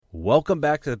Welcome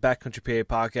back to the Backcountry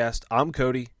PA podcast. I'm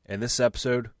Cody, and this is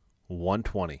episode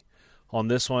 120. On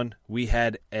this one, we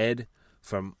had Ed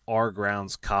from Our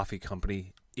Grounds Coffee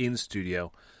Company in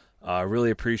studio.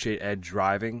 Really appreciate Ed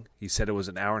driving. He said it was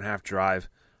an hour and a half drive.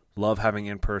 Love having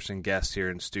in-person guests here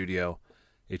in studio.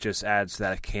 It just adds to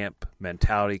that camp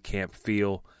mentality, camp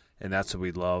feel, and that's what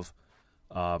we love.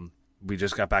 We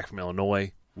just got back from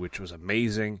Illinois, which was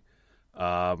amazing.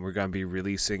 We're going to be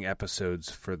releasing episodes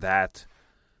for that.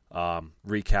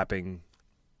 Recapping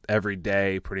every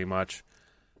day pretty much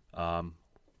 1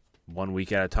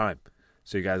 week at a time.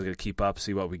 So you guys are going to keep up,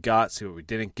 see what we got, see what we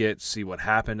didn't get, see what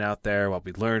happened out there, what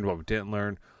we learned, what we didn't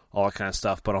learn, all that kind of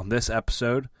stuff. But on this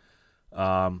episode,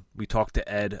 we talked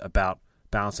to Ed about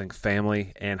balancing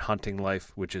family and hunting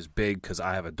life, which is big because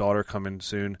I have a daughter coming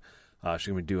soon. She's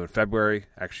going to be due in February.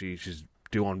 Actually, she's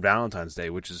due on Valentine's Day,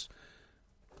 which is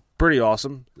pretty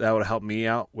awesome. That would help me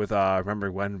out with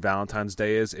remembering when Valentine's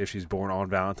Day is if she's born on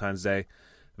Valentine's Day.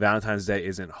 Valentine's Day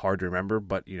isn't hard to remember,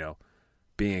 but, you know,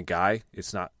 being a guy,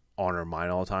 it's not on her mind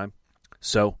all the time.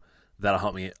 So that'll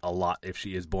help me a lot if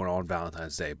she is born on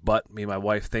Valentine's Day. But me and my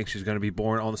wife think she's going to be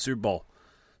born on the Super Bowl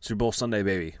Sunday,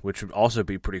 baby, which would also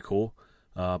be pretty cool.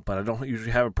 But I don't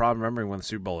usually have a problem remembering when the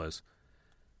Super Bowl is.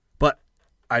 But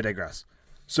I digress.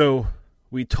 So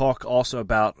we talk also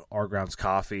about Our Grounds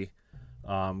Coffee.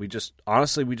 We just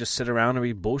sit around and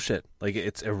we bullshit. Like,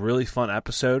 it's a really fun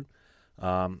episode.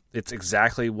 It's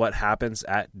exactly what happens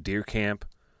at deer camp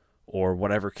or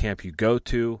whatever camp you go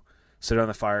to. Sit around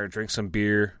the fire, drink some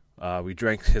beer. We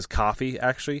drank his coffee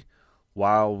actually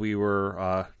while we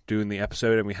were doing the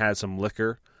episode, and we had some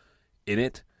liquor in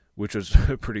it, which was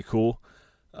pretty cool.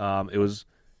 It was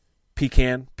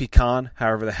pecan,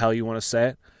 however the hell you want to say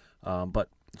it. But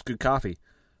it's good coffee.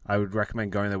 I would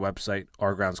recommend going to their website,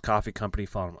 Our Grounds Coffee Company.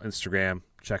 Follow them on Instagram.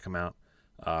 Check them out.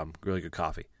 Really good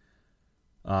coffee.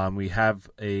 We have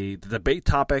the debate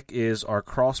topic is our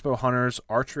crossbow hunters,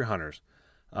 archery hunters.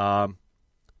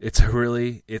 It's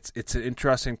an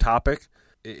interesting topic.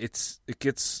 It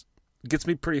gets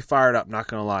me pretty fired up, not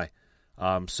gonna lie.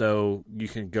 So you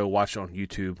can go watch it on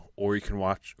YouTube, or you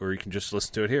can just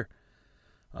listen to it here.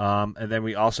 And then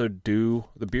we also do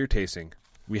the beer tasting.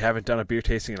 We haven't done a beer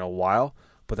tasting in a while,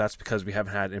 but that's because we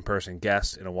haven't had in-person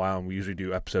guests in a while, and we usually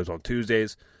do episodes on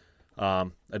Tuesdays.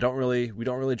 We don't really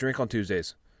drink on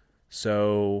Tuesdays,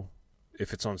 so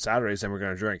if it's on Saturdays, then we're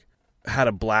going to drink. Had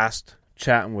a blast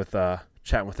chatting with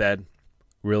Ed.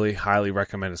 Really highly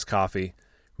recommend his coffee.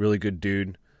 Really good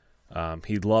dude.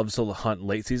 He loves to hunt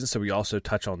late season, so we also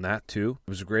touch on that too. It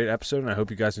was a great episode, and I hope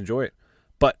you guys enjoy it.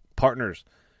 But partners,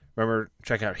 remember,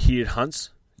 check out Heated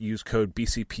Hunts. Use code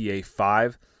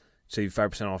BCPA5. Save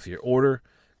 5% off your order.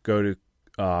 Go to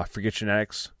Forget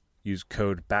Genetics. Use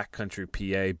code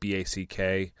BackcountryPA,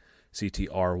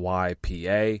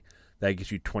 BACKCTRYPA. That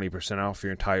gets you 20% off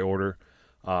your entire order.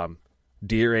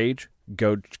 Deer age.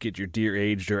 Go get your deer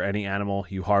aged or any animal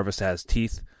you harvest that has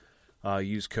teeth.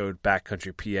 Use code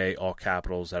BackcountryPA, all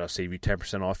capitals. That'll save you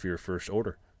 10% off your first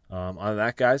order. Other than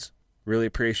that, guys, really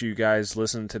appreciate you guys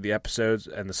listening to the episodes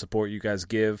and the support you guys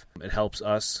give. It helps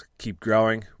us keep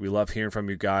growing. We love hearing from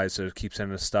you guys, so keep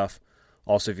sending us stuff.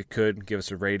 Also, if you could, give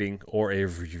us a rating or a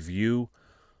review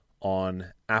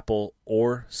on Apple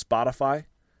or Spotify.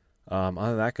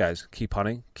 Other than that, guys, keep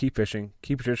hunting, keep fishing,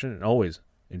 keep nutrition, and always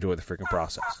enjoy the freaking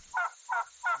process.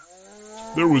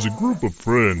 There was a group of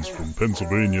friends from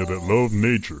Pennsylvania that loved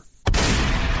nature.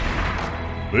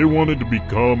 They wanted to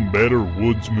become better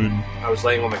woodsmen. I was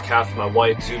laying on the couch with my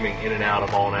wife, zooming in and out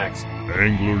of all X.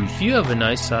 Anglers. If you have a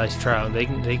nice sized trout, they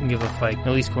can give a fight,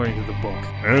 at least according to the book.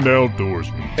 And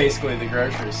outdoorsmen. Basically the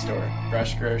grocery store.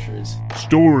 Fresh groceries.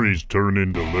 Stories turn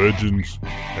into legends,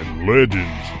 and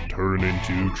legends turn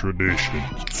into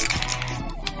traditions.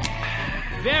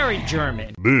 Very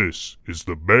German. This is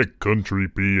the Backcountry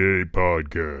PA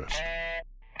podcast.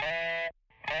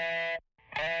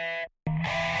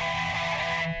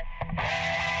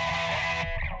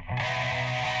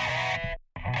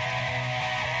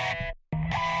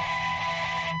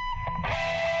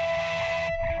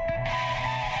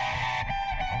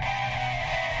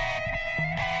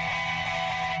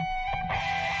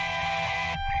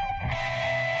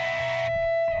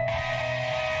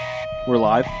 We're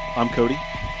live. I'm Cody.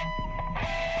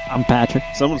 I'm Patrick.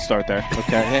 Someone start there.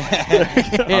 Okay.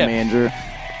 I'm Andrew.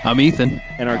 I'm Ethan.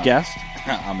 And our guest.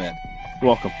 I'm Ed.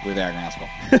 Welcome. With Our Grounds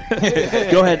Coffee.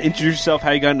 Go ahead. Introduce yourself.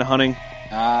 How you got into hunting?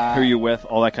 Who are you with?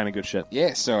 All that kind of good shit.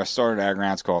 Yeah, so I started Our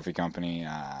Grounds Coffee Company,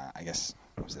 I guess,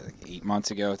 what was it, like 8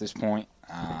 months ago at this point.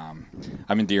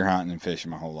 I've been deer hunting and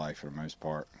fishing my whole life for the most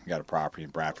part. Got a property in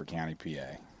Bradford County,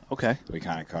 PA. Okay. We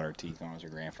kind of cut our teeth on it. It was our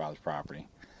grandfather's property.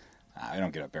 I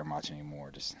don't get up there much anymore.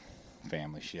 Just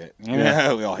family shit. You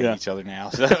know, we all hate each other now,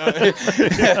 so in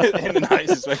the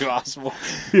nicest way possible.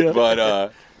 Yeah.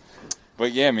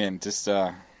 But yeah, man, just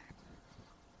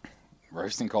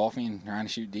roasting coffee and trying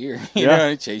to shoot deer. You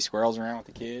know, chase squirrels around with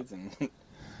the kids,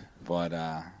 but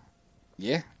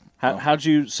yeah. How'd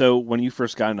you? So when you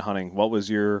first got into hunting, what was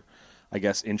your, I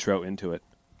guess, intro into it?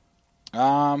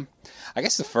 I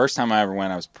guess the first time I ever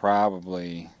went, I was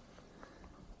probably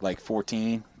like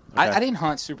 14. Okay. I didn't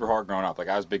hunt super hard growing up. Like,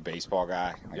 I was a big baseball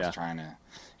guy. I was trying to,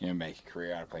 make a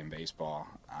career out of playing baseball.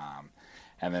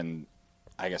 And then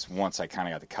I guess once I kind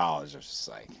of got to college, I was just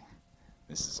like,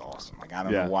 this is awesome. Like, I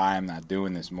don't know why I'm not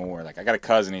doing this more. Like, I got a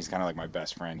cousin. He's kind of like my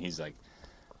best friend. He's like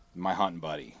my hunting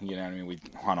buddy. You know what I mean? We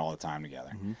hunt all the time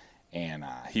together. Mm-hmm. And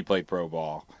he played pro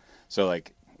ball. So,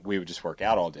 like, we would just work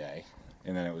out all day.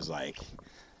 And then it was like,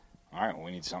 all right, well,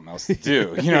 we need something else to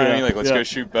do. You know what I mean? Like, let's go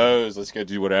shoot bows. Let's go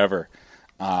do whatever.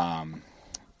 And,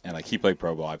 like, he played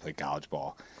pro ball. I played college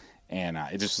ball. And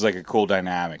it just was, like, a cool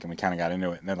dynamic. And we kind of got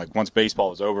into it. And then, like, once baseball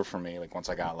was over for me, like, once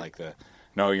I got, like, the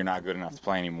no, you're not good enough to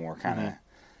play anymore kind of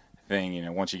thing, you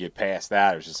know, once you get past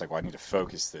that, it was just like, well, I need to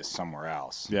focus this somewhere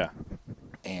else. Yeah.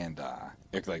 And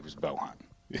it, like, was bow hunting.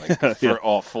 Like, for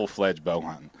all full-fledged bow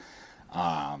hunting.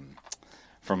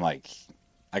 From, like,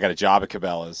 I got a job at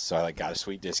Cabela's, so I, like, got a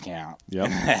sweet discount. Yep.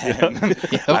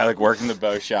 I, like, worked in the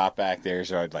bow shop back there,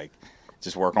 so I'd, like,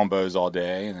 just work on bows all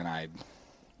day, and then I'd,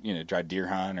 try deer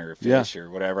hunt or fish or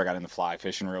whatever. I got into fly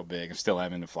fishing real big. I still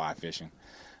am into fly fishing.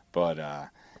 But,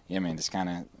 yeah, man, just kind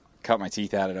of cut my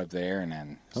teeth at it up there and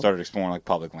then started exploring, like,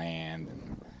 public land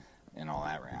and all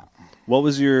that route. What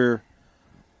was your,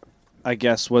 I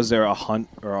guess, was there a hunt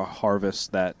or a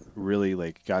harvest that really,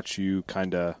 like, got you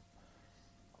kind of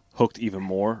hooked even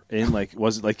more in? Like,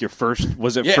 was it, like, your first,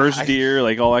 first deer,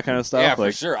 like, all that kind of stuff? Yeah,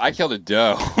 like, for sure. I killed a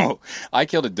doe. I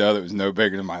killed a doe that was no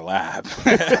bigger than my lab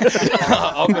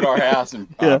up at our house in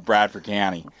Bradford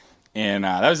County. And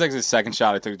that was, like, the second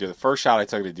shot I took at deer. The first shot I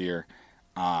took at a deer,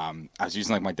 I was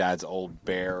using, like, my dad's old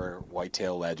bear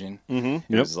whitetail Legend.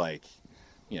 Mm-hmm. It was, like,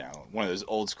 one of those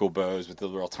old school bows with the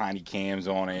little tiny cams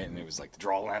on it, and it was, like, the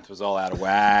draw length was all out of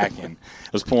whack, and I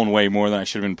was pulling way more than I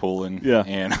should have been pulling. Yeah.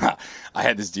 And I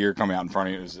had this deer come out in front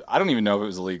of me. It was, I don't even know if it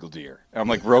was a legal deer. And I'm,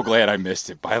 like, real glad I missed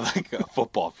it by, like, a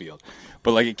football field.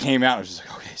 But, like, it came out, and I was just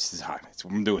like, okay, this is hot.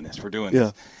 I'm doing this. We're doing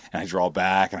this. And I draw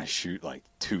back, and I shoot, like,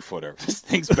 2 foot over this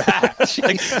thing's back.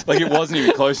 like, it wasn't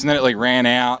even close, and then it, like, ran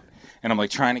out. And I'm,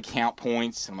 like, trying to count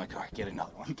points. And I'm like, all right, get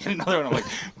another one. I'm, like,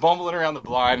 bumbling around the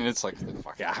blind. And it's like,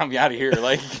 fuck yeah, I'm out of here.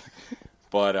 Like,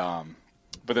 but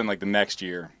then, like, the next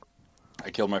year,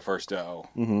 I killed my first doe.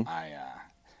 Mm-hmm.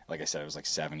 Like I said, it was, like,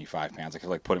 75 pounds. I could,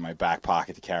 like, put it in my back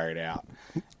pocket to carry it out.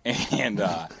 And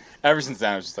ever since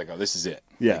then, I was just like, oh, this is it.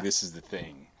 Yeah. Like, this is the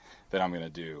thing that I'm going to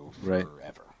do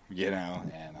forever.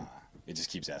 And it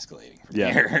just keeps escalating from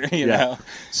here, you know?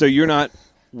 So you're not,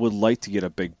 would like to get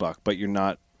a big buck, but you're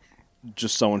not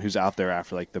just someone who's out there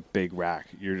after, like, the big rack.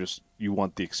 You're just, you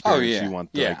want the experience. Oh, yeah. You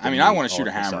want the, like, I mean, I want to shoot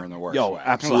a hammer in the works. Yo,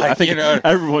 absolutely. Like, I think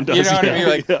everyone does. You know what I mean?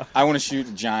 Like, I want to shoot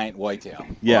a giant whitetail.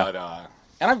 Yeah. But,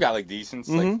 and I've got, like, decents.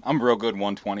 Mm-hmm. Like, I'm a real good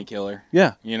 120 killer.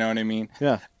 Yeah. You know what I mean?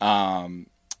 Yeah.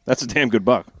 That's a damn good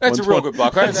buck. That's a real good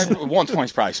buck. 120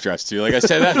 is probably stretched, too. Like I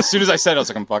said, that, as soon as I said it, I was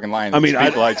like, I'm fucking lying to these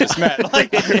people I just met.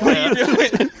 Like, what are you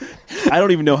doing? I don't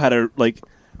even know how to, like,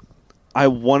 I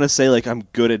want to say, like, I'm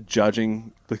good at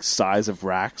judging the size of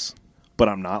racks, but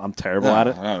I'm not. I'm terrible at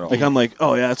it. Like, I'm like,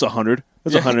 oh, yeah, it's 100.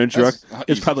 That's 100-inch rack.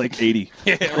 It's probably, like, 80.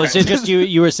 Was it just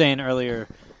you were saying earlier,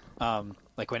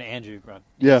 like, when Andrew brought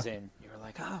was in, you were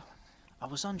like, oh, I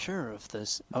was unsure of the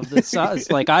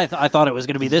size. Like, I thought it was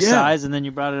going to be this size, and then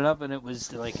you brought it up, and it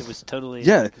was, like, it was totally...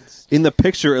 Yeah. Like, in the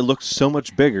picture, it looked so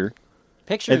much bigger.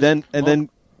 Pictures. And then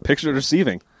pictures are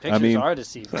deceiving. Pictures are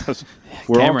deceiving.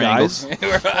 We're all guys.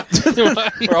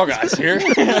 We're all guys here.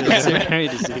 It's very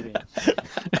deceiving.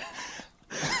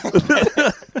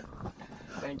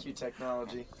 Thank you,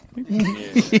 technology.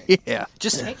 Yeah.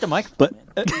 Just take the mic.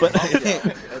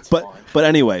 But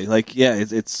anyway, like, yeah,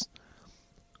 it's.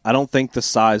 I don't think the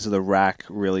size of the rack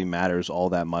really matters all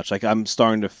that much. Like, I'm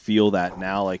starting to feel that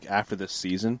now. Like, after this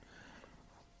season,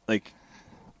 like,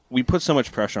 we put so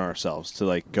much pressure on ourselves to,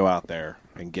 like, go out there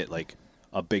and get, like,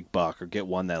 a big buck or get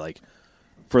one that, like,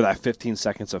 for that 15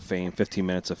 seconds of fame, 15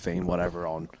 minutes of fame, whatever,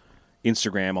 on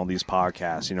Instagram, on these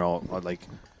podcasts, you know, like,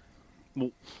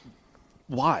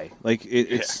 why? Like,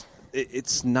 it's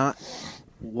not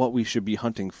what we should be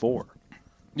hunting for.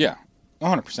 Yeah,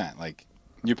 100%. Like,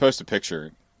 you post a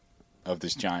picture of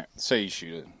this giant, say you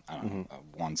shoot a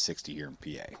 160 here in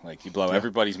PA. Like, you blow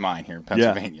everybody's mind here in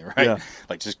Pennsylvania, right? Yeah.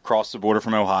 Like, just cross the border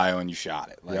from Ohio and you shot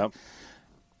it. Like,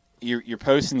 you're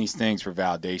posting these things for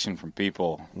validation from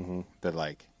people Mm-hmm. that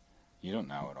like you don't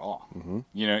know at all. Mm-hmm.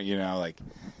 You know, like,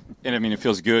 and I mean, it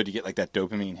feels good to get like that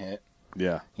dopamine hit.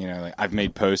 Yeah. You know, like I've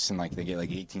made posts and like they get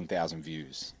like 18,000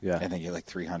 views. Yeah. And they get like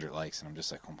 300 likes, and I'm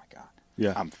just like, oh my god.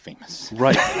 Yeah. I'm famous.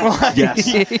 Right. Yes.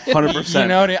 100%. You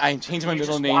know, I changed my You're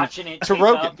middle just name watching it to tick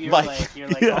Rogan. up, you're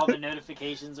like all the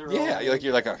notifications are Yeah, rolling.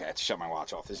 you're like, okay, I have to shut my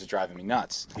watch off. This is driving me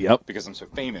nuts. Yep. Because I'm so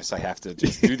famous, I have to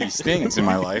just do these things in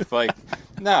my life. Like,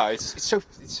 no, it's so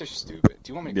stupid. Do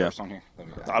you want me to curse on here? Let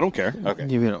me I don't care. Okay.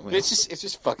 You don't- It's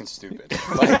just fucking stupid.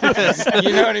 Like,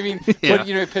 you know what I mean? Yeah. But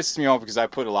it pisses me off because I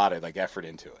put a lot of like effort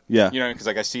into it. Yeah. You know, because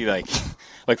like I see like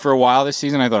for a while this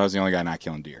season, I thought I was the only guy not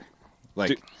killing deer. Like.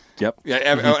 Dude. Yep. Yeah,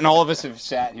 and all of us have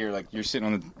sat here like you're sitting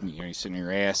on you're sitting on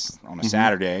your ass on a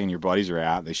Saturday, and your buddies are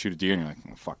out. They shoot a deer, and you're like,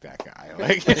 well, "Fuck that guy!"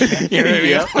 Like, you know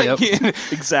what I mean?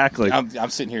 Like, Exactly. I'm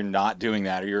sitting here not doing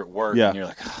that, or you're at work, Yeah. and you're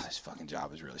like, "Oh, this fucking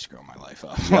job is really screwing my life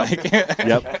up." Like,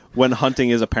 Yep. When hunting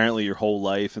is apparently your whole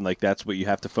life, and like that's what you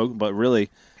have to focus. But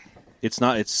really, it's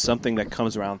not. It's something that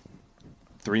comes around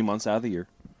 3 months out of the year,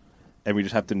 and we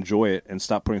just have to enjoy it and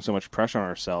stop putting so much pressure on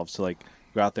ourselves to like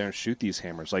go out there and shoot these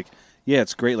hammers. Like, yeah,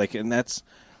 it's great. Like, and that's.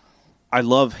 I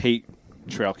hate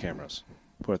trail cameras.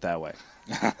 Put it that way.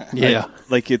 Yeah.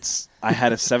 Like it's. I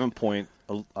had a 7-point,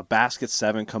 a basket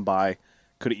 7 come by,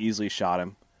 could have easily shot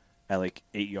him at like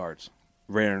 8 yards,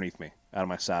 right underneath me, out of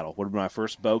my saddle. Would have been my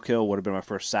first bow kill. Would have been my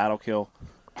first saddle kill.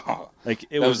 Like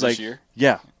it that was this like, year?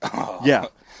 yeah, yeah,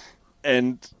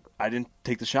 and I didn't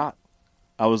take the shot.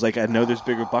 I was like, I know there's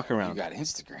bigger buck you around. got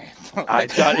Instagram. I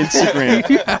got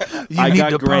Instagram. You I need got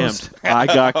to grammed. post. I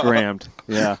got grammed.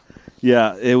 Yeah,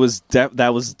 yeah. It was that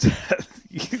was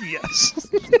yes.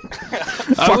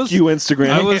 Fuck you,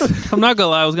 Instagram. I'm not gonna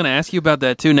lie. I was gonna ask you about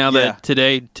that too. Now Yeah. that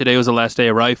today was the last day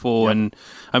of rifle, Yep. and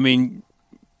I mean,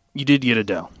 you did get a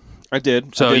doe, I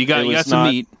did. so I did. you got It was some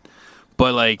not- meat.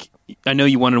 But like, I know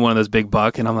you wanted one of those big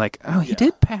buck, and I'm like, oh, he Yeah.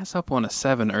 did pass up on a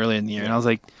 7 early in the year, and I was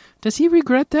like, does he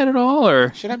regret that at all,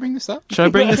 or Should I bring this up? should I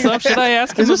bring this up? Should I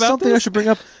ask him Is this about something I should bring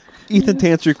up? Ethan, to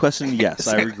answer your question, yes,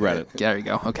 I regret it. There you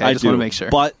go. Okay, I just want to make sure.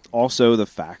 But also, the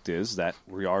fact is that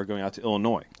we are going out to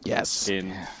Illinois yes,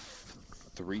 in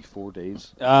 3-4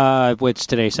 days Which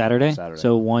today, Saturday? Saturday.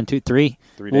 So 1, 2, 3.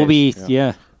 3 We'll days, be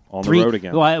yeah. on three, the road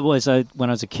again. Well, it was when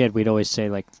I was a kid, we'd always say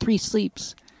like 3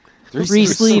 sleeps. 3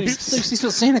 sleeps. She's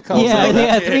still Santa Claus.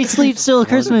 Yeah, 3 sleeps till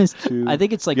Christmas. 2, I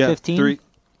think it's like yeah, 15 3,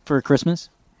 for Christmas.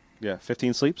 yeah,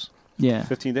 15 sleeps, Yeah.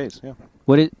 15 days. Yeah,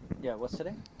 What it? Yeah. What's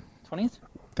today? 20th?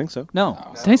 I think so.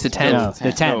 No. today's the 10th. No,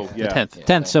 the 10th. Oh, yeah. The 10th.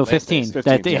 10th, so 15. 15,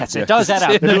 That, yeah. yes, it does add up.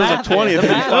 If it was a 20th, the it'd be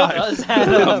math 5. does add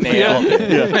up.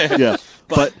 Yeah, yeah.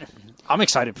 But I'm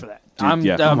excited for that. Dude,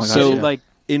 yeah. I'm Oh my so gosh, yeah. like,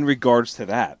 in regards to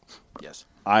that, Yes.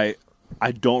 I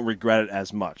don't regret it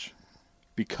as much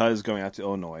because going out to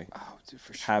Illinois, Oh, dude,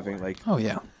 for sure. having like, Oh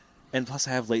yeah. and plus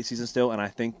I have late season still, and I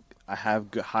think I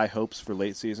have high hopes for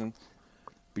late season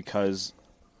because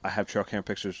I have trail cam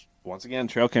pictures. Once again,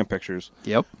 trail cam pictures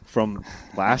Yep. from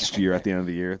last year at the end of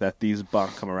the year that these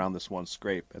buck come around this one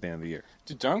scrape at the end of the year.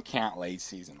 Dude, don't count late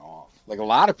season off. Like a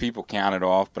lot of people count it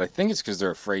off, but I think it's because they're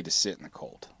afraid to sit in the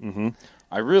cold. Mm-hmm.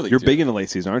 I really You're do. big in the late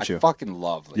season, aren't you? I fucking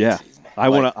love late Yeah, season. I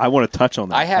Like, want to touch on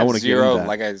that. I have wanna get zero. into that.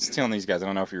 Like I was telling these guys, I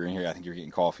don't know if you're in here. I think you're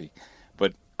getting coffee,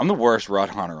 but I'm the worst rut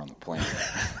hunter on the planet.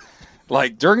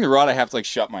 Like during the rut, I have to like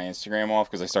shut my Instagram off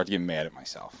because I start to get mad at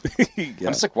myself. Yeah. I'm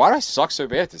just like, why do I suck so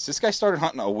bad at this? This guy started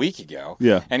hunting a week ago,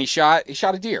 Yeah. and he shot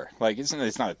a deer. Like it's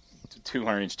not a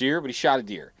 200-inch deer, but he shot a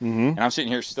deer. Mm-hmm. And I'm sitting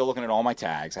here still looking at all my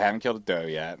tags. I haven't killed a doe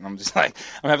yet, and I'm just like,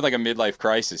 I'm having like a midlife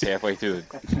crisis halfway through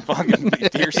the fucking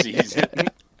deer season.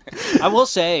 I will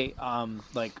say,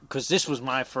 like, because this was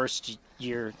my first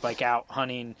year, like, out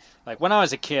hunting. Like, when I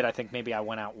was a kid, I think maybe I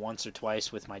went out once or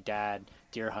twice with my dad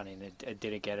deer hunting. I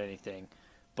didn't get anything.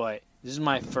 But this is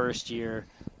my first year,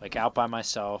 like, out by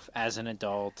myself as an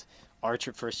adult,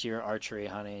 first year archery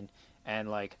hunting. And,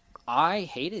 like, I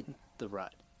hated the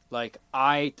rut. Like,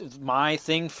 my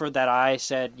thing for that, I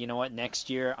said, you know what, next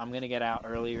year I'm going to get out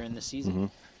earlier in the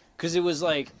season. Because it was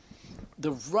like,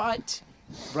 the rut,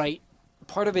 right?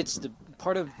 Part of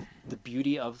the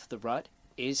beauty of the rut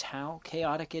is how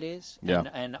chaotic it is. Yeah.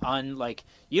 And like,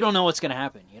 you don't know what's going to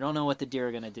happen. You don't know what the deer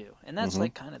are going to do. And that's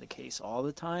like kind of the case all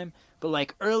the time. But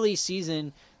like early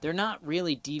season, they're not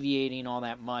really deviating all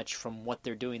that much from what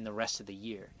they're doing the rest of the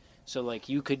year. So like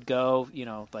you could go, you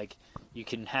know, like you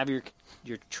can have your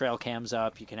trail cams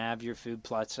up, you can have your food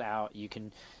plots out, you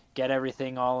can get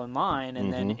everything all in line.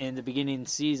 And then in the beginning of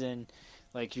the season,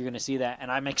 like, you're going to see that. And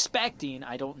I'm expecting,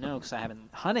 I don't know because I haven't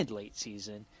hunted late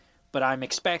season, but I'm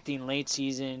expecting late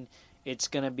season, it's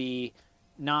going to be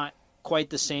not quite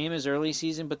the same as early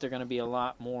season, but they're going to be a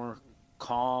lot more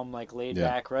calm, like laid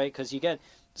back, right? Because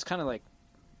it's kind of like,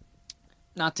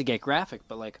 not to get graphic,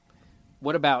 but like,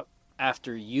 what about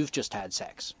after you've just had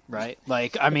sex, right?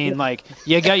 Like, I mean, like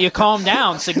you calm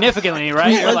down significantly,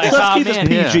 right? You're like, oh man,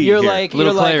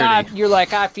 you're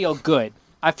like, I feel good.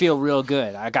 I feel real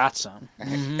good. I got some.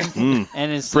 Mm-hmm.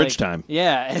 And it's fridge time.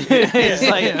 Yeah. It's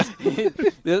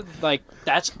like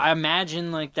that's, I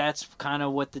imagine like that's kind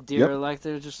of what the deer are like.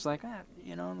 They're just like,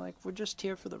 like we're just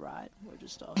here for the ride. We're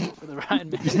just all here for the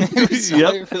ride, man.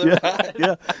 Here for the ride.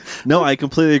 Yeah. No, I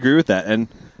completely agree with that. And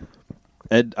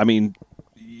Ed, I mean,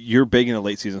 you're big into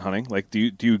late season hunting. Like,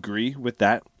 do you agree with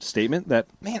that statement? That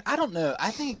man, I don't know. I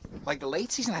think like the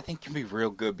late season, I think can be real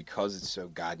good because it's so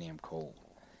goddamn cold.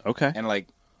 Okay. And like,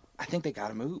 I think they got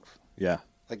to move. Yeah.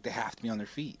 Like they have to be on their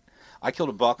feet. I killed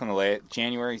a buck on the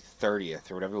January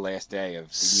 30th or whatever the last day of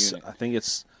the unit. I think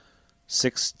it's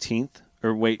 16th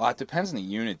or wait. Well, it depends on the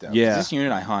unit though. Yeah. This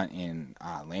unit I hunt in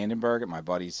Landenberg at my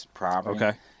buddy's property.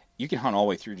 Okay. You can hunt all the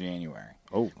way through January.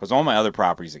 Oh. Because all my other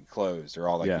properties that closed, or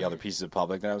all like the other pieces of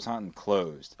public that I was hunting,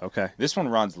 closed. Okay. This one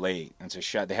runs late. It's a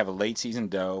shot. They have a late season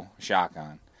doe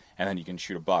shotgun, and then you can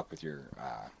shoot a buck with your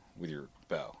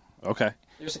bow. Okay.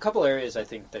 There's a couple areas I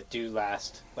think that do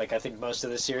last. Like I think most of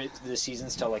the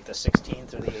seasons till like the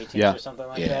 16th or the 18th or something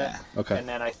like that. Okay. And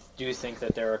then I do think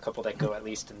that there are a couple that go at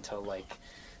least until like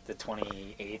the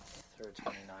 28th or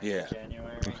 29th of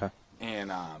January. Okay.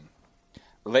 And I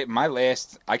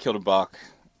killed a buck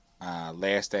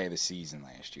last day of the season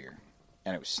last year,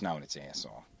 and it was snowing its ass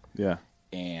off. Yeah.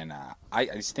 And I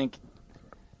just think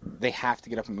they have to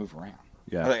get up and move around.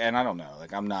 Yeah. And I don't know.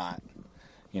 Like I'm not.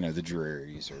 The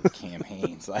Drurys or Cam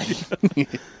Haines. Like,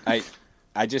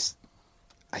 I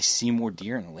see more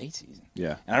deer in the late season.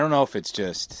 Yeah. And I don't know if it's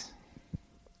just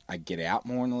I get out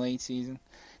more in the late season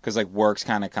because like work's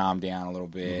kind of calmed down a little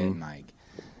bit, and like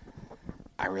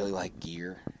I really like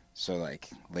gear, so like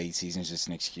late season is just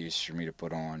an excuse for me to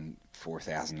put on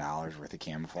 $4,000 worth of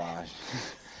camouflage.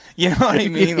 You know what I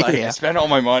mean? Like, I spend all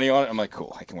my money on it. I'm like,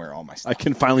 cool, I can wear all my stuff. I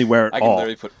can finally wear it all. I can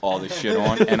literally put all this shit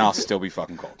on, and I'll still be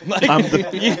fucking cold. Like,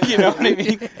 you know what I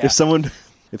mean? If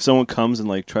someone comes and,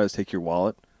 like, tries to take your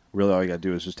wallet, really all you got to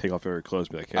do is just take off your clothes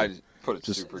and be like, hey. I just put it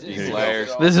super deep layers.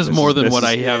 This is more than what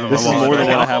I have in my wallet. This is more than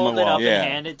what I have in Hold my it up wallet. and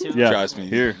hand it to him. Yeah. Trust me.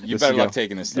 Here, you this better you off go.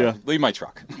 taking this stuff. Yeah. Leave my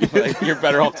truck. Like, you're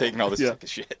better off taking all this sick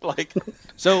shit. Like,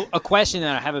 So a question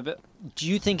that I have do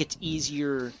you think it's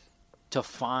easier to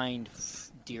find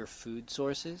deer food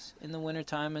sources in the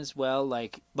wintertime as well?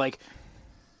 Like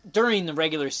during the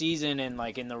regular season and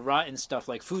like in the rut and stuff,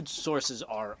 like food sources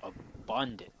are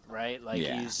abundant, right?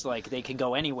 Like they can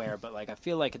go anywhere, but like I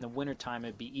feel like in the wintertime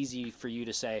it'd be easy for you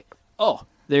to say, oh,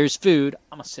 there's food,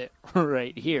 I'm gonna sit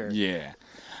right here. yeah.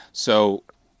 So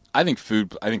I think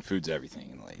food's everything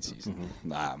in the late season.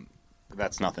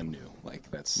 That's nothing new.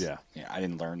 Like that's I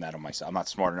didn't learn that on myself. I'm not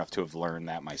smart enough to have learned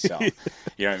that myself. You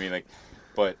know what I mean? Like,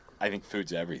 but I think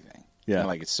food's everything. Yeah. And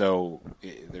like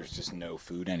there's just no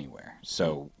food anywhere.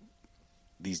 So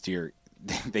these deer,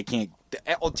 they can't.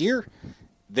 Deer,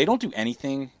 they don't do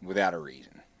anything without a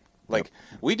reason. Like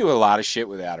we do a lot of shit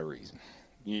without a reason.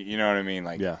 You know what I mean?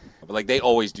 Like, but like they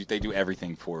always do. They do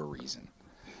everything for a reason.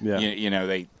 Yeah.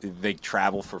 They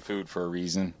travel for food for a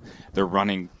reason. They're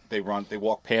running. They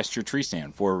walk past your tree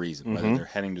stand for a reason. Whether they're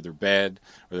heading to their bed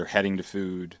or they're heading to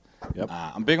food. Yep.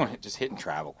 I'm big on just hitting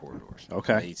travel corridors.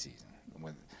 Okay. Late season,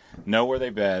 know where they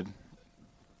bed,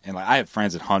 and like I have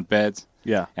friends that hunt beds.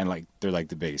 Yeah. And like they're like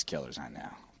the biggest killers I know.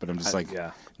 But I'm just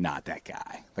not that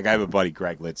guy. Like I have a buddy,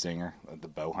 Greg Litzinger, the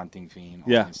bow hunting fiend on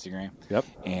Instagram. Yep.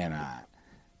 And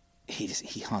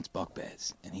he hunts buck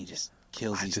beds and he just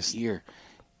kills these deer.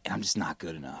 And I'm just not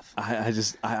good enough.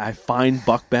 I find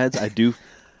buck beds. I do.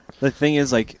 The thing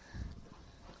is, like,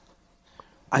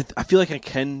 I feel like I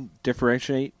can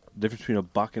differentiate the difference between a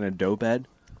buck and a doe bed.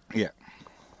 Yeah.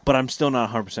 But I'm still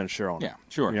not 100% sure on it. Yeah,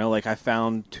 sure. Like I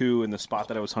found two in the spot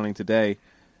that I was hunting today,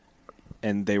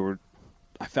 and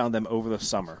I found them over the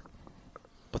summer.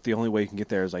 But the only way you can get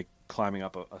there is like climbing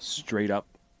up a straight up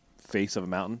face of a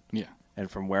mountain. Yeah. And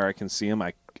from where I can see them,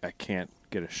 I can't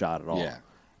get a shot at all. Yeah.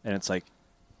 And it's like,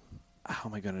 how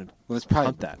am I going to it's probably,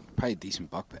 hunt that? Probably a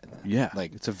decent buck bed. Then. Yeah.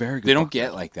 Like it's a very good They don't buck get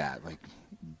bed. like that, like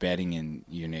bedding in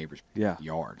your neighbor's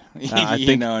yard. I you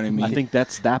think, know what I mean? I think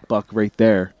that's that buck right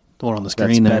there. The one on the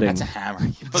screen there. That's a hammer.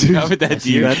 You look up at that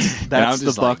deer. That's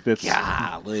the buck that's...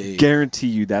 Golly. Guarantee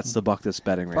you that's the buck that's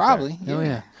bedding right Probably. there. Oh,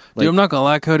 yeah. Like, Dude, I'm not going to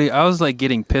lie, Cody. I was like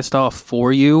getting pissed off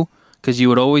for you because you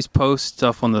would always post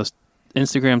stuff on the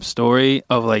Instagram story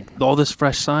of like all this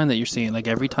fresh sign that you're seeing. Like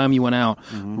every time you went out,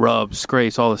 rubs,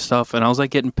 scrapes, all this stuff. And I was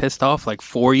like getting pissed off like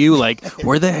for you. Like,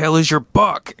 where the hell is your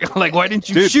buck? Like, why didn't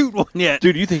you shoot one yet?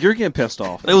 Dude, you think you're getting pissed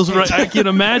off? It was right. I can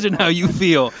imagine how you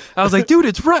feel. I was like, dude,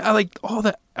 it's right. I like all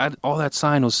that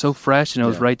sign was so fresh and it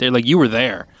was right there. Like you were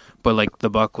there, but like the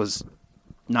buck was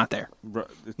not there.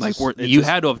 Like you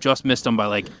had to have just missed him by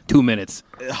like 2 minutes.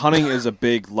 Hunting is a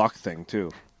big luck thing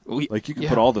too. Like you could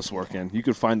put all this work in. You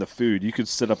could find the food. You could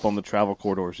sit up on the travel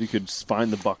corridors. You could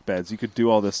find the buck beds. You could do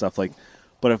all this stuff. Like,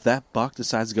 but if that buck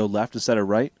decides to go left instead of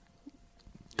right,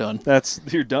 done.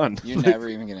 You're done. You're never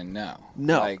even gonna know.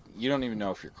 No, like you don't even know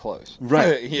if you're close.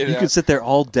 Right. you could sit there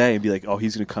all day and be like, "Oh,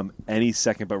 he's gonna come any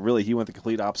second," but really, he went the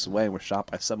complete opposite way and was shot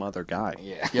by some other guy.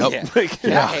 Yeah. Yep.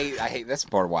 Yeah. I hate. That's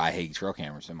part of why I hate trail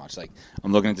cameras so much. Like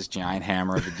I'm looking at this giant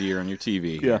hammer of a deer on your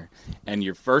TV. Here, and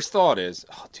your first thought is,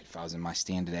 "Oh, dude, if I was in my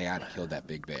stand today, I'd have killed that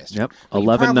big bastard." Yep. But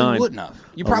 11-9.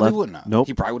 You probably wouldn't have. Nope.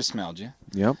 He probably would have smelled you.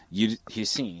 Yep. He's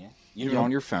seen you. You'd be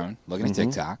on your phone looking at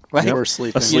TikTok. Like, Like, or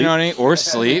sleeping. You know what I mean? Or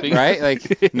sleep, right?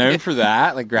 Like, known for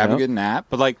that. Like, grab a good nap.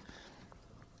 But, like,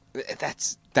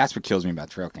 that's what kills me about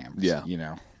trail cameras. Yeah. You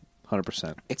know?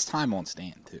 100%. It's time on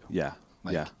stand, too. Yeah.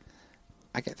 Like,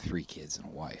 I got 3 kids and a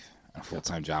wife and a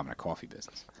full-time job in a coffee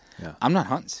business. Yeah. I'm not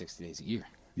hunting 60 days a year.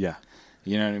 Yeah.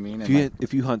 You know what I mean?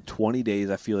 If you hunt 20 days,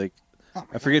 I feel like...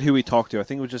 I forget who we talked to. I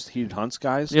think it was just Heated Hunts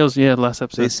guys. It was, last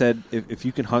episode. They said if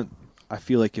you can hunt... I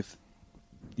feel like if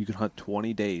you can hunt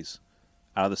 20 days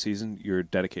out of the season, you're a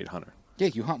dedicated hunter. Yeah,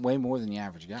 you hunt way more than the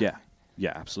average guy. Yeah.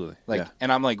 Yeah, absolutely. Like,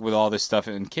 and I'm like with all this stuff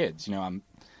and kids, you know,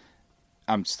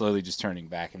 I'm slowly just turning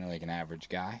back into like an average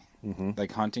guy,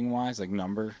 like hunting wise, like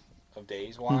number of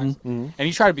days wise. And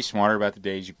you try to be smarter about the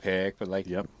days you pick, but like,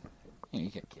 you know, you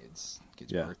get kids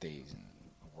birthdays and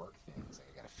work things. Like,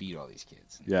 I got to feed all these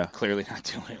kids. Yeah. Clearly not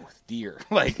doing it with deer.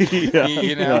 Like,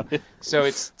 you know, so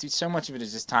so much of it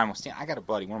is just time on stand. I got a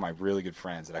buddy, one of my really good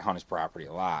friends that I hunt his property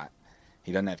a lot.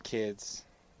 He doesn't have kids.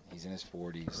 He's in his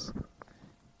 40s.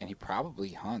 And he probably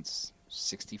hunts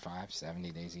 65,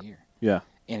 70 days a year. Yeah.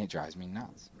 And it drives me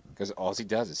nuts. Because all he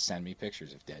does is send me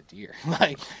pictures of dead deer.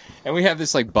 Like, and we have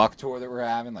this, like, buck tour that we're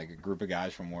having, like, a group of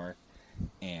guys from work.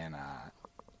 And,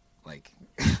 like,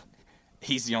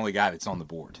 he's the only guy that's on the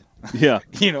board. Yeah.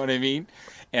 You know what I mean?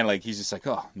 And, like, he's just like,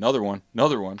 oh, another one.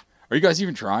 Are you guys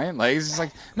even trying? Like, it's just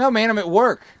like, no, man, I'm at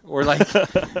work. Or, like,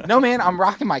 no, man, I'm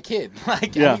rocking my kid.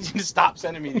 Like, I need you to stop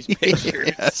sending me these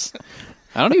pictures. Yes.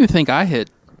 I don't even think I hit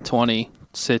 20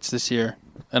 sits this year,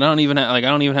 and I don't even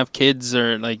have kids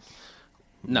or like.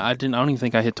 No, I don't even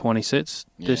think I hit 20 sits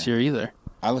this year either.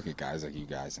 I look at guys like you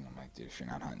guys, and I'm like, dude, if you're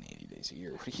not hunting 80 days a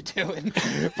year, what are you doing?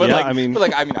 But yeah, like,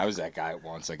 I mean, I was that guy at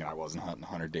once. Like, and I wasn't hunting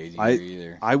 100 days a year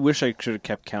either. I wish I should have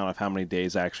kept count of how many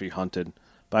days I actually hunted,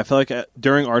 but I feel like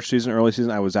during arch season, early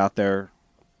season, I was out there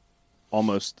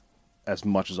almost as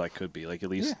much as I could be, like at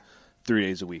least 3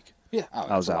 days a week. Yeah,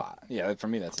 I was out. Lot. Yeah, for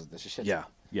me, that's a shit. Yeah.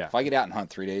 Yeah. If I get out and hunt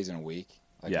 3 days in a week,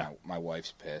 like my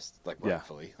wife's pissed, like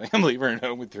rightfully. Like I'm leaving her at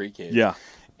home with 3 kids. Yeah.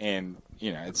 And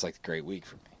you know, it's like a great week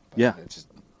for me. But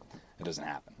it doesn't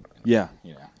happen. Yeah.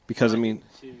 You know. Because I mean,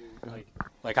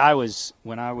 like I was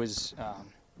when I was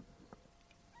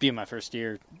being my first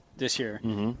year this year.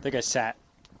 I think I sat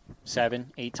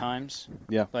 7-8 times.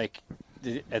 Yeah. Like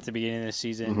at the beginning of the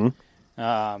season,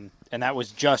 and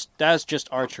that's just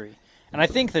archery. And I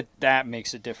think that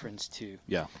makes a difference too.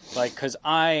 Yeah. Like, because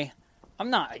I'm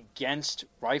not against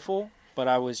rifle, but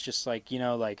I was just like, you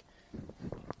know, like,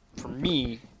 for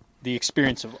me, the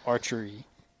experience of archery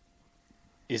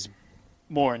is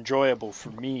more enjoyable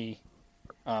for me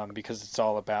because it's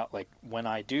all about, like, when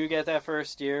I do get that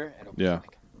first year, it'll be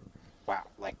like, wow,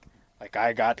 like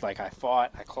I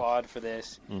fought, I clawed for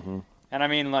this. And I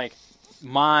mean, like,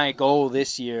 my goal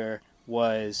this year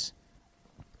was,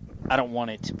 I don't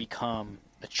want it to become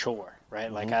a chore,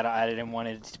 right? Like, I didn't want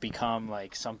it to become,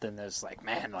 like, something that's like,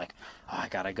 man, like, oh, I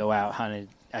got to go out hunting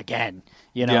again.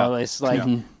 You know, it's like,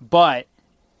 but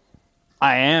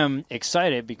I am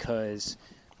excited because,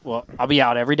 well, I'll be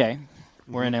out every day.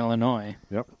 We're in Illinois.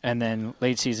 Yep. And then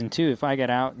late season 2, if I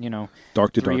get out, you know,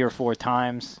 dark to 3 dark. or 4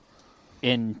 times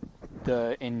in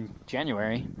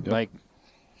January, like,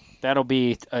 that'll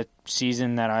be a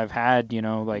season that I've had, you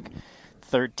know, like,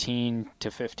 13 to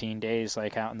 15 days,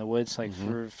 like, out in the woods, like,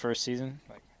 for first season.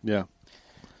 Like, yeah,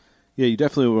 you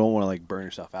definitely don't want to, like, burn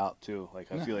yourself out too.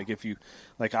 Like, I feel like if you,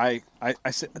 like, I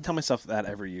tell myself that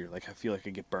every year. Like, I feel like I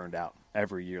get burned out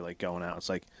every year, like, going out. It's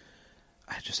like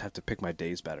I just have to pick my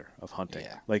days better of hunting.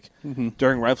 Yeah. Like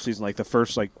during rifle season, like the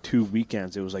first like 2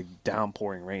 weekends, it was like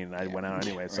downpouring rain, and I went out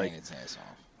anyway. It's like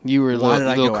you were a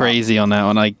little crazy on that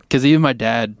one, like, because even my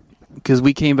dad, because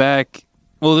we came back.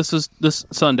 well, this was this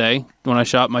Sunday when I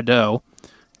shot my doe.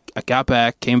 I got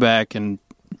back, came back, and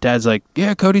Dad's like,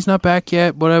 yeah, Cody's not back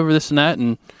yet, whatever, this and that.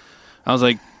 And I was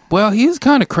like, well, he is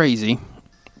kind of crazy.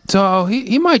 So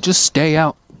he might just stay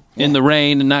out in the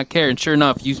rain and not care. And sure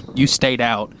enough, you stayed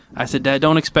out. I said, Dad,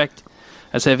 don't expect.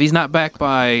 I said, if he's not back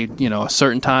by, a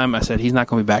certain time, I said, he's not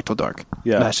going to be back till dark.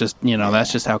 Yeah. That's just,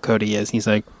 that's just how Cody is. He's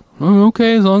like, oh,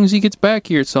 okay, as long as he gets back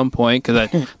here at some point.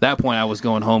 Because at that point, I was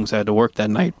going home because I had to work that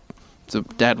night. So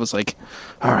Dad was like,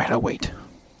 all right, I'll wait.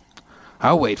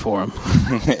 I'll wait for him.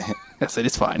 I said,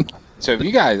 it's fine. So are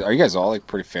you guys all like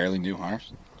pretty fairly new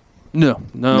hunters? No.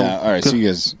 All right, so you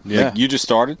guys, you just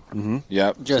started? Mm-hmm.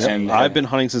 Yep. And I've been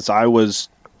hunting since I was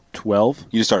 12.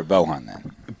 You just started bow hunting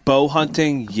then? Bow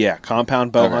hunting, yeah.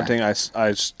 Compound bow hunting. I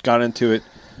got into it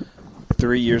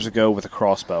 3 years ago with a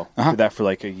crossbow. Did that for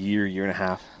like a year and a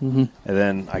half. Mm-hmm. And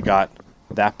then I got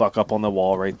that buck up on the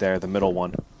wall right there, the middle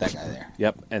one. That guy there.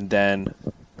 Yep. And then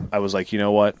I was like, you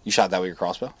know what? You shot that with your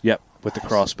crossbow? Yep, with the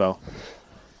crossbow.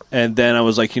 And then I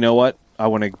was like, you know what? I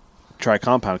want to try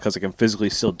compound because I can physically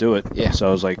still do it. Yeah. So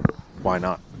I was like, why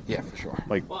not? Yeah, for sure.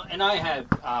 Well, and I had,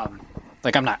 I'm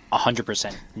not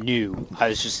 100% new. I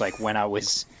was just like, when I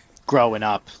was growing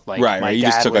up, my you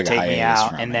dad just took would like take a me hiatus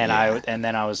out, from and it,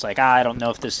 then I was like, I don't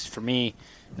know if this is for me.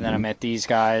 And then I met these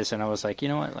guys, and I was like, you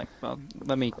know what? Like, well,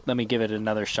 let me give it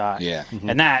another shot. Yeah. Mm-hmm.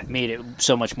 And that made it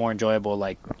so much more enjoyable.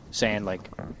 Like saying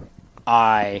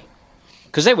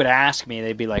because they would ask me,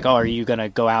 they'd be like, "Oh, are you gonna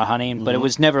go out hunting?" Mm-hmm. But it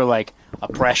was never like a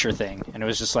pressure thing, and it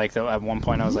was just like at one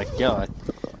point I was like, "Yo,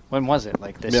 when was it?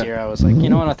 Like this year?" I was like, "You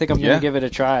know what? I think I'm gonna give it a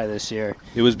try this year."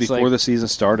 It was before the season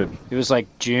started. It was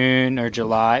like June or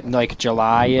July, like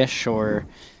July-ish or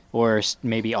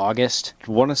maybe August.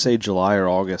 I want to say July or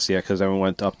August, yeah, because then we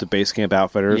went up to Base Camp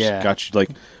Outfitters. Yeah. Got you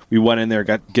we went in there,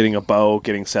 getting a bow,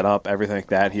 getting set up, everything like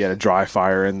that. He had a dry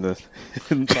fire in the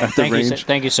at the range.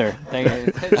 Thank you, sir. Thank you.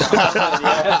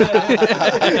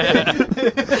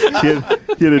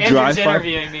 he had a dry Andrew's fire.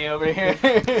 interviewing me over here.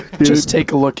 Just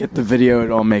take a look at the video; it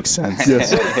all makes sense.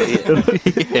 Yes.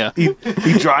 Yeah.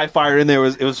 He dry fire in there.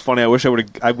 It was funny. I wish I would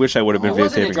have been videotaping. It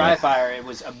wasn't a dry fire. It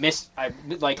was a miss. I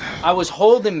was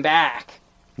holding back.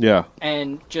 Yeah.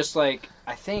 And just like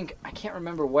I can't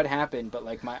remember what happened, but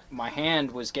like my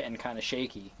hand was getting kind of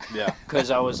shaky. Yeah. Because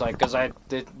I'd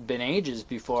been ages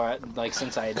before,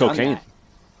 since I had cocaine. done that.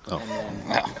 Oh.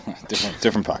 And then,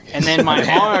 different pocket. And then my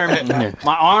arm,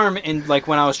 and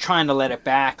when I was trying to let it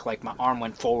back, my arm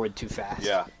went forward too fast.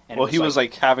 Yeah. And well, he was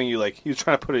having you he was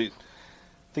trying to put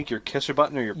your kisser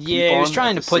button or your peep he was on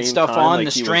trying to at the put same stuff time, on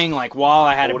the string while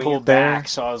I had it pulled back,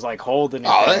 so I was holding it.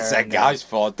 Oh, there, that's that guy's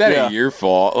fault. That ain't your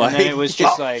fault. And then it was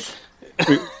just like.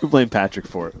 We blame Patrick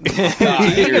for it. You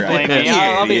blame me.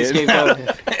 I'll be a scapegoat.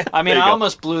 I mean, I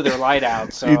almost blew their light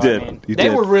out. So you did. I mean, you they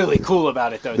did. were really cool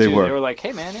about it, though. They too. were. They were like,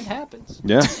 "Hey, man, it happens."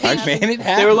 Yeah, man, it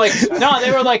happens. They were like, "No,"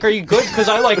 they were like, "Are you good?" Because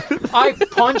I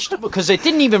punched because it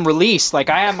didn't even release. I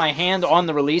had my hand on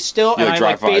the release still, and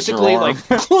I basically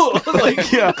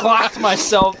clocked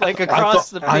myself across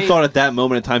the page. I thought at that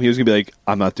moment in time he was gonna be like,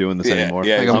 "I'm not doing this anymore.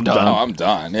 Yeah, I'm done. I'm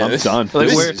done. Yeah, I'm done.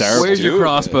 Where's your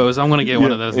crossbows? I'm gonna get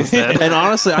one of those instead." And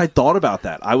honestly, I thought about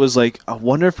that. I was like, I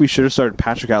wonder if we should have started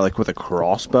Patrick out with a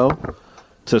crossbow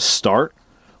to start,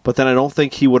 but then I don't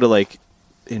think he would have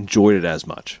enjoyed it as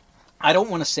much. I don't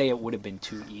want to say it would have been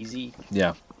too easy.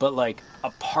 Yeah. But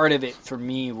a part of it for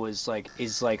me was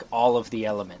is all of the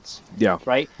elements. Yeah.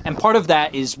 Right? And part of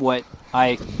that is what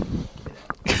part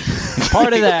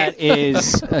of that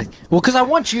is because I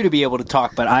want you to be able to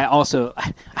talk, but I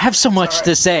have so much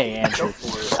to say, Andrew.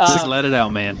 Just let it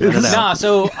out, man. Let it out. Nah,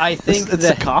 so I think it's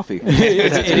that the coffee.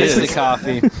 it is the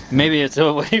coffee. Maybe it's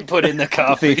what you put in the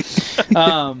coffee.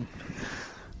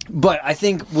 But I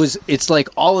think it's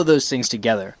all of those things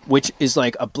together, which is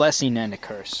a blessing and a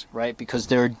curse, right? Because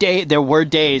there were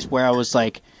days where I was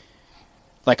like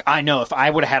I know if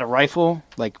I would have had a rifle,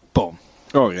 boom.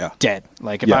 Oh yeah, dead.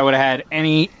 If I would have had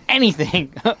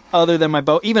anything other than my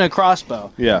bow, even a crossbow,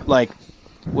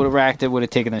 would have racked it, would have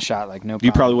taken the shot, no problem.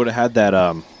 You probably would have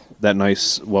had that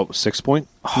nice 6-point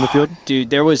in the field, dude.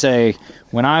 There was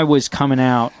when I was coming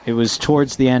out, it was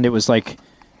towards the end. It was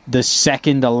the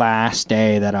second to last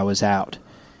day that I was out.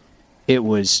 It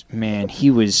was he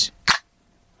was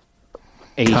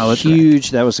a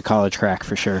huge. That was a college crack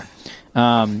for sure.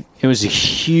 It was a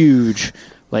huge.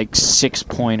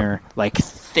 6-pointer,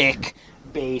 thick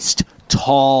based,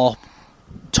 tall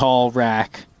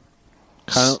rack.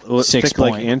 kind of 6 thick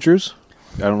like Andrews.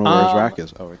 I don't know where his rack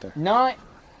is. Oh, right there. Not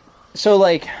so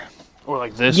or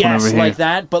like this. yes, one over here. like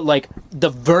that, but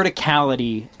the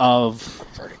verticality of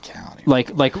Verticality. like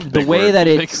the way that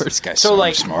it. This guy's So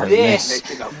much smarter than me.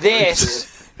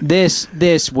 this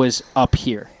this was up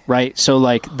here, right? So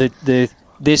like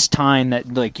this tine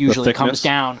that like usually comes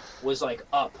down was like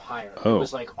up higher. It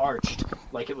was like arched,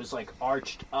 like it was like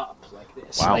arched up like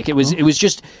this. Wow. Like it was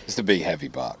just a big heavy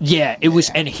buck. Yeah, it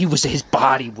was, and his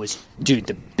body was, dude,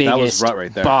 the biggest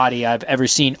right there. body I've ever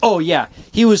seen. Oh yeah,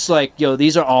 he was like, yo,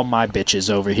 these are all my bitches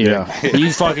over here. Yeah.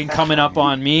 You fucking coming up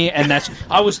on me, and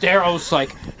I was there. I was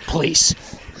like, please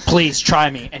try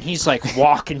me, and he's like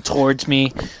walking towards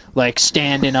me, like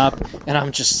standing up, and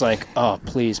I'm just like, oh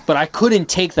please, but I couldn't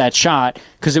take that shot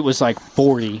because it was like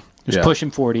 40. It was pushing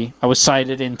 40. I was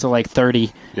sighted into like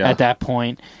 30 at that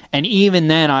point. And even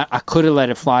then, I could have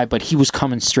let it fly, but he was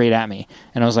coming straight at me.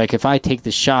 And I was like, if I take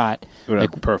the shot... It would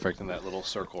have been perfect in that little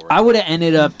circle. Right I would have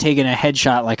ended up taking a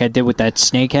headshot like I did with that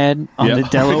snakehead on the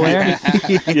Delaware.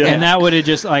 And that would have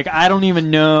just, like, I don't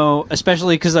even know,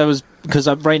 especially because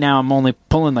right now I'm only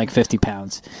pulling like 50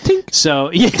 pounds. Tink. So,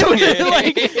 it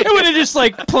would have just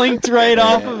like plinked right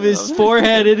off of his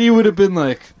forehead, and he would have been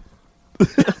like...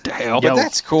 Damn. But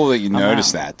that's cool that you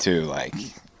noticed that too. Like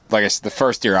I said, the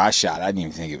first deer I shot, I didn't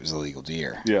even think it was a legal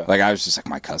deer. Yeah. Like I was just like,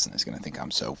 my cousin is gonna think I'm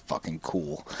so fucking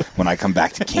cool when I come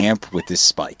back to camp with this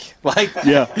spike. Like,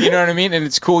 you know what I mean? And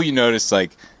it's cool. You notice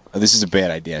like, oh, this is a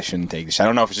bad idea. I shouldn't take this shot. I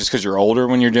don't know if it's just because you're older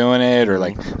when you're doing it, or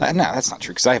like, no, that's not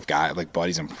true. Because I have guys like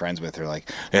buddies I'm friends with who are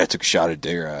like, yeah, I took a shot at a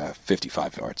deer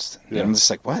 55 yards. And I'm just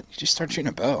like, what? You just start shooting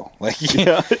a bow. Like, you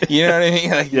know what I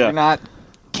mean? Like, you're not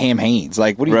Cam Haynes.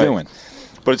 Like, what are you doing?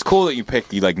 But it's cool that you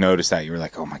noticed that. You were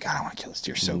like, oh my God, I want to kill this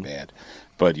deer so bad.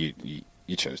 But you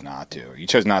chose not to. You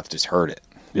chose not to just hurt it.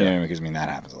 You know what I mean? Because, that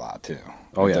happens a lot too.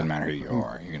 Oh, It doesn't matter who you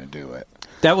are. You're going to do it.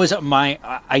 That was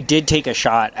I did take a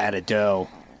shot at a doe.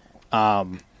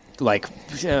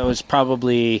 It was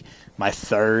probably my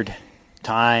third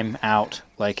time out,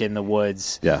 like in the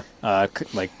woods. Yeah.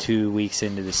 Like 2 weeks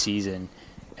into the season.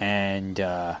 And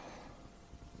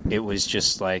it was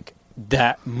just like...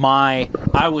 I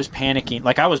was panicking.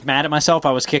 Like, I was mad at myself.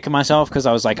 I was kicking myself because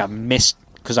I was like, I missed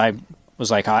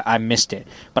it.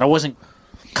 But I wasn't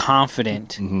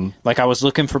confident. Mm-hmm. Like, I was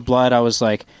looking for blood. I was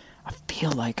like, I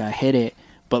feel like I hit it.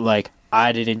 But, like,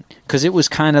 I didn't. Because it was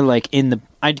kind of like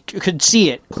I could see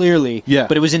it clearly. Yeah.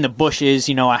 But it was in the bushes.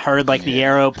 I heard, like, the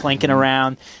arrow plinking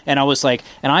around. And I was like,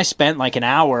 and I spent, like, an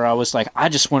hour. I was like, I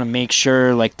just want to make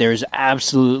sure, like, there's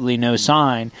absolutely no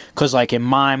sign. Because, like, in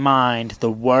my mind,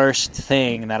 the worst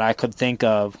thing that I could think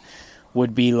of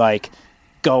would be, like,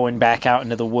 going back out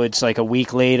into the woods like a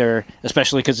week later,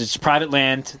 especially because it's private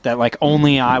land that like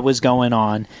only I was going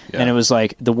on. And it was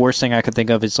like the worst thing I could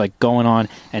think of is like going on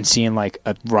and seeing like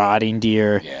a rotting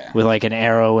deer with like an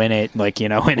arrow in it, like,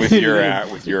 with your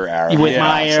arrow, with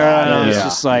my arrow. And it was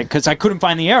just like, because I couldn't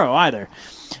find the arrow either.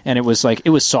 And it was like, it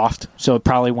was soft, so it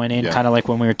probably went in kind of like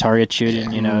when we were target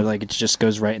shooting, like it just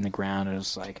goes right in the ground. And it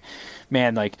was like,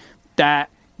 man, like that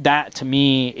to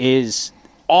me is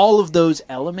all of those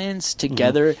elements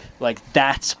together. Like,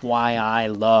 that's why I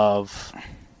love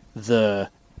the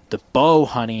bow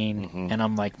hunting. And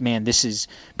I'm like, man, this is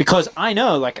because I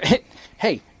know, like,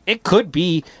 hey, it could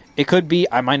be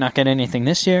I might not get anything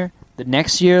this year. The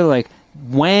next year, like,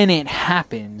 when it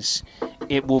happens,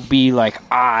 it will be like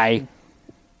I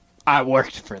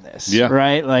worked for this,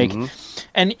 right? Like,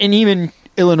 and even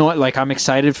Illinois, like, I'm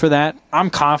excited for that. I'm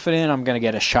confident I'm going to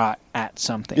get a shot at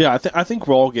something. Yeah, I think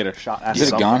we'll all get a shot at something.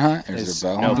 Is it a gun hunt or is it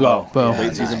a bow? No, bow.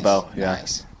 Late season bow. Yeah.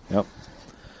 Nice. Yep.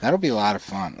 That'll be a lot of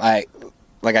fun.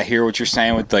 Like I hear what you're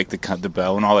saying with like the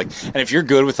bow and all. Like, and if you're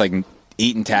good with like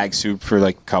eating tag soup for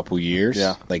like a couple years,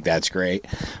 like that's great.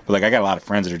 But like I got a lot of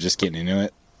friends that are just getting into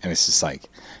it, and it's just like,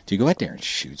 do you go out there and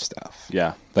shoot stuff?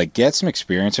 Yeah. Like, get some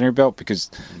experience on your belt,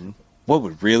 because what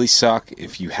would really suck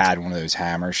if you had one of those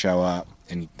hammers show up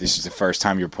and this is the first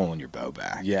time you're pulling your bow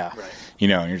back. Yeah. Right.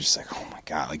 And you're just like, oh my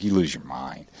God, like you lose your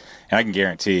mind. And I can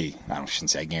guarantee,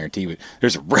 shouldn't say I guarantee, but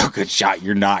there's a real good shot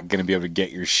you're not going to be able to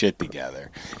get your shit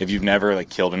together if you've never like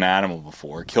killed an animal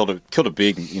before, killed a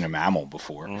big mammal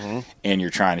before, and you're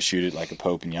trying to shoot it like a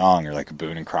Pope and Young or like a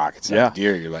Boone and Crockett's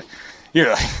deer. You're like,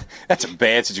 that's a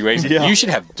bad situation. Yeah. You should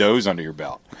have does under your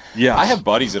belt. Yeah, I have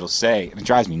buddies that'll say, and it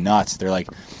drives me nuts. They're like,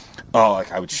 oh,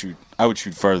 like I would shoot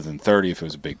further than 30 if it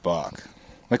was a big buck.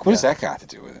 Like, what does that got to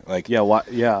do with it? Like,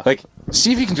 like,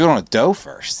 see if you can do it on a doe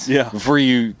first. Yeah. Before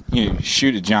you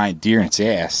shoot a giant deer in its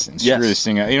ass and screw this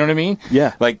thing up. You know what I mean?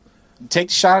 Yeah. Like, take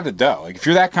the shot at the doe. Like, if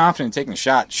you're that confident in taking a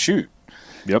shot, shoot.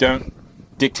 Yep. Don't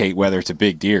dictate whether it's a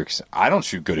big deer, because I don't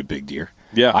shoot good at big deer.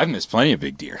 Yeah. I've missed plenty of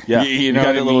big deer. Yeah. You know,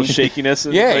 got a little shakiness.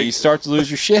 And you start to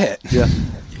lose your shit. Yeah.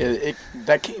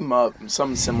 That came up.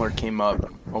 Something similar came up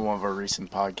on one of our recent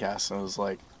podcasts, and it was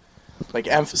like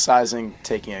emphasizing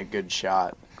taking a good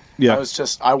shot. Yeah.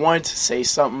 I wanted to say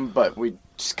something, but we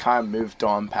just kind of moved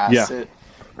on past it.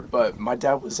 But my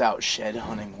dad was out shed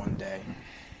hunting one day,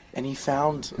 and he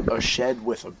found a shed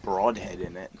with a broadhead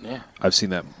in it. Yeah. I've seen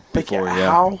that Like, before.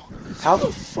 how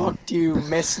the fuck do you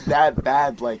miss that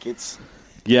bad? Like, it's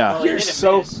Yeah. you're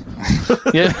so.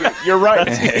 Yeah. You're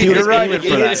right. You're right. Aiming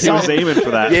for that. He was aiming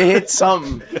for that. You hit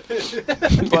something.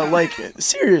 But like,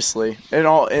 seriously, in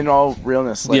all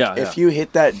realness, like, if you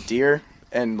hit that deer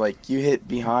and like you hit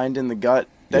behind in the gut,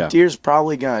 that deer's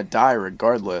probably gonna die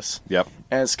regardless. Yep.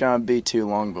 And it's gonna be too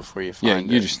long before you find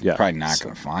it. You're just probably not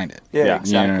gonna find it. Yeah,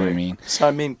 exactly. You know what I mean? So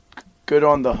I mean, good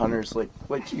on the hunters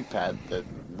like you, Pat, that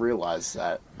realize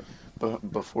that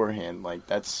beforehand. Like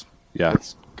that's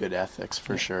good ethics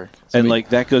for sure. And like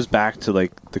that goes back to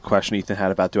like the question Ethan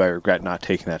had about, do I regret not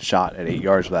taking that shot at 8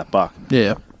 yards with that buck?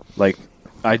 Yeah. Like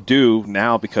I do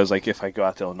now, because like if I go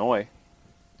out to Illinois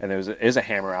and there is a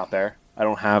hammer out there, I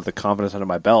don't have the confidence under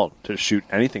my belt to shoot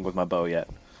anything with my bow yet.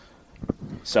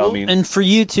 So I mean, and for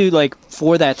you to like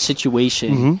for that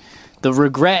situation, the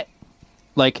regret,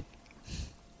 like,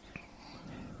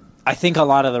 I think a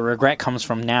lot of the regret comes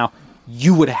from now.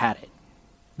 You would have had it,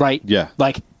 right? Yeah.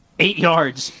 Like 8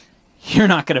 yards, you're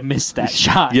not gonna miss that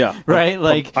shot. Yeah. Right.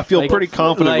 Like I feel pretty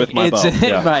confident with my bow.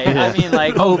 Yeah. Right. I mean,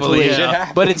 like hopefully,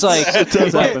 but it's like,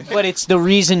 but it's the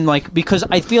reason, like, because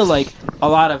I feel like a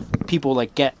lot of people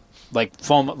like get. Like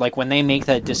like when they make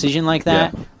that decision like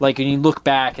that, like when you look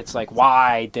back, it's like,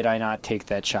 why did I not take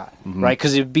that shot, right?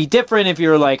 Because it'd be different if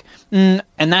you're like, and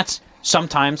that's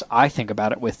sometimes I think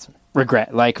about it with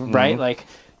regret, like right, like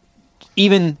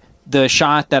even the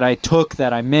shot that I took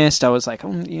that I missed, I was like,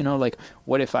 like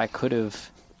what if I could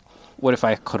have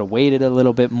waited a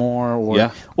little bit more,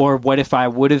 or what if I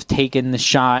would have taken the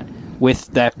shot with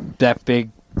that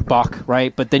big buck,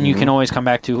 right? But then you can always come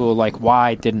back to like,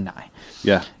 why didn't I?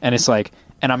 Yeah. And it's like,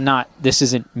 and I'm not, this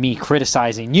isn't me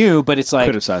criticizing you, but it's like,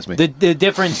 criticize me. The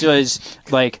difference is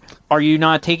like, are you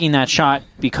not taking that shot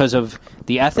because of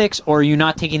the ethics, or are you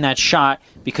not taking that shot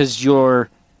because you're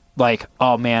like,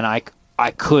 oh man, I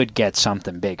could get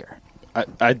something bigger?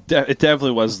 It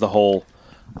definitely was the whole,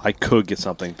 I could get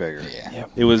something bigger. Yeah.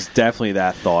 Yep. It was definitely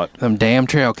that thought. Them damn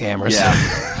trail cameras.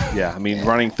 Yeah. Yeah. I mean,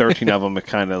 running 13 of them, it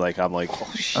kind of like, I'm like,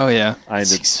 Oh yeah.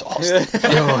 It's exhausting.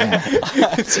 Oh yeah.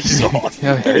 It's exhausting.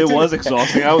 It was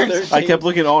exhausting. I kept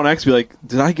looking at All Next, be like,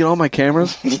 did I get all my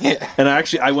cameras? Yeah. And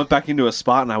I went back into a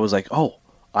spot and I was like, oh,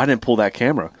 I didn't pull that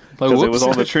camera. Because it was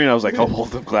on the tree, and I was like, oh, well,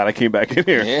 I'm glad I came back in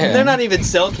here. Yeah. They're not even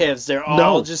cell cams. They're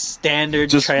all just standard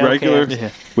Just trail regular,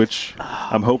 cams. which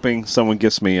I'm hoping someone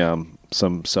gets me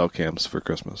some cell cams for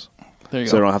Christmas. There you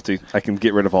So I go. don't have to, I can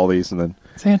get rid of all these and then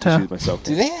Santa. use my cell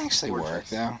Do cam. they actually work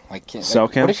though? Like, Cell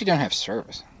cams? what if you don't have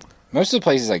service? Most of the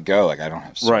places I go, like, I don't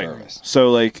have Right. service.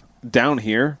 So, like, down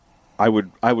here, I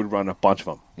would run a bunch of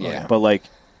them. Yeah. But, like,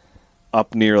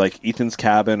 up near, like, Ethan's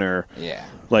cabin or, Yeah.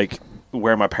 like,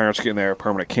 where my parents are getting their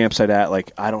permanent campsite at,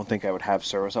 like, I don't think I would have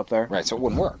service up there. Right. So it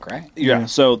wouldn't work, right? Yeah.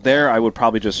 So there, I would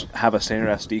probably just have a standard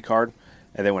SD card,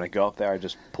 and then when I go up there, I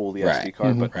just pull the SD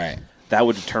card. But Right. that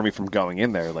would deter me from going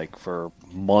in there, like, for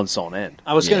months on end.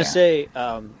 I was going Yeah. to say,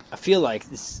 I feel like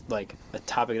this is like a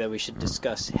topic that we should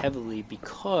discuss heavily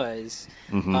because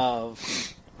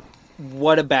of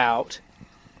what about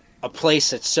a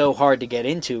place that's so hard to get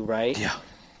into, right? Yeah.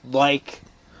 Like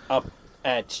up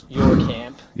at your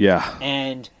camp Yeah.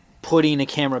 and putting a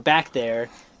camera back there,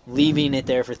 leaving it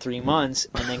there for 3 months,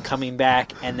 and then coming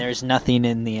back and there's nothing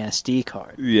in the SD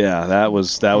card. Yeah, that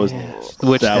was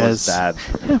Which that has was bad.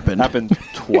 happened.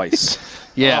 Twice.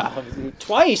 Yeah.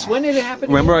 Twice? When did it happen?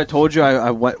 Remember, again? I told you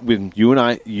I went when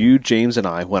you, James, and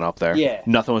I went up there. Yeah.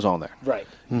 Nothing was on there. Right.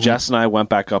 Jess and I went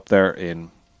back up there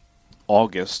in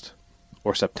August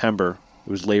or September. It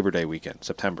was Labor Day weekend,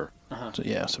 September, So,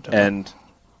 yeah. September. and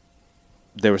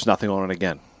there was nothing on it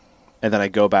again. And then I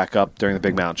go back up during the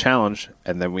Big Mountain Challenge,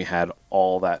 and then we had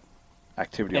all that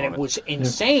activity And on it was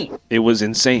insane. It was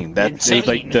insane. That Insane.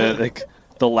 It was like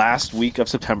the last week of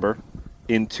September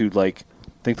into like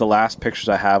I think the last pictures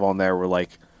I have on there were like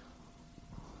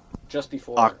Just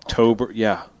before October,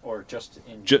 yeah, or just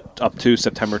in up to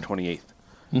September 28th.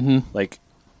 Mm-hmm. Like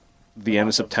the end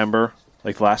of September,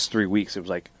 like the last 3 weeks, it was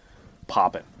like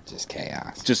popping, Just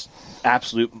chaos. just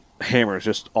absolute hammers,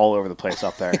 just all over the place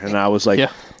up there. And I was like,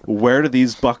 Yeah. where do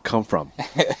these buck come from?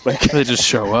 Like, They just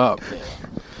show up. That's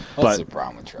but- the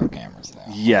problem with trail cameras, though.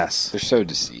 yes, They're so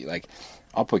deceived. Like,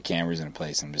 I'll put cameras in a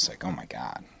place and I'm just like, oh my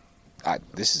god,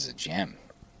 this is a gem.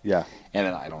 yeah, And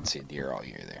then I don't see a deer all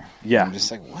year there. Yeah. I'm just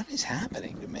like, what is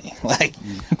happening to me? Like,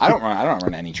 I don't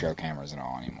run any trail cameras at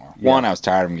all anymore. Yeah. One, I was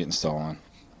tired of them getting stolen,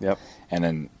 yep, and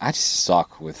then I just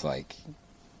suck with like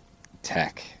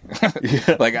tech.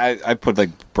 Like I put like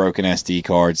broken SD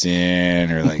cards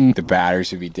in, or like the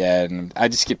batteries would be dead, and I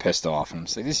just get pissed off. And I'm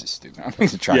just like, this is stupid. I'm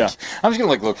just gonna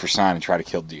like look for sign and try to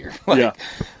kill deer. Like,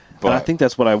 but I think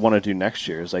that's what I want to do next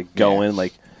year. Is like go in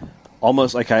like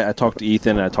almost like I talked to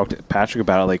Ethan and I talked to Patrick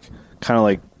about it. Like kind of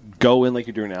like go in like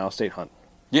you're doing an out-of-state hunt.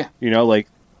 Yeah, like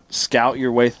scout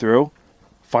your way through,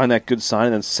 find that good sign,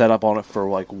 and then set up on it for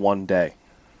like one day.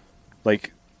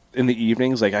 Like in the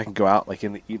evenings, like I can go out like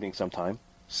in the evening sometime,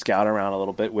 scout around a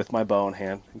little bit with my bow in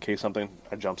hand in case I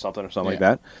jump something or something like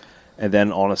that, and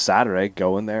then on a Saturday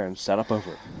go in there and set up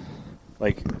over it.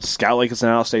 Like scout like it's an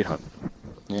out-of-state hunt.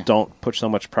 Yeah. Don't put so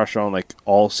much pressure on like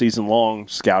all season long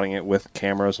scouting it with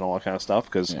cameras and all that kind of stuff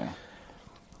because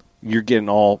you're getting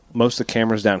most of the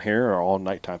cameras down here are all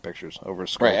nighttime pictures over a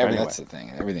screen. Right, that's the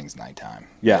thing. Everything's nighttime.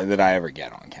 Yeah, that I ever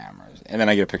get on cameras, and then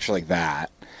I get a picture like that.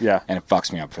 Yeah, and it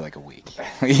fucks me up for like a week.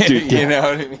 Dude, you know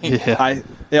what I mean?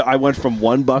 Yeah, I went from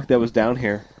one buck that was down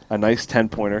here, a nice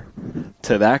 10-pointer,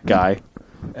 to that guy,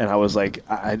 and I was like,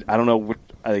 I don't know,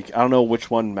 I don't know which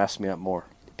one messed me up more.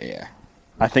 Yeah,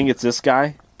 I think it's this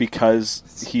guy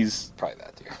because he's probably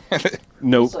that deer.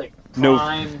 It's like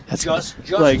prime, just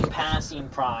like passing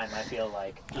prime. I feel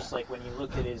like just like when you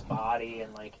look at his body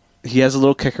and like he has a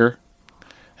little kicker.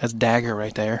 That's dagger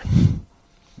right there.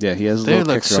 Yeah, he has a little kicker.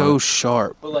 They look so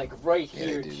sharp. But like right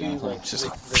here too, like just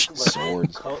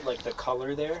sword, like the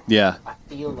color there. Yeah, I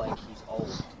feel like he's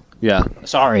old. Yeah.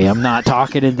 Sorry, I'm not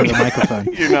talking into the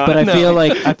microphone. You're not, but I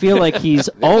feel like he's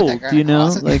old. You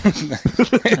know, like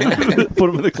put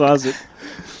him in the closet.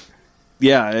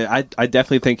 Yeah, I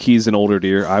definitely think he's an older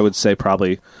deer. I would say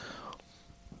probably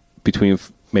between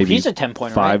maybe he's a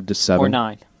 10-pointer, 5 to 7 or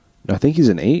 9. I think he's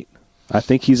an 8. I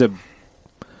think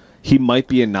he might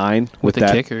be a 9 with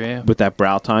that kicker, with that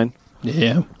brow tine.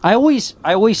 Yeah, I always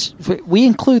we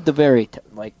include the very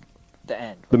like the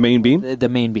end, the main beam, the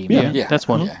main beam. Yeah, that's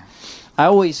one. Yeah. I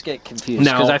always get confused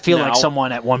because I feel like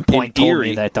someone at one point told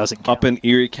me that doesn't count. Up in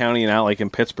Erie County and out like in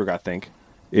Pittsburgh, I think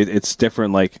it's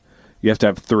different. Like you have to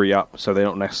have 3 up, so they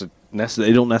don't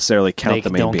necessarily count the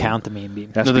main beam. They don't count the main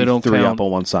beam. No, they don't 3 up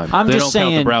on one side. They don't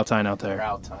count the brow tine out there. They don't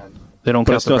count the brow tine. But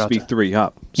it's supposed to be 3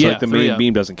 up. So like the main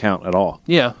beam doesn't count at all.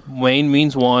 Yeah, main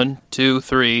means 1, 2,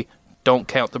 3. Don't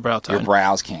count the brow tine. Your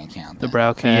brows can't count. The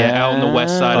brow can't. Yeah, out on the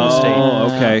west side of the state.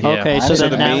 Oh, okay. Yeah. Okay, so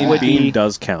the main beam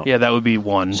does count. Yeah, that would be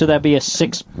 1. So that'd be a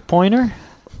 6-pointer?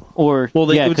 Or,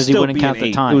 because he wouldn't count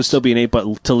the time. It would still be an 8,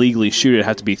 but to legally shoot it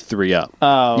had to be 3 up.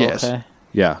 Oh, yes. Okay.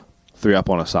 Yeah, 3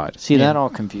 up on a side. See, that all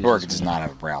confuses Or it does not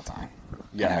have a brow tine.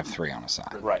 You gotta have 3 on a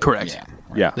side. Right. Correct.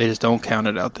 Yeah. They just don't count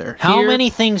it out there. How many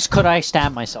things could I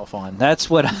stab myself on? That's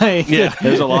what I. Yeah,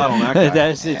 there's a lot on that guy.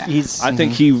 I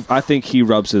think he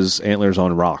rubs his antlers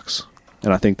on rocks,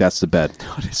 and I think that's the bed.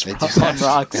 On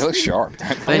rocks. They look sharp.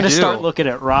 I'm gonna start looking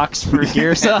at rocks for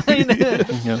gear sign.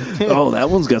 Oh, that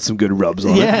one's got some good rubs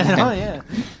on it. Yeah.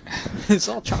 It's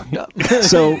all chalked up.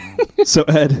 So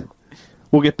Ed,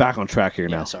 we'll get back on track here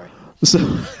now. Sorry. So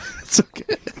it's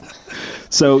okay.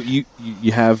 So you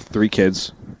have 3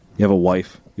 kids, you have a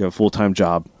wife, you have a full-time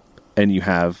job, and you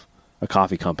have a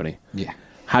coffee company. Yeah.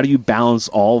 How do you balance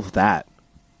all of that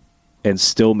and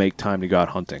still make time to go out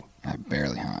hunting? I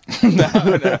barely hunt.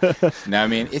 No, I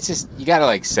mean, it's just, you got to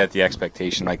like set the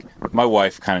expectation. Like my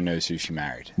wife kind of knows who she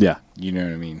married. Yeah. You know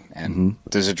what I mean? And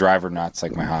does it drive her nuts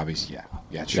like my hobbies? Yeah.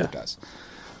 Yeah, it sure does.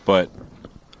 But,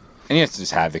 and you have to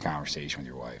just have the conversation with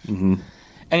your wife. Mm-hmm.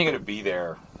 And you got to be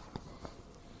there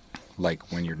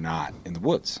like when you're not in the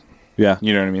woods. Yeah.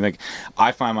 You know what I mean? Like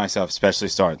I find myself, especially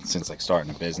starting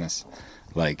a business,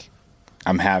 like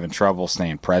I'm having trouble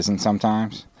staying present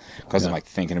sometimes because I'm like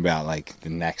thinking about like the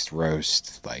next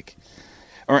roast, like,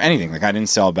 or anything. Like I didn't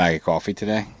sell a bag of coffee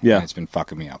today. Yeah. And it's been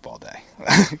fucking me up all day.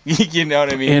 You know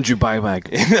what I mean? Andrew, buy a bag.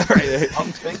 I'm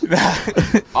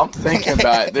thinking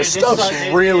about it. This stuff's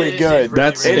really good.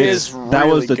 That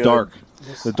was the good. dark.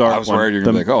 The dark I was worried you're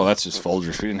going to be like, oh, that's just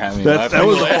Folgers. We didn't have any left. That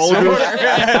was Folgers.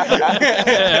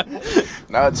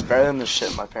 No, it's better than the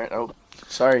shit my parents... Oh,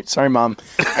 sorry, Mom.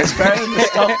 It's better than the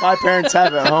stuff my parents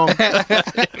have at home.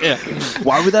 Yeah.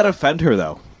 Why would that offend her,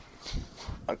 though?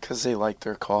 Because they like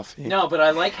their coffee. No, but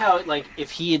I like how, like,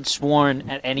 if he had sworn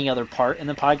at any other part in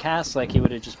the podcast, like, he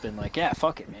would have just been like, yeah,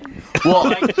 fuck it, man.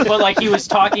 Well, but, like, he was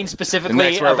talking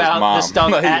specifically about the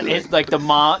stuff at his, like,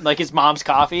 his mom's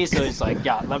coffee, so he's like,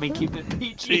 yeah, let me keep it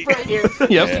PG right here.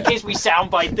 Just in case we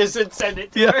soundbite this and send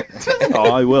it to her.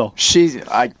 Oh, I will.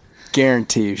 I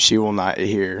guarantee you she will not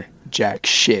hear jack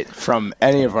shit from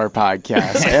any of our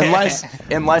podcasts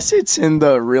unless it's in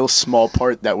the real small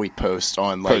part that we post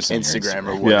on like Instagram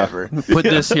or whatever. Yeah. Put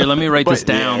this here. Let me write this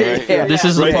down. This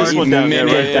is the part. This one down there.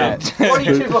 Write it down.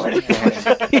 42.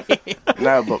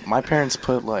 No, but my parents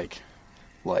put like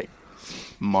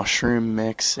mushroom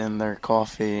mix in their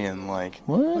coffee and like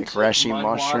reishi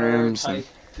mushrooms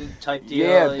type deal.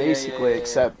 Yeah, basically.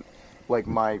 Except like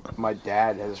my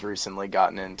dad has recently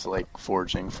gotten into like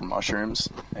foraging for mushrooms,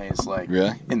 and he's like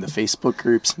in the Facebook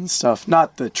groups and stuff.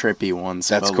 Not the trippy ones.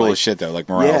 That's cool as shit though, like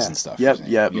morels and stuff.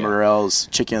 Yep, morels,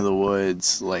 chicken of the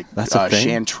woods, like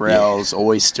chanterelles,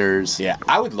 oysters. Yeah,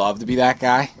 I would love to be that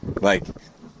guy. Like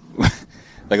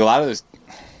a lot of those.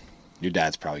 Your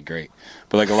dad's probably great,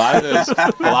 but like a lot of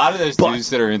those dudes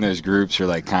that are in those groups are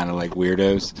like kind of like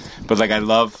weirdos. But like I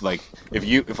love like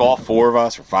if all 4 of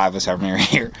us or 5 of us, however many are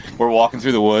here, we're walking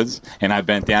through the woods and I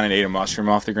bent down and ate a mushroom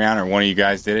off the ground, or one of you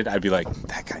guys did it, I'd be like,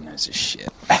 that guy knows his shit.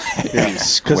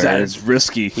 Because that is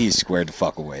risky. He's squared the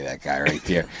fuck away, that guy right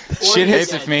there. Shit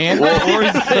hits the fan, or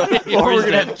we're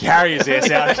gonna have to carry his ass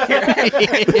out of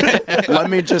here. Let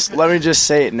me just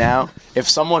say it now. If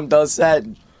someone does that,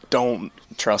 don't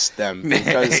trust them,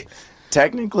 because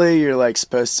technically you're like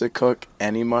supposed to cook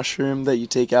any mushroom that you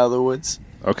take out of the woods.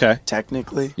 Okay.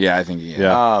 Technically. Yeah, I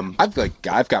think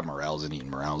I've got morels and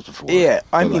eaten morels before. Yeah,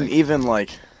 I mean even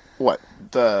like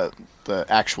the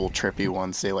actual trippy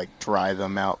ones, they like dry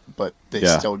them out, but they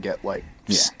still get like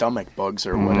stomach bugs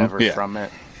or whatever from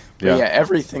it. But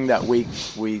everything that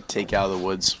we take out of the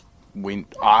woods,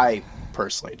 I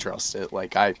personally trust it.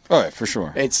 Like for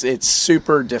sure. It's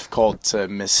super difficult to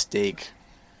mistake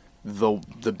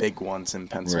the big ones in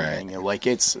Pennsylvania. Right. Like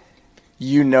it's,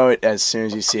 it as soon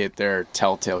as you see it. There are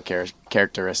telltale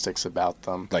characteristics about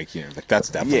them. Like that's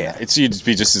definitely it's you'd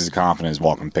be just as confident as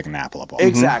walking picking an apple up.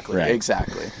 Exactly.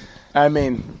 I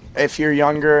mean, if you're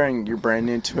younger and you're brand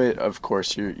new to it, of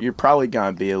course you're probably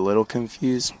gonna be a little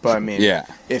confused. But I mean,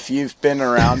 if you've been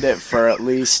around it for at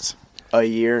least a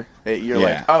year, you're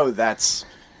like, oh, that's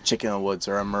chicken in the woods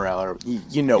or a morel, or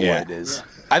you know what it is.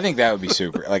 I think that would be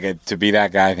super. Like to be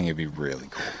that guy, I think it'd be really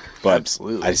cool. But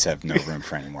absolutely, I just have no room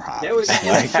for any more hobbies.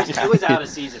 It was out of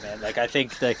season, man. Like I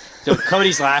think so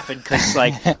Cody's laughing because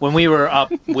like when we were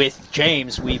up with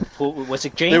James, was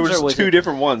it James? There was or was two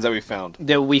different ones that we found.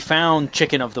 That we found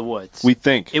chicken of the woods. We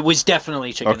think it was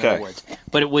definitely chicken of the woods,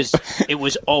 but it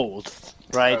was old.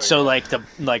 Right, so like the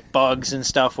bugs and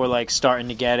stuff were like starting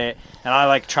to get it, and I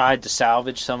like tried to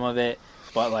salvage some of it,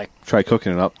 but like try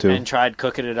cooking it up too, and tried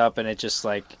cooking it up, and it just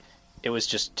like it was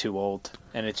just too old,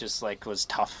 and it just like was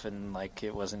tough, and like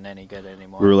it wasn't any good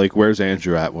anymore. We were like, "Where's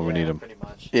Andrew at when we need him?" Pretty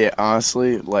much. Yeah,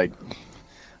 honestly, like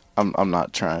I'm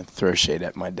not trying to throw shade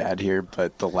at my dad here,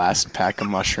 but the last pack of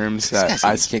mushrooms that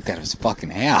I kicked out of his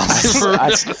fucking house.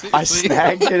 I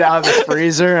snagged it out of the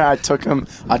freezer. I took him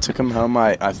home.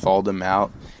 I thawed them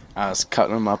out. I was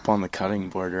cutting them up on the cutting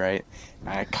board, right? And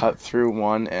I cut through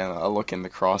one, and I look in the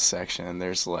cross section, and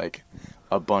there's like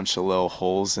a bunch of little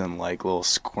holes and like little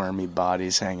squirmy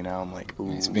bodies hanging out. I'm like,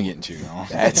 ooh, it's been getting too long.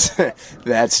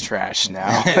 That's trash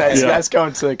now. That's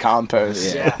going to the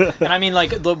compost. Yeah, and I mean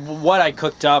like what I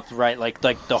cooked up, right? Like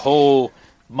the whole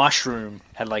mushroom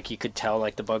had like you could tell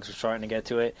like the bugs were starting to get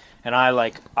to it, and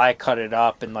I cut it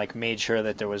up and like made sure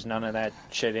that there was none of that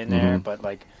shit in there, but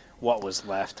like what was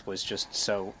left was just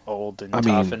so old and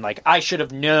tough, and like I should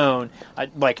have known.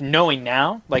 Like knowing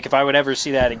now, like if I would ever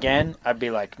see that again, I'd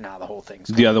be like, nah, the whole thing's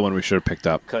the other one we should have picked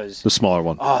up, because the smaller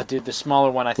one. Oh, dude, the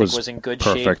smaller one I think was in good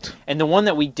shape, and the one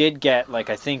that we did get, like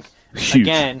I think huge.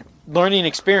 Again, learning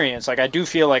experience. Like I do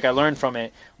feel like I learned from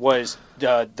it was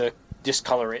the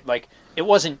discolor. Like it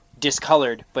wasn't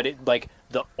discolored, but it like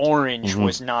the orange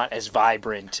was not as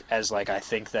vibrant as like I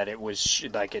think that it was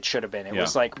like it should have been. It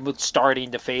was like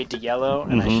starting to fade to yellow,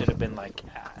 and I should have been like,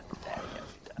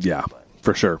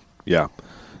 for sure. Yeah,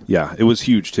 it was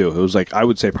huge too. It was like I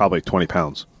would say probably 20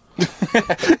 pounds. Dude,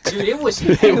 it was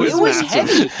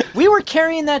heavy. We were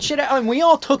carrying that shit out, and we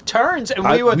all took turns, and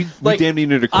we damn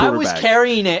needed a quarter I was bag.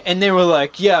 carrying it, and they were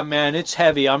like, "Yeah, man, it's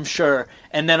heavy, I'm sure."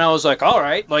 And then I was like, "All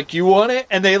right, like you want it?"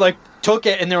 And they like took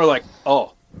it, and they were like,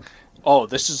 "Oh,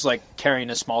 this is like carrying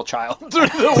a small child through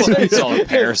the woods." It's all the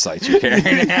parasites you're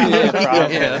carrying out.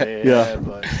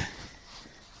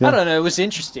 But I don't know. It was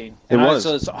interesting. And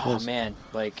man,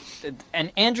 like,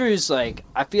 and Andrew's like,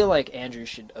 I feel like Andrew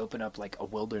should open up like a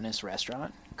wilderness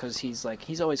restaurant because he's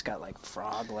always got like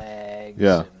frog legs,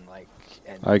 and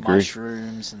like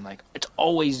mushrooms, and like it's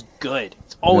always good.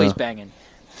 It's always banging.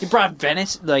 He brought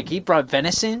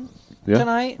venison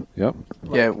tonight. Yep.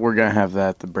 Yeah, we're gonna have that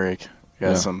at the break.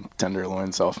 Got some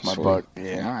tenderloins off my butt.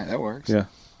 Yeah, all right, that works. Yeah,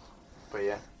 but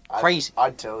yeah, crazy.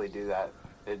 I'd totally do that.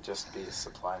 It'd just be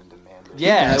supply and demand.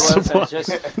 Yeah, somebody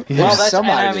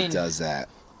that does that.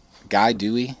 Guy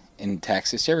Dewey in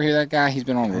Texas. You ever hear that guy? He's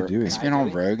been on. He's been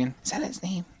on Rogan. Is that his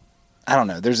name? I don't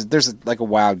know. There's like a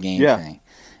wild game thing,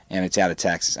 and it's out of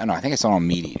Texas. I know, I think it's on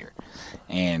Meat Eater,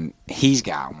 and he's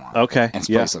got one. Okay, and his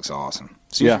place looks awesome.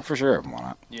 So you for sure open one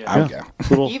up. Yeah, I would go.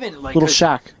 Little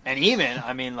shack. And even,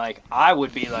 I mean, like, I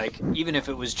would be like, even if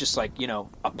it was just like, you know,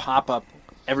 a pop up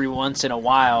every once in a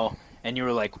while, and you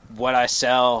were like, what I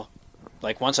sell,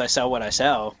 like once I sell what I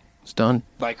sell, it's done.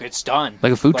 Like it's done.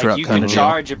 Like a food truck you kind can of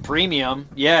charge a premium.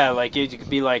 Yeah, like it could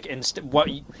be like what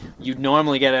you'd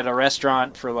normally get at a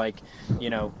restaurant for like, you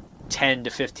know, $10 to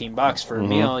 $15 for a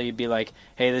meal. You'd be like,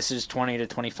 hey, this is $20 to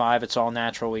 $25. It's all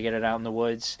natural. We get it out in the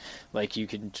woods. Like you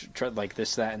can like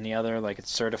this, that, and the other. Like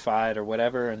it's certified or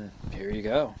whatever. And here you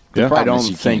go. Yeah. I don't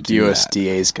think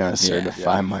USDA is gonna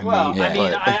certify my meat. Well, I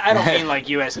mean, I don't mean like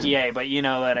USDA, but you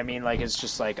know what I mean. Like it's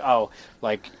just like, oh,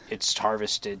 like it's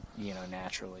harvested, you know,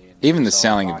 naturally. Even the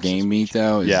selling of game meat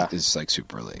though is like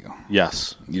super illegal.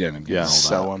 Yes, you didn't get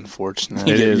so unfortunate.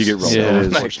 You get rolled out.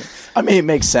 Unfortunate. I mean, it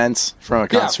makes sense from a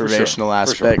conservational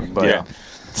aspect, but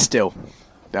still,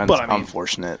 that's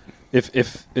unfortunate.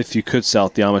 If you could sell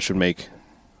it, the Amish would make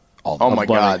all the money.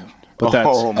 God! But that's,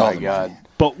 oh my God!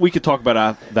 But we could talk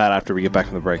about that after we get back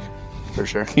from the break. For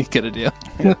sure. Good idea.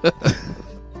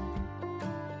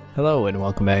 Hello and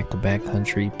welcome back to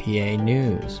Backcountry PA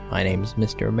News. My name is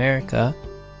Mr. America.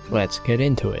 Let's get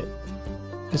into it.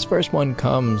 This first one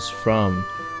comes from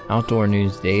Outdoor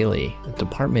News Daily. The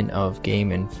Department of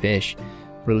Game and Fish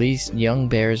released young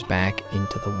bears back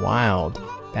into the wild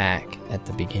back at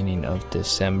the beginning of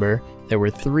December. There were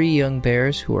 3 young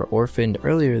bears who were orphaned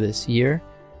earlier this year,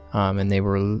 and they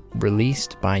were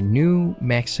released by New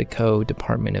Mexico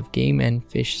Department of Game and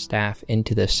Fish staff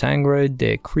into the Sangre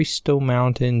de Cristo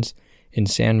Mountains in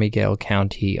San Miguel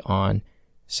County on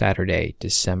Saturday,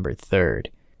 December 3rd.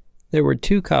 There were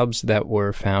 2 cubs that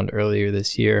were found earlier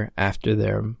this year after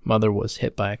their mother was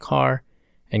hit by a car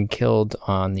and killed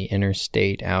on the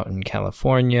interstate out in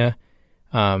California,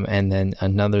 and then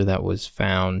another that was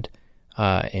found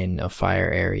in a fire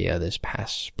area this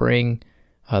past spring.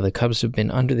 The cubs have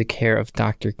been under the care of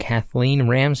Dr. Kathleen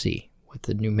Ramsey with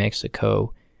the New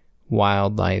Mexico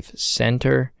Wildlife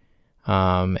Center,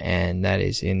 and that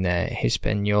is in the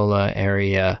Hispaniola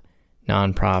area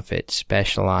nonprofit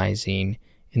specializing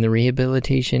in the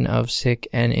rehabilitation of sick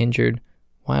and injured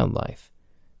wildlife.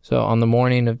 So on the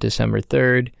morning of December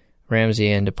 3rd,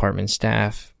 Ramsey and department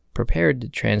staff prepared to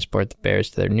transport the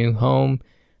bears to their new home.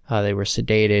 They were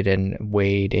sedated and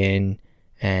weighed in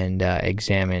and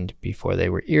examined before they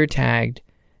were ear tagged.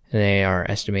 They are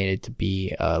estimated to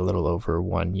be a little over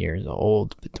 1 year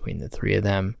old between the 3 of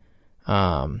them,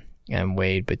 and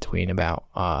weighed between about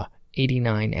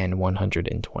 89 and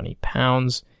 120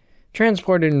 pounds.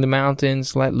 Transported in the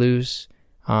mountains, let loose,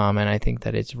 and I think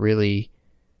that it's really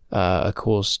a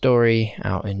cool story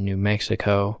out in New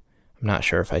Mexico. I'm not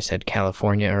sure if I said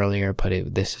California earlier,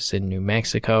 but this is in New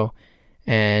Mexico.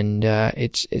 And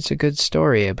it's a good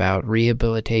story about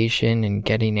rehabilitation and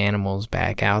getting animals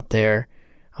back out there,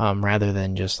 rather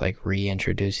than just like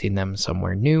reintroducing them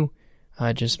somewhere new.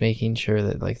 Just making sure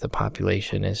that like the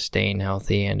population is staying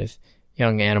healthy, and if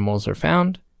young animals are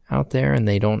found out there and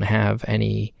they don't have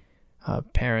any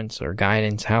parents or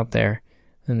guidance out there,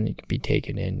 then they can be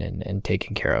taken in and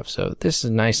taken care of. So this is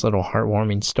a nice little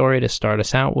heartwarming story to start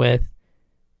us out with.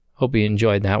 Hope you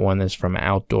enjoyed that one. This is from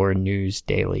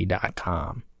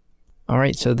OutdoorNewsDaily.com. All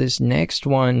right, so this next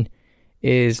one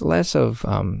is less of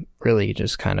really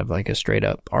just kind of like a straight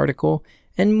up article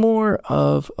and more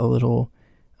of a little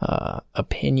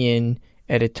opinion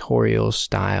editorial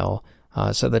style.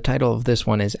 So the title of this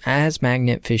one is As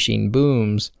Magnet Fishing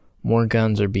Booms, More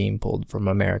Guns Are Being Pulled from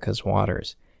America's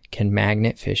Waters. Can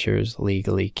magnet fishers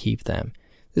legally keep them?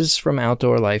 This is from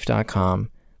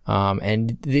OutdoorLife.com.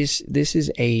 And this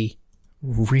is a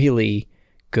really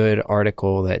good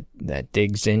article that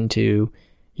digs into,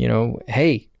 you know,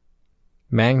 hey,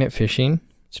 magnet fishing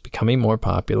is becoming more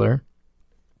popular.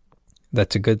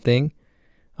 That's a good thing.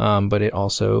 But it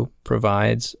also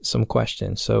provides some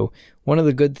questions. So one of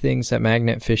the good things that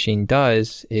magnet fishing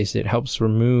does is it helps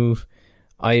remove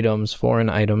foreign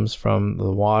items from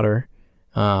the water,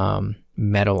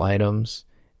 metal items,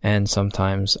 and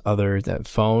sometimes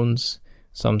phones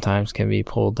sometimes can be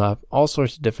pulled up. All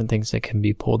sorts of different things that can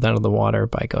be pulled out of the water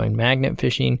by going magnet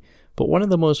fishing. But one of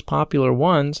the most popular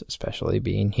ones, especially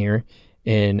being here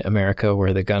in America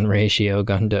where the gun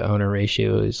to owner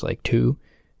ratio is like 2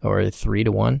 or 3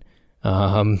 to 1.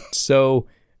 So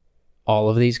all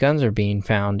of these guns are being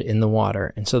found in the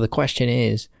water. And so the question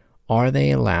is, are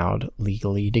they allowed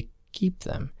legally to keep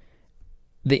them?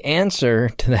 The answer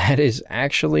to that is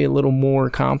actually a little more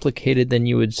complicated than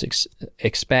you would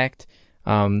expect.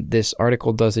 This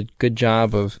article does a good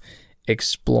job of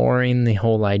exploring the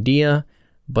whole idea,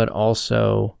 but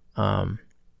also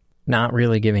not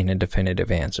really giving a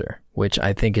definitive answer, which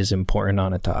I think is important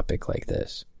on a topic like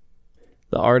this.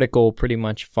 The article pretty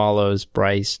much follows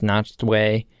Bryce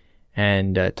Nottway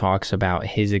and talks about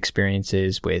his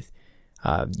experiences with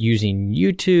using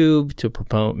YouTube to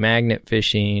promote magnet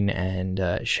fishing and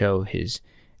show his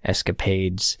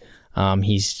escapades.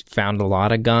 He's found a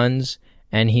lot of guns,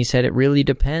 and he said it really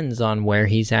depends on where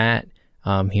he's at.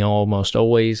 He almost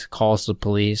always calls the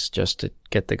police just to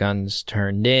get the guns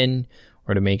turned in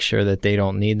or to make sure that they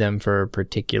don't need them for a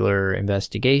particular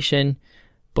investigation.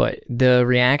 But the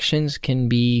reactions can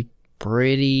be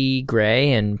pretty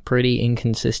gray and pretty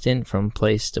inconsistent from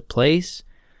place to place.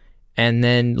 And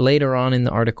then later on in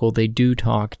the article, they do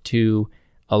talk to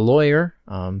a lawyer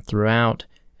throughout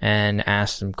and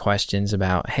ask them questions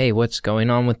about, hey, what's going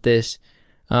on with this?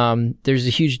 There's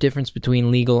a huge difference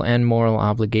between legal and moral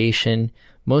obligation.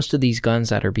 Most of these guns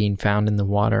that are being found in the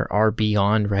water are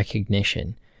beyond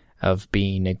recognition of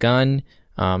being a gun.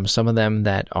 Some of them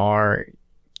that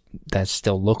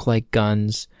still look like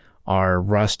guns are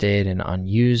rusted and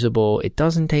unusable. It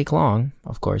doesn't take long,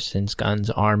 of course, since guns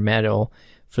are metal,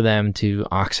 for them to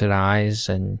oxidize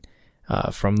and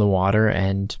from the water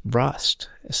and rust.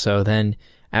 So then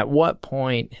at what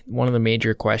point, one of the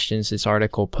major questions this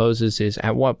article poses is,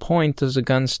 at what point does a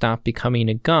gun stop becoming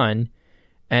a gun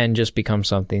and just become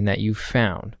something that you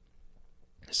found?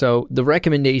 So the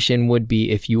recommendation would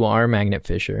be, if you are a magnet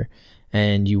fisher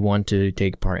and you want to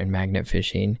take part in magnet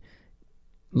fishing,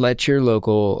 let your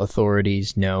local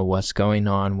authorities know what's going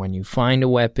on. When you find a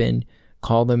weapon,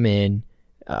 call them in.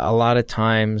 A lot of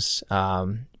times,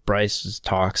 Bryce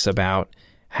talks about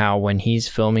how when he's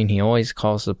filming, he always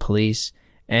calls the police,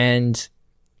 and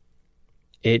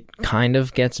it kind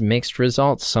of gets mixed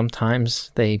results.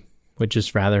 Sometimes they would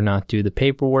just rather not do the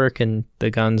paperwork and the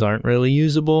guns aren't really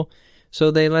usable, so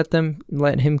they let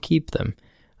him keep them.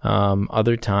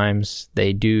 Other times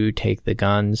they do take the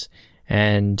guns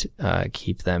and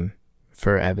keep them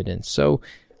for evidence. So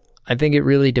I think it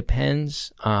really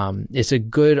depends. It's a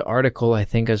good article, I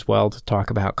think, as well, to talk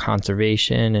about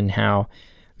conservation and how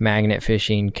magnet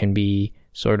fishing can be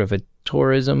sort of a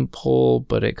tourism pull,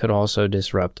 but it could also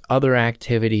disrupt other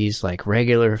activities like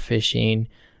regular fishing,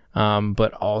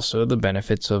 but also the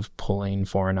benefits of pulling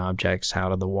foreign objects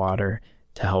out of the water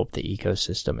to help the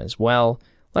ecosystem as well.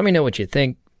 Let me know what you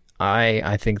think.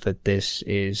 I think that this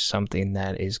is something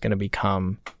that is going to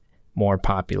become more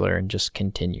popular and just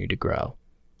continue to grow.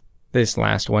 This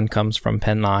last one comes from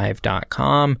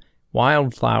PennLive.com.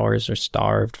 Wildflowers are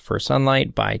starved for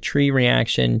sunlight by tree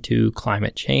reaction to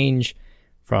climate change,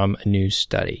 from a new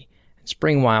study.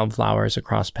 Spring wildflowers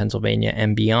across Pennsylvania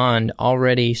and beyond,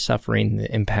 already suffering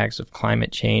the impacts of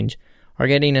climate change, are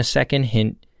getting a second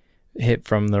hit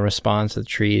from the response of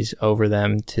trees over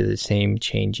them to the same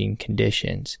changing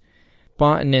conditions.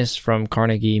 Botanists from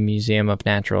Carnegie Museum of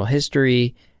Natural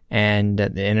History and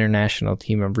the international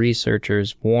team of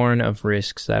researchers warn of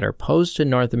risks that are posed to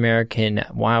North American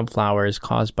wildflowers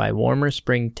caused by warmer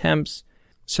spring temps.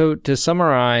 So to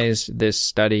summarize this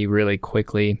study really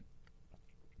quickly,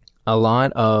 a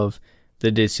lot of the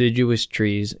deciduous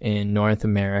trees in North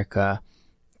America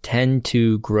tend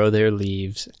to grow their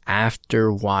leaves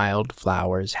after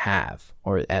wildflowers have,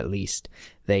 or at least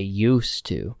they used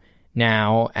to.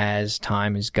 Now, as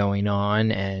time is going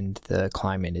on and the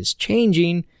climate is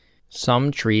changing,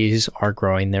 some trees are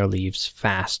growing their leaves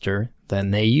faster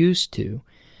than they used to.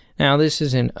 Now, this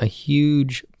isn't a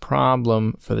huge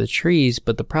problem for the trees,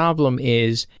 but the problem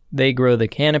is they grow the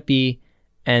canopy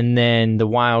and then the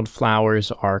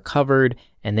wildflowers are covered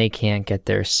and they can't get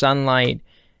their sunlight.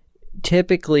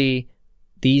 Typically,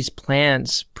 these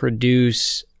plants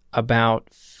produce about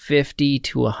 50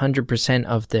 to 100%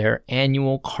 of their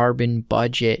annual carbon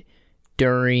budget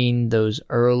during those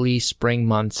early spring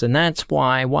months. And that's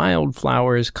why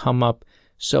wildflowers come up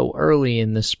so early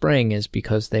in the spring, is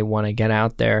because they want to get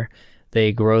out there.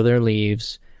 They grow their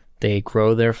leaves, they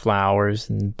grow their flowers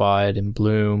and bud and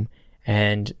bloom.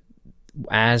 And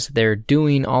as they're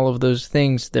doing all of those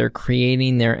things, they're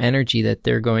creating their energy that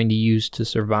they're going to use to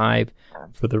survive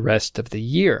for the rest of the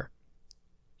year.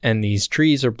 And these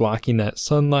trees are blocking that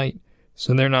sunlight,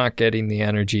 so they're not getting the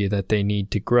energy that they need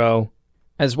to grow.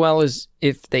 As well as,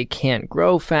 if they can't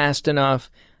grow fast enough,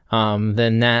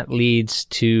 then that leads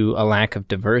to a lack of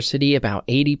diversity. About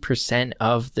 80%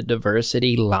 of the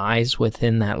diversity lies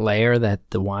within that layer that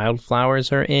the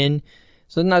wildflowers are in.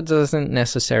 So that doesn't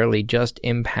necessarily just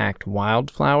impact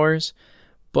wildflowers,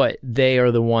 but they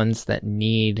are the ones that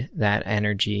need that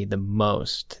energy the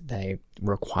most. They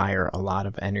require a lot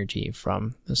of energy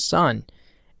from the sun.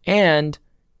 And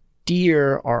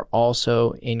deer are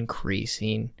also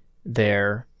increasing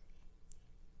their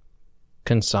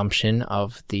consumption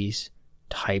of these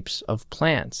types of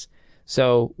plants.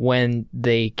 So when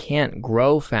they can't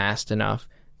grow fast enough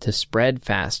to spread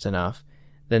fast enough,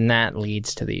 then that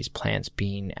leads to these plants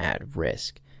being at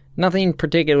risk. Nothing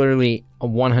particularly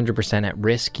 100% at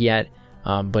risk yet,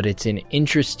 but it's an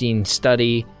interesting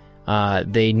study.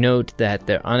 They note that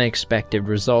the unexpected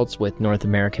results with North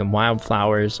American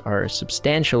wildflowers are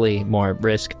substantially more at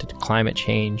risk to climate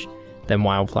change than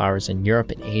wildflowers in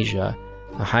Europe and Asia.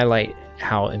 To highlight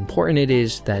how important it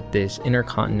is that this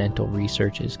intercontinental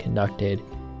research is conducted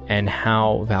and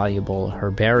how valuable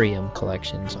herbarium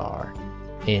collections are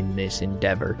in this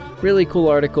endeavor. Really cool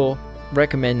article.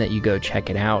 Recommend that you go check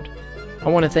it out. I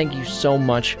want to thank you so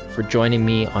much for joining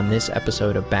me on this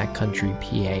episode of Backcountry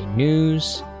PA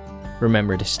News.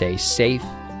 Remember to stay safe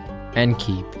and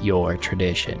keep your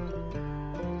tradition.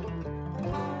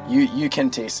 You can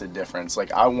taste the difference.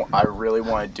 Like I really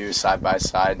want to do side by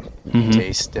side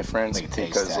taste difference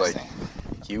because like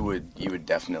you would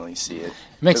definitely see it.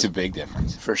 It makes a big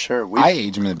difference for sure. I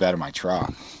age them in the bed of my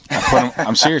truck.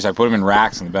 I'm serious. I put them in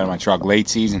racks in the bed of my truck late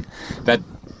season. That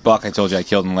buck I told you I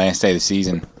killed on the last day of the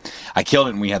season, I killed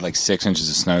it and we had like 6 inches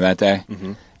of snow that day,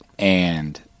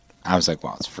 and I was like,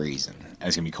 "Wow, it's freezing. And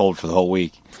it's gonna be cold for the whole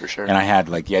week." For sure. And I had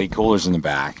like Yeti coolers in the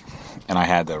back. And I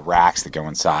had the racks that go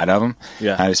inside of them.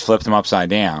 Yeah. I just flipped them upside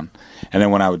down. And then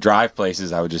when I would drive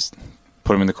places, I would just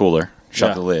put them in the cooler,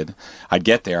 shut the lid. I'd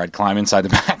get there. I'd climb inside the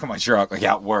back of my truck, like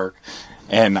out work,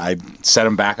 and I'd set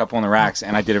them back up on the racks.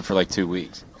 And I did it for like 2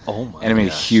 weeks. Oh my! And it made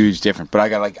a huge difference. But I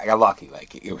got lucky.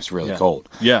 Like it was really cold.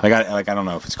 Yeah. I don't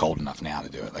know if it's cold enough now to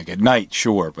do it. Like at night,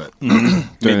 sure, but during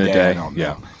the day, I don't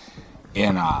know.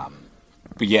 And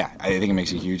but yeah, I think it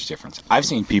makes a huge difference. I've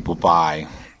seen people buy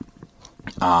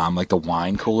like the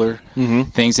wine cooler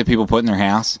things that people put in their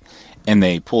house, and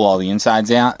they pull all the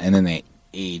insides out, and then they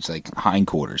age like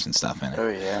hindquarters and stuff in it. Oh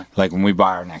yeah. Like when we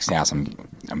buy our next house, I'm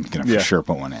gonna for sure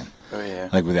put one in. Oh yeah.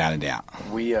 Like without a doubt.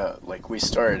 We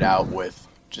started out with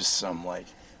just some like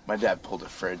my dad pulled a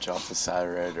fridge off the side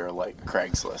of it or like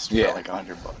Craigslist for like $100.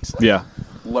 Like, yeah.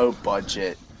 Low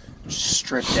budget,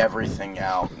 stripped everything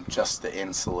out, just the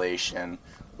insulation.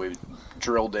 We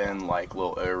drilled in like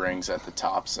little O-rings at the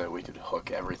top so we could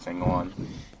hook everything on,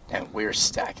 and we were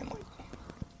stacking like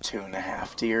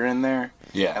 2.5 deer in there.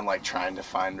 Yeah. And like trying to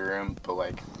find a room, but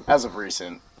like as of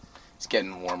recent, it's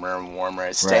getting warmer and warmer.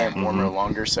 It's staying warmer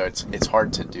longer, so it's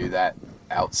hard to do that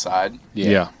outside.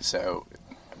 Yeah. So,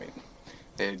 I mean,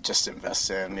 they just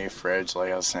invested in a new fridge.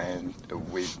 Like I was saying,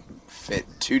 we fit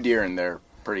 2 deer in there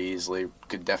pretty easily.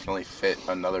 Could definitely fit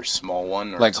another small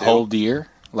one or like 2. whole deer.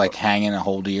 Like hanging a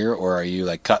whole deer, or are you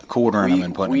like quartering them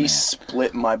and putting them in? We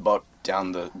split my buck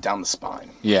down the spine.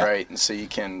 Yeah. Right, and so you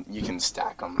can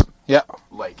stack them. Yeah.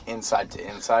 Like inside to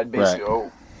inside, basically. Right.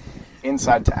 Oh,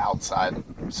 inside to outside.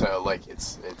 So like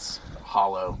it's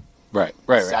hollow. Right.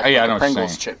 Oh, yeah, I know what you're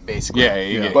Pringles saying. chip, basically.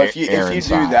 Yeah. But if you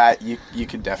do that, you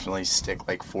could definitely stick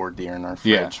like 4 deer in our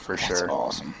fridge for sure. That's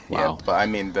awesome. Wow. Yeah, but I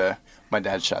mean my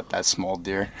dad shot that small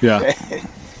deer. Yeah.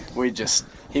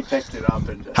 He picked it up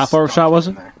and just... How far of a shot was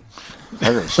it? I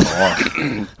heard it was small.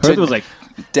 I heard it was like...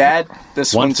 Dad,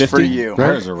 this one's for you.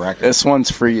 That was a record. This one's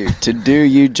for you. To do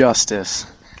you justice,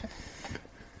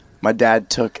 my dad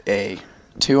took a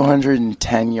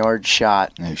 210-yard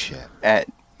shot at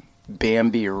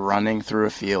Bambi running through a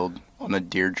field on a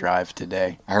deer drive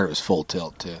today. I heard it was full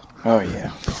tilt, too. Oh, yeah.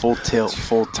 Full tilt,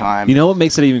 full time. You know what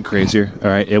makes it even crazier? All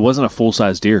right, it wasn't a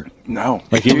full-size deer. No.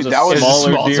 Like, it was a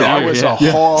smaller deer. That was a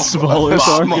whole smaller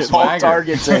target. Small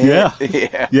target to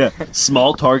hit. Yeah.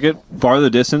 Small target, farther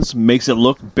distance, makes it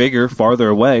look bigger, farther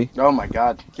away. Oh, my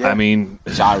God. Yeah. I mean...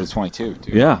 Shot was 22,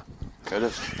 dude. Yeah. Could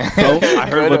have. I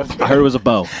heard it was a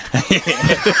bow.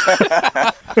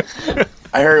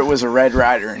 I heard it was a Red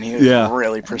Rider, and he was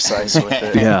really precise with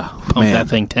it. Yeah, pump that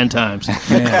thing 10 times.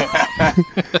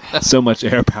 So much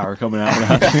air power coming out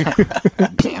of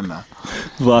that. Damn.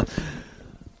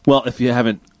 Well, if you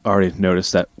haven't already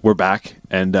noticed that, we're back,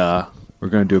 and we're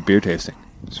going to do a beer tasting.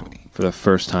 Sweet. For the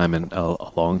first time in a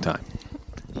long time.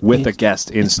 With a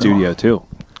guest in studio, too.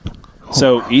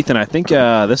 So, Ethan, I think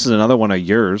this is another one of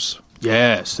yours.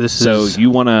 Yes, So you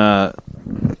want to...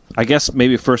 I guess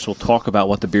maybe first we'll talk about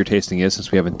what the beer tasting is, since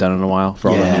we haven't done it in a while for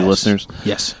all the new listeners.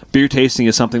 Yes. Beer tasting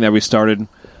is something that we started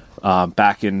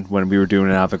back in when we were doing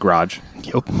it out of the garage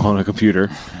on a computer.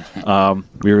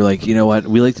 We were like, you know what?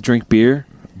 We like to drink beer.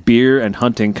 Beer and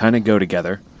hunting kind of go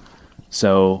together.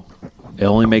 So it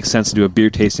only makes sense to do a beer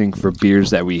tasting for beers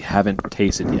that we haven't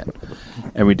tasted yet.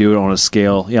 And we do it on a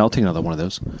scale. Yeah, I'll take another one of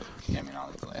those. Yeah, I mean, I'll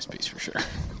take the last piece for sure.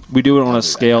 We do it on a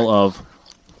scale of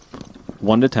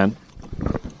 1 to 10.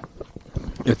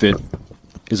 If it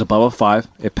is above a 5.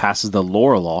 It passes the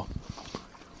Laura Law.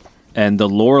 And the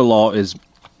Laura Law is,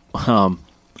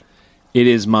 it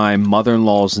is my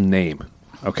mother-in-law's name.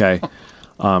 Okay,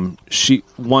 she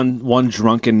one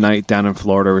drunken night down in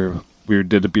Florida, we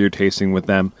did a beer tasting with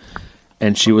them,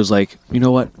 and she was like, you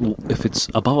know what? If it's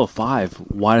above a 5,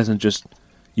 why doesn't just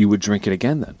you would drink it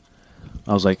again then?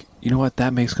 I was like, you know what?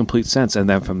 That makes complete sense. And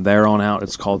then from there on out,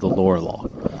 it's called the Laura Law.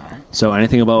 So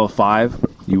anything above a 5,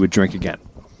 you would drink again.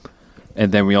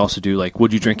 And then we also do like,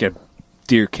 would you drink at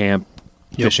deer camp,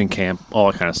 fishing camp,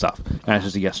 all that kind of stuff. And it's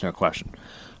just a yes/no question.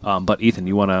 But Ethan,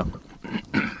 you want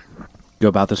to go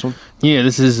about this one? Yeah,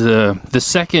 this is the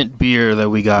second beer that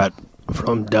we got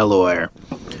from Delaware.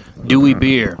 Dewey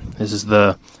Beer. This is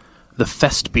the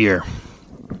Fest beer.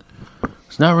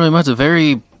 It's not really much. It's a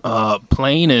very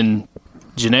plain and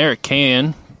generic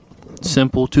can.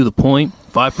 Simple, to the point.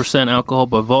 5% alcohol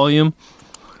by volume.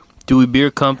 Dewey Beer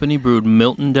Company, brewed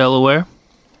Milton, Delaware.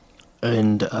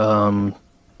 And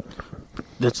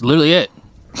that's literally it.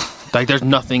 Like, there's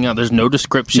nothing else. There's no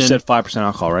description. You said 5%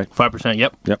 alcohol, right? 5%,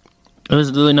 yep. Yep.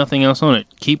 There's really nothing else on it.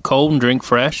 Keep cold and drink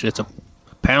fresh. It's a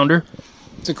pounder.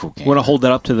 It's a cool game. You want to hold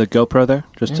that up to the GoPro there,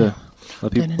 just to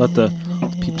let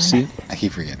the people see it? I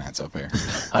keep forgetting that's up there.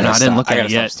 I didn't look at it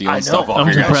yet. I know. Stuff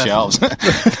off your guys' shelves.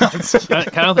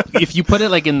 Kind of, if you put it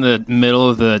like in the middle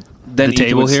of the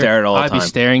table here, stare at all the I'd time. be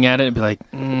staring at it and be like,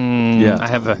 I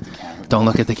have a. Don't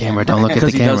look at the camera. Don't look at the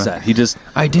Because he camera. does that. He just.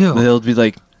 I do. He'll be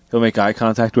like, he'll make eye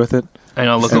contact with it. And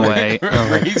I'll look away.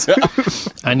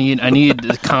 I need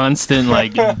constant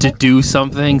to do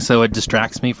something so it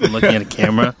distracts me from looking at a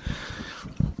camera.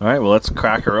 All right, well, let's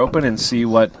crack her open and see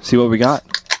what we got.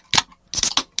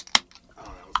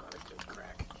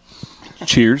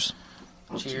 Cheers.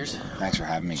 Cheers. Thanks for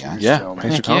having me, guys. Yeah,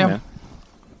 thanks for coming, man.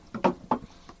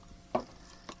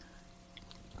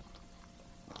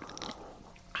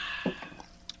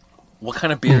 What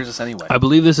kind of beer is this anyway? I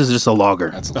believe this is just a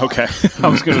lager. That's Okay, I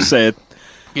was going to say it.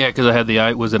 Yeah, because I had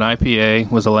was an IPA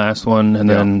was the last one, and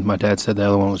then my dad said the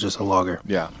other one was just a lager.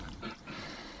 Yeah.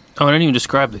 Oh, I didn't even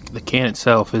describe the can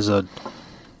itself. Is a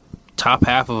top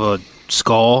half of a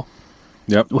skull.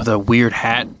 Yep. With a weird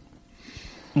hat,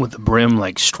 with the brim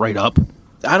straight up.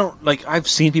 I don't I've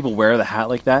seen people wear the hat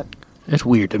like that, It's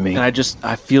weird to me. and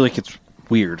I feel like it's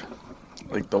weird.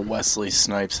 Like the Wesley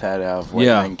Snipes hat out of White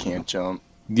Men Can't Jump.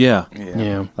 Yeah.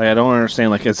 Yeah. I don't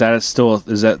understand. Is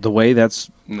that the way? That's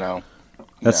No.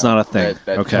 not a thing.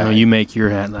 Okay. No, you make your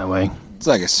hat that way. It's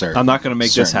like a certain. I'm not going to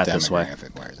make this certain hat this way.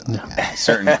 demographic wears it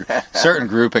like that. Certain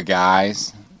group of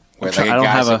guys, where I don't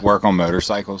guys have that work on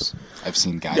motorcycles. I've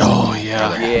seen guys. Oh that yeah,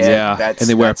 wear that. Yeah, and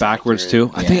they wear it that's backwards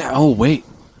accurate. too. I think. Oh wait,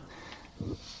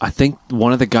 I think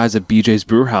one of the guys at BJ's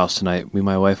Brew House tonight.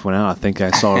 My wife went out. I think I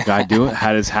saw a guy do it.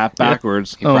 Had his hat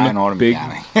backwards. He Brian Autumn big,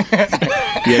 County.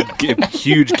 he had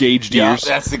huge gauge Yeah, ears.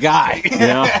 that's the guy.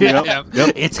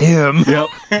 Yep. It's him. Yep.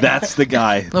 That's the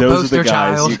guy. The Those are the poster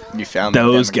guys. child. You found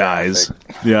Those the guys.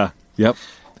 demographic. Yeah. Yep.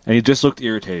 And he just looked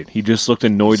irritated. He just looked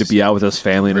annoyed to be out with his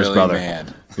family and his Really brother.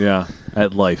 mad. Yeah.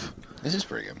 At life. This is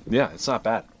pretty good. Yeah, it's not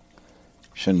bad.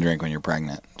 Shouldn't drink when you're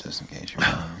pregnant, just in case you're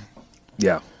pregnant.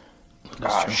 Yeah.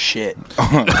 Oh, shit.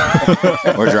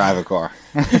 Or drive a car.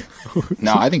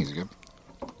 No, I think it's good.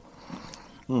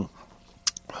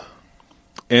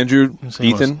 Andrew, So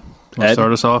you Ethan, wanna Ed,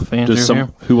 start us off, Andrew, here?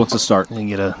 who wants to start? And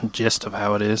get a gist of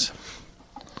how it is.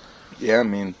 Yeah, I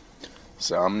mean,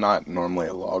 so I'm not normally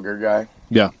a lager guy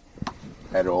Yeah.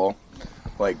 at all.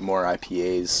 Like more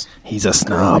IPAs, He's a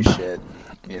girly snob. shit,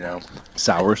 you know.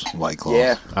 Sours. White Claws.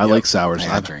 Yeah, I like sours.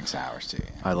 I drink sours too.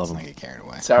 I love Let's them. not get carried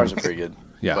away. sours are pretty good.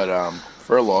 Yeah. But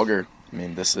for a lager, I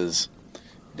mean, this is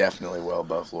definitely well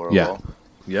above Laura Yeah. Law.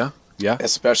 Yeah. Yeah.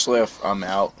 Especially if I'm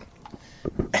out.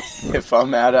 If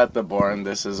I'm out at the bar and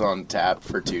this is on tap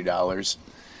for $2,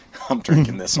 I'm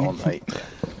drinking this all night.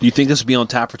 Do you think this would be on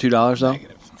tap for $2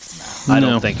 though? I No.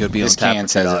 don't think it would be This on tap can for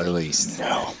says $2. at least.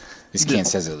 No. This can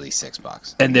says at least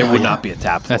 $6. And there would not be a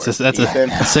tap for That's it. a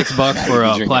 $6 for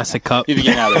a plastic cup. If you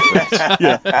get out of the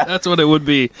fridge. That's what it would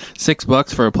be.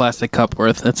 $6 for a plastic cup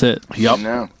worth. That's it. Yup.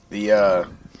 No.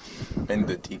 And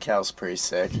the decal's pretty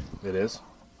sick. It is.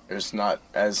 There's not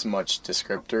as much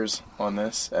descriptors on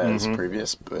this as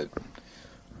previous, but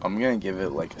I'm going to give it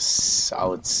like a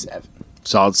solid 7.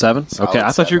 Solid 7? Solid Okay,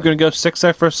 I thought you were 7. going to go 6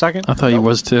 there for a second. I thought you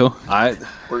was too.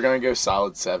 We're going to go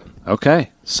solid 7. Okay,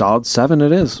 solid 7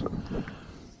 it is.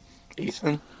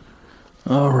 Ethan,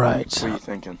 All right. what are you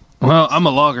thinking? Well, I'm a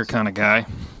lager kind of guy.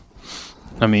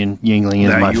 I mean, Yingling is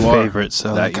That my you are. favorite, so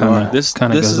That that you are. kind of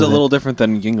This is a little different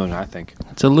than Yingling, I think.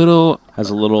 It's a little. Has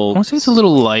a I little. want to say it's a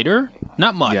little lighter.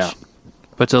 Not much. Yeah.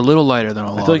 But it's a little lighter than a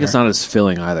lager. I feel like it's not as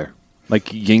filling either. Like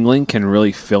Yingling can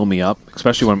really fill me up,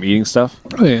 especially when I'm eating stuff.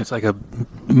 Oh, yeah, it's like a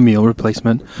meal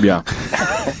replacement. Yeah.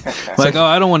 Like,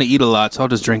 I don't want to eat a lot, so I'll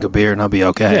just drink a beer and I'll be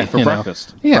okay. Yeah, for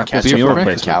breakfast. Yeah, catch beer up for on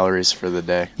breakfast. calories for the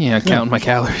day. Yeah, counting my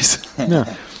calories.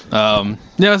 Yeah.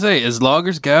 I say, as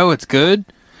loggers go, it's good.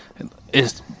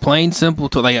 It's plain simple.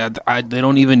 They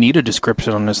don't even need a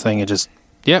description on this thing. It just,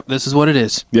 yep, this is what it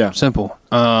is. Yeah. Simple.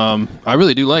 I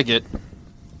really do like it.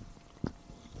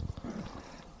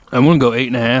 I'm going to go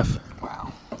 8.5.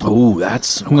 Wow. Oh,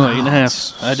 that's... I'm going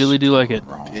 8.5. I really do like it.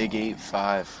 Big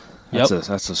 8.5. Yep.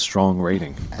 That's a strong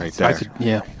rating right there.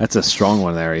 Yeah. That's a strong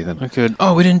one there, Ethan. I could.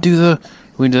 Oh, we didn't do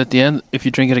we do it at the end if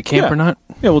you drink at a camp or not?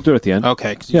 Yeah, we'll do it at the end.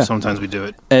 Okay. Yeah. Sometimes we do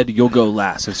it. Ed, you'll go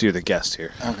last since you're the guest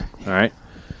here. Okay. All right.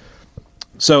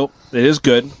 So it is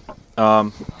good. I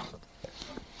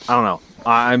don't know.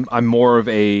 I'm more of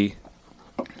a.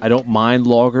 I don't mind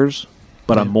lagers,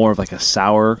 but I'm more of like a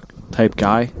sour type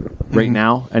guy right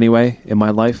now. Anyway, in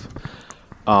my life,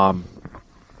 I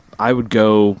would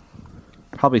go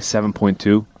probably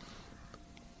 7.2.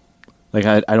 Like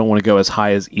I don't want to go as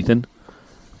high as Ethan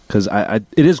because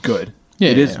it is good. Yeah,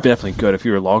 it is definitely good if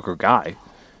you're a lager guy.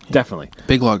 Definitely.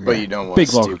 Big lager. But you don't want Big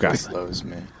to lager stoop guy. as low as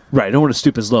me. Right. I don't want to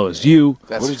stoop as low as you,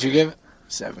 That's What did you give it?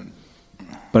 7.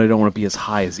 but I don't want to be as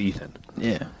high as Ethan.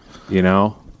 Yeah. You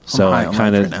know? So high I on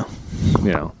kind life of,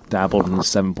 right now. dabbled in the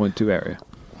 7.2 area.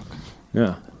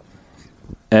 Yeah.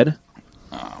 Ed?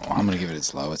 Well, I'm going to give it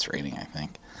its lowest rating, I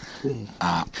think.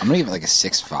 I'm going to give it like a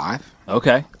 6.5.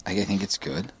 Okay. I think it's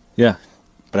good. Yeah.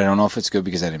 But I don't know if it's good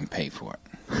because I didn't pay for it.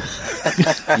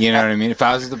 You know what I mean? If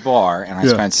I was at the bar and I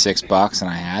spent $6 and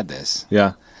I had this,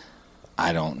 Yeah.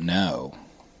 I don't know.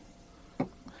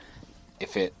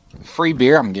 If it free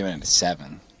beer, I'm giving it a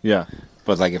 7. Yeah.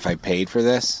 But like if I paid for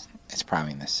this, it's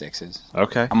probably in the 6s.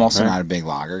 Okay. I'm also All right. not a big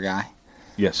lager guy.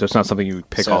 Yeah, so it's not something you would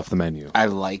pick So- off the menu. I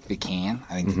like the can.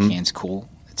 I think the can's cool.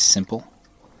 It's simple.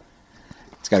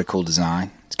 It's got a cool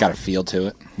design. It's got a feel to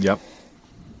it. Yep.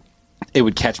 It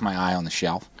would catch my eye on the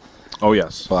shelf. Oh,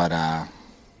 yes. But yeah,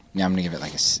 I'm gonna give it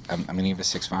like I'm gonna give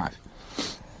it a 6.5.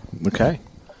 Okay.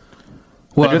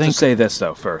 Well, I do have to say this,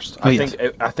 though, first. Oh, yes.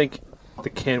 I think the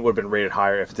can would have been rated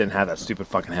higher if it didn't have that stupid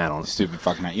fucking hat on it. Stupid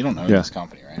fucking hat. You don't know Yeah. this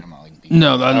company, right? I'm not like beating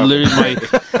No, I literally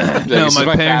my no, my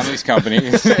my parents- family's company.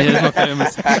 yeah, my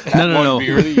parents. No.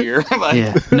 Beer of the year. Like,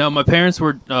 Yeah. No, my parents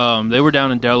were they were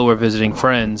down in Delaware visiting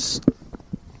friends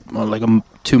like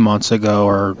 2 months ago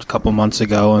or a couple months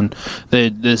ago, and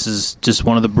this is just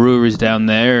one of the breweries down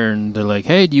there, and they're like,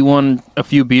 "Hey, do you want a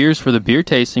few beers for the beer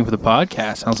tasting for the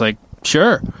podcast?" And I was like,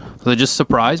 "Sure." So they just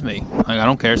surprised me. Like, I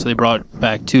don't care. So they brought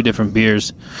back 2 different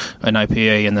beers, an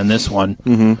IPA and then this one.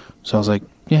 Mm-hmm. So I was like,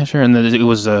 "Yeah, sure." And then it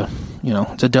was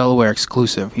it's a Delaware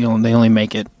exclusive. They only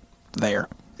make it there.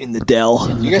 In the Dell.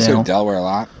 you guys go Dale. to Delaware a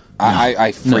lot?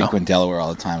 I frequent Delaware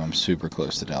all the time. I'm super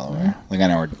close to Delaware. Like I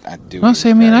know where I do. Well, see,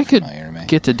 I mean, I could familiar to me.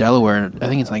 get to Delaware. I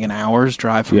think it's like an hour's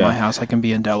drive from Yeah. my house. I can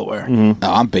be in Delaware. No,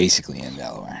 I'm basically in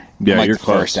Delaware. Yeah, I'm like you're the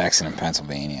close. first exit in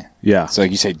Pennsylvania. Yeah. So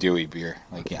like you say Dewey beer.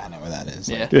 Like yeah, I know where that is.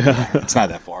 Yeah. Like, it's not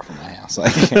that far from my house.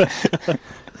 Like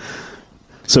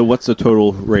So what's the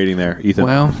total rating there, Ethan?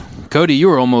 Well, Cody, you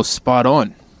were almost spot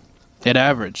on. It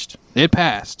averaged. It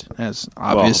passed, as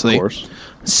obviously. Well, of course.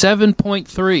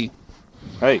 7.3.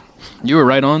 Hey, You were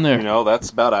right on there.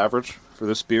 that's about average for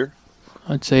this beer.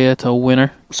 I'd say it's a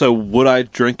winner. So would I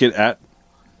drink it at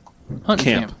Hunting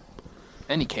Camp. camp.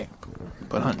 Any camp.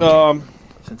 But hunting camp,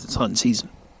 since it's hunting season.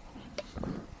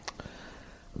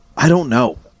 I don't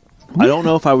know. I don't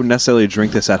know if I would necessarily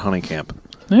drink this at hunting camp.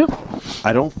 Yeah.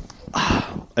 I don't.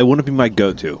 It wouldn't be my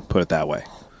go-to. Put it that way.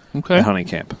 Okay. At hunting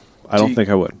camp, I don't think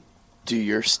I would. Do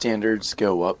your standards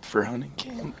go up for hunting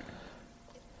camp?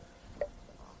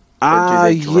 Or do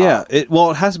they drop? Yeah. It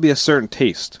has to be a certain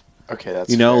taste. Okay, that's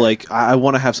You know, fair. like I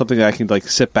want to have something that I can like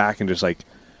sit back and just like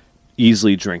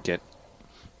easily drink it,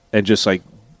 and just like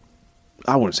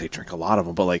I wouldn't say drink a lot of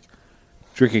them, but like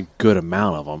drink a good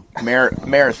amount of them.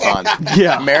 Marathon.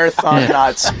 Yeah. Marathon, Yeah.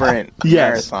 not sprint.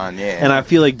 Yes. Marathon, yeah. And I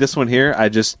feel like this one here, I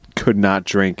just could not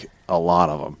drink a lot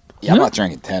of them. yeah, I'm not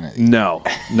drinking 10 of these. No,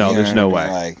 You know there's what no I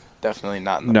mean? way. Like Definitely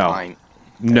not in the No. pint.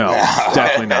 No,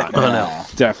 definitely not. no.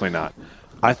 Definitely not.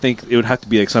 I think it would have to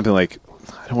be like something like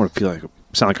I don't want to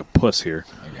sound like a puss here,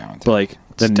 You're going to. but like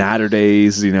the Natter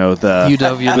Days, the UW,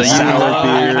 the sour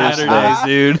beers, Saturdays,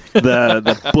 dude.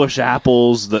 the Bush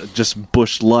apples, the just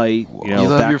Bush Light, You love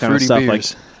that your kind of fruity stuff.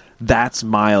 beers. Like that's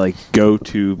my like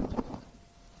go-to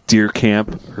deer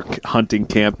camp or hunting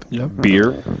camp Yep.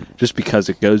 beer, just because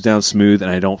it goes down smooth and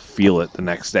I don't feel it the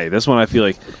next day. This one I feel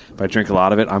like if I drink a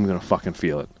lot of it, I'm gonna fucking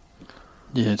feel it.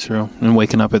 Yeah, true. And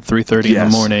waking up at 3:30 in the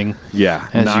Yes. morning. Yeah,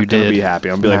 As not you gonna did. be happy.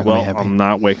 I'm be Not like, gonna well, be happy. I'm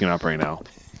not waking up right now.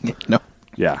 No.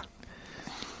 Yeah.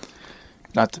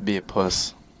 Not to be a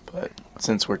puss, but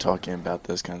since we're talking about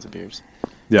those kinds of beers,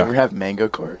 Yeah. you ever have Mango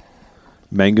Cart?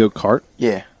 Mango Cart?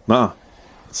 Yeah. Uh-uh.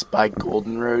 It's by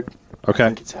Golden Road. Okay. I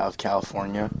think it's out of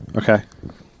California. Okay.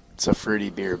 It's a fruity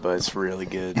beer, but it's really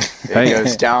good. It Hey.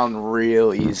 goes down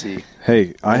real easy.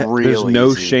 Hey, there's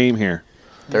no shame here.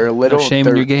 They're a little No shame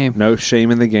in your game. No shame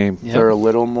in the game. Yep. They're a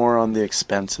little more on the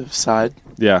expensive side,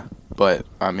 Yeah. but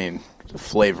I mean, the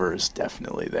flavor is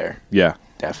definitely there. Yeah.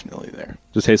 Definitely there.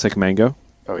 Does it taste like mango?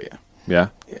 Oh yeah, Yeah.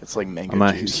 yeah. It's like mango I'm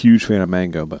not juice. a huge fan of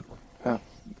mango, but Oh,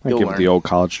 I you'll give it the learn. old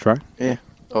college try. Yeah,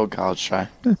 old college try.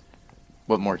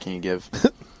 What more can you give?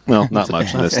 Well, not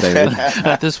much in this day.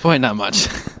 At this point, not much.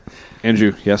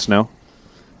 Andrew, yes, no?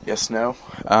 Yes, no.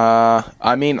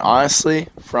 I mean, honestly,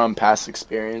 from past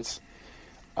experience,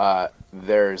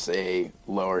 there's a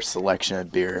lower selection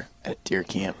of beer at deer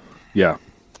camp. Yeah.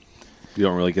 You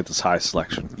don't really get this high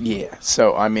selection. Yeah.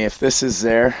 So, I mean, if this is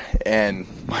there and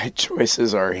my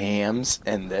choices are hams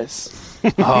and this,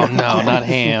 Oh no, not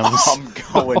hams. I'm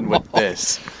going with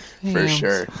this for Hams.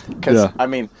 sure. Because, Yeah. I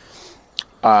mean,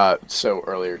 so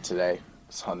earlier today, I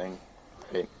was hunting.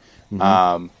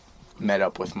 Right? Met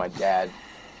up with my dad.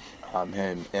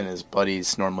 Him and his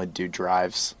buddies normally do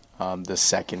drives the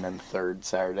second and third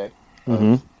Saturday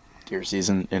of deer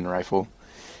season in rifle.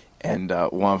 And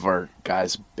one of our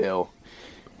guys, Bill,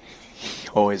 he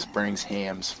always brings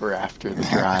hams for after the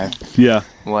drive. Yeah.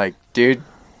 I'm like, dude,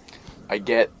 I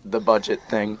get the budget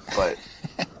thing, but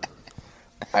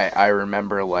I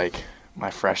remember like my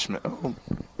freshman.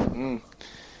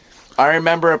 I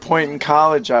remember a point in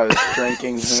college I was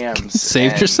drinking hams.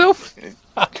 Saved yourself?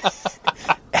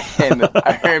 And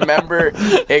I remember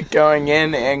it going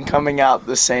in and coming out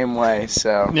the same way.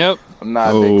 So Yep. I'm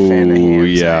not a big fan of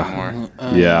hams yeah. anymore.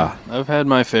 Yeah. I've had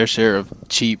my fair share of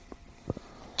cheap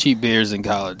beers in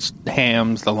college.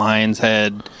 Hams, the Lion's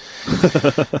Head,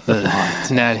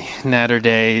 the Natter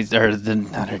Days, or the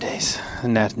Natter Days,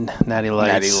 Natty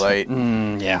Lights. Natty Light.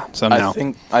 Yeah, somehow.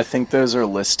 I think those are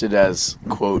listed as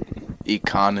quote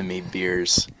economy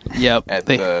beers Yep. at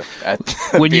the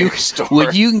when beer you store.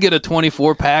 when you can get a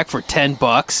 24 pack for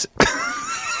 $10,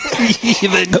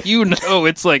 then you know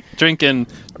it's like drinking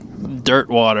dirt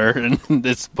water, and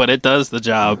but it does the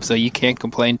job, so you can't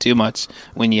complain too much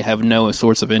when you have no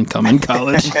source of income in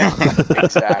college.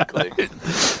 Exactly.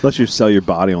 Let you sell your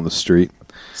body on the street.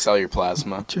 Sell your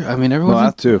plasma True. I mean, everyone. Well,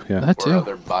 that too. Yeah. That or too.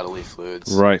 other bodily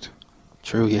fluids. Right.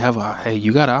 True. You have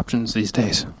you got options these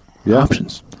days. Yeah.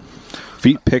 Options.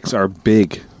 Feet pics are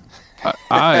big. If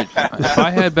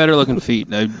I had better looking feet,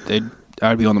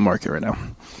 I'd be on the market right now.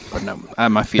 But no,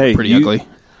 my feet are pretty ugly.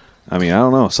 I mean, I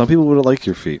don't know. Some people would like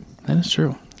your feet. That is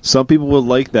true. Some people would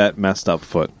like that messed up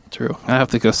foot. True. I have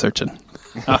to go searching.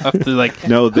 I have to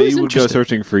No, they who's would go interested?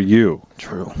 searching for you.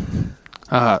 True.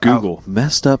 Google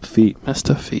messed up feet. Messed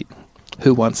up feet.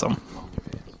 Who wants them?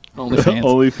 OnlyFans.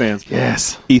 OnlyFans.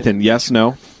 Yes. Ethan, yes,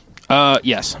 no?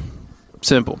 Yes.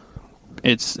 Simple.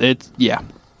 It's yeah.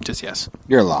 Just yes.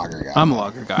 You're a lager guy. I'm a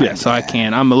lager guy, Yeah. so I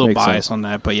can. I'm a little Makes biased sense. on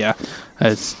that, but yeah,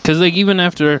 it's because like even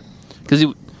after, because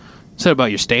you said about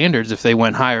your standards, if they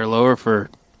went higher or lower for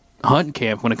hunting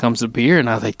camp when it comes to beer, and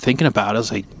I was like thinking about it, I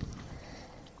was like,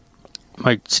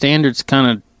 my standards kind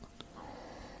of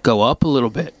go up a little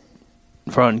bit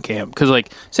for hunting camp because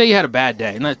like say you had a bad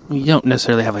day, and you don't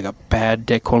necessarily have like a bad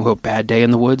day, quote unquote bad day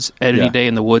in the woods. Any Yeah. day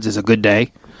in the woods is a good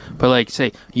day. But, like,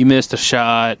 say you missed a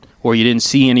shot or you didn't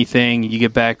see anything, you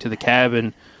get back to the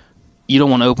cabin, you don't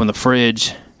want to open the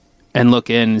fridge and look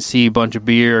in and see a bunch of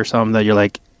beer or something that you're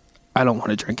like, I don't want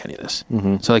to drink any of this.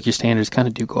 Mm-hmm. So, like, your standards kind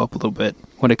of do go up a little bit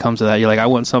when it comes to that. You're like, I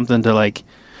want something to, like,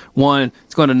 one,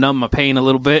 it's going to numb my pain a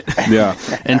little bit. Yeah.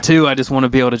 And two, I just want to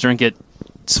be able to drink it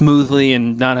smoothly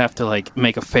and not have to, like,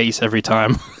 make a face every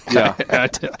time Yeah.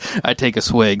 I take a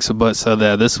swig. So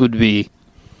that this would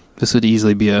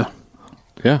easily be a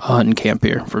hunting camp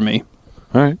beer for me.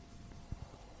 All right.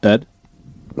 Ed?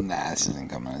 Nah, this isn't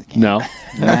coming to the camp. No.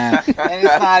 Nah. And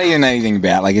it's not even anything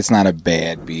bad. Like, it's not a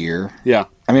bad beer. Yeah.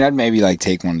 I mean, I'd maybe, like,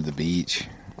 take one to the beach.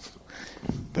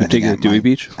 But Take it to Dewey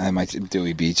Beach? I might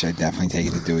Dewey Beach. I'd definitely take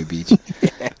it to Dewey Beach.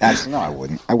 Actually, no, I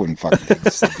wouldn't. I wouldn't fucking take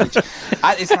this to the beach.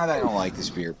 It's not that I don't like this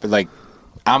beer, but, like,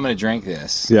 I'm going to drink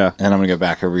this. Yeah. And I'm going to go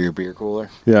back over your beer cooler.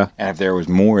 Yeah. And if there was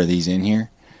more of these in here,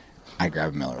 I'd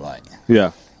grab a Miller Lite.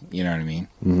 Yeah. You know what I mean?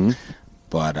 Mm-hmm.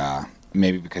 But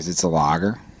maybe because it's a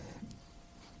lager.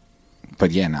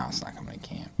 But yeah, no, it's not coming to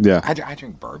camp. Yeah. I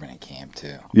drink bourbon at camp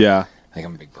too. Yeah. Like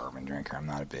I'm a big bourbon drinker. I'm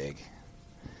not a big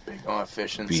on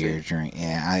efficiency. beer drink.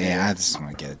 Yeah, I just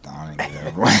want to get it done and get it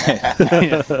over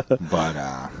with.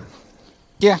 But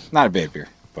yeah, not a bad beer.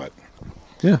 But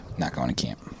Yeah. not going to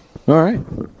camp. All right.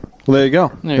 Well, there you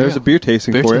go. There's a beer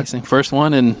tasting for you. First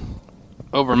one in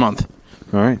over a month.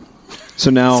 All right. So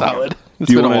now, solid.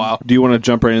 Do you want to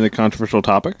jump right into the controversial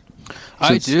topic?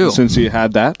 I do. Since you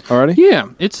had that already? Yeah,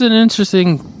 it's an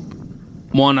interesting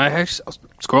one. I was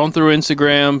scrolling through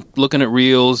Instagram, looking at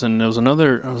reels, and there was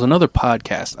another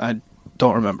podcast. I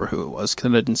don't remember who it was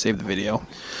because I didn't save the video.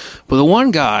 But the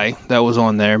one guy that was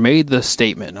on there made the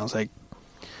statement, and I was like,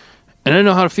 and I didn't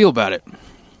know how to feel about it.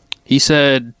 He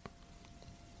said,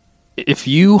 if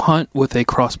you hunt with a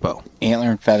crossbow.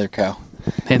 Antler and Feather Co.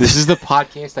 And this is the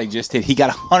podcast I just did. He got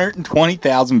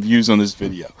 120,000 views on this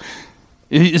video.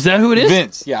 Is that who it is?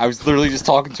 Vince. Yeah, I was literally just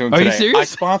talking to him today. Are you serious? I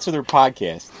sponsor their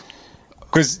podcast.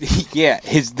 Because,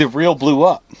 the reel blew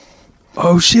up.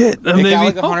 Oh, shit. It got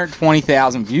like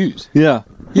 120,000 views. Yeah.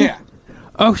 Yeah.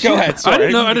 Oh, shit. Go ahead. Sorry. I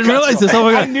didn't know. I didn't realize this. Oh,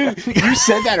 my God. I knew you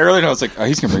said that earlier, and I was like, oh,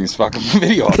 he's going to bring this fucking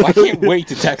video up. I can't wait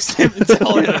to text him and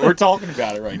tell him that we're talking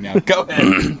about it right now. Go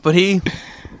ahead. But the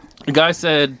guy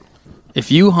said,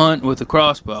 if you hunt with a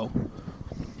crossbow,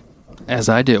 as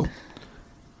I do,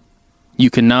 you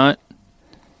cannot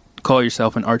call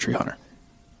yourself an archery hunter.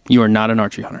 You are not an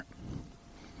archery hunter.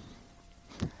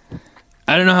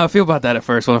 I don't know how I feel about that at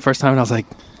first. Well, the first time I was like,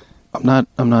 I'm not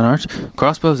an archer.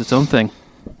 Crossbow is its own thing.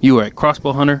 You are a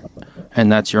crossbow hunter,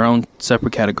 and that's your own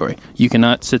separate category. You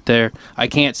cannot sit there. I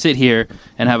can't sit here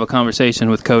and have a conversation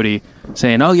with Cody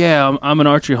saying, oh, yeah, I'm an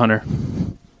archery hunter.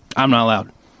 I'm not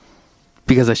allowed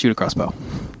because I shoot a crossbow.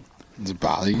 Does it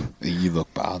bother you? You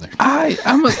look bothered. I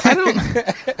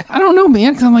don't know,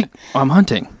 man, because I'm like, I'm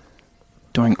hunting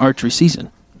during archery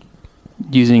season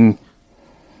using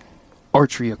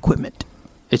archery equipment.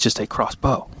 It's just a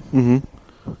crossbow. Mm-hmm.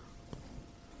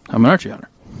 I'm an archery hunter.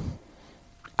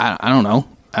 I don't know.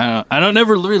 I don't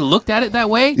never really looked at it that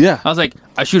way. Yeah. I was like,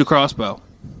 I shoot a crossbow,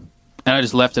 and I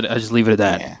just left it. I just leave it at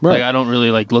that. Yeah. Like I don't really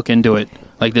like look into it.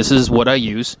 Like this is what I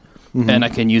use, and I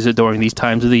can use it during these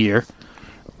times of the year,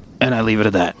 and I leave it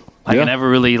at that. Like I never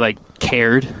really like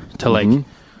cared to like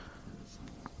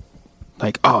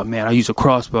oh man, I use a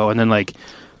crossbow, and then like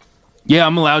yeah,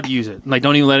 I'm allowed to use it. Like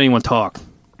don't even let anyone talk.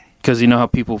 Because you know how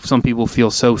some people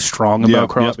feel so strong about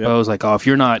crossbows. Like, oh, if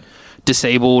you're not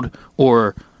disabled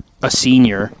or a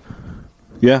senior,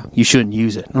 you shouldn't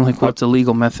use it. And I'm like, what's a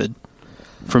legal method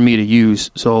for me to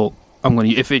use? So I'm going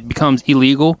to. If it becomes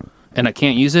illegal and I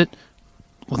can't use it,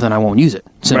 well, then I won't use it.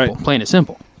 Simple, plain and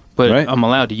simple. But I'm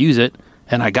allowed to use it,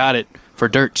 and I got it for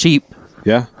dirt cheap.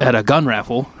 Yeah. At a gun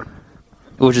raffle,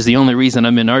 which is the only reason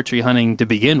I'm in archery hunting to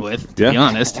begin with. To be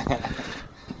honest.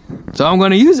 So I'm going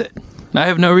to use it. I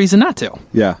have no reason not to.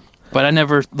 Yeah. But I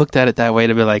never looked at it that way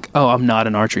to be like, oh, I'm not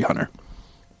an archery hunter.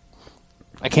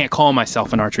 I can't call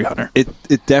myself an archery hunter.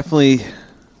 It definitely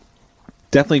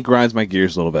grinds my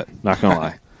gears a little bit, not going to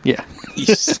lie. Yeah.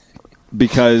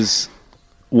 Because,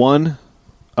 one,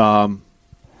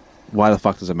 why the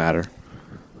fuck does it matter?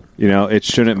 You know, it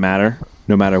shouldn't matter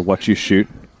no matter what you shoot.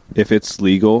 If it's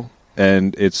legal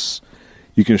and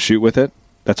you can shoot with it,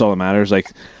 that's all that matters.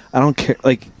 Like, I don't care.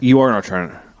 Like, you are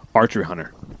an archery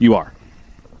hunter. You are.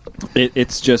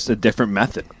 It's just a different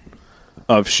method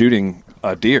of shooting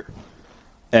a deer.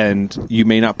 And you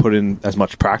may not put in as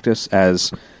much practice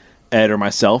as Ed or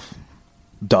myself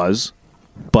does,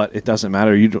 but it doesn't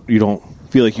matter. You don't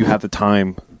feel like you have the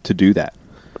time to do that.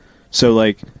 So,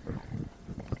 like,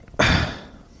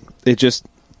 it just...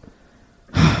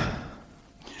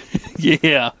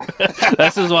 yeah.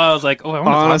 This is why I was like, oh, I want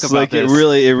to honestly, talk about this.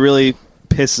 It really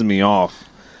pisses me off,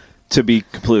 to be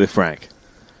completely frank.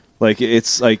 Like,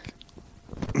 it's like...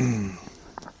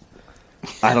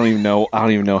 I don't even know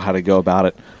how to go about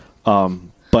it.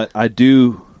 But I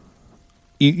do...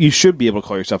 You should be able to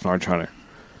call yourself an archer hunter.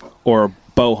 Or a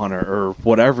bow hunter. Or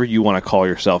whatever you want to call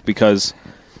yourself. Because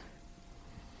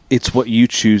it's what you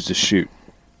choose to shoot.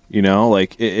 You know?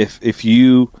 Like, if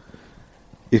you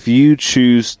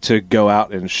choose to go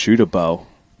out and shoot a bow,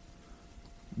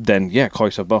 then, yeah, call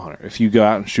yourself a bow hunter. If you go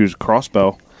out and shoot a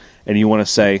crossbow, and you want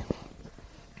to say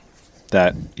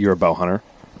that you're a bow hunter,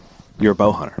 you're a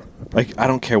bow hunter. Like, I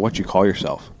don't care what you call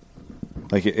yourself.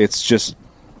 Like, it's just,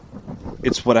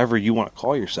 it's whatever you want to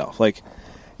call yourself. Like,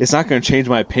 it's not going to change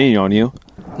my opinion on you,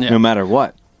 no matter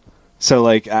what. So,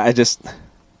 like, I just,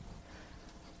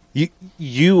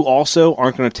 you also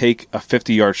aren't going to take a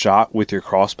 50-yard shot with your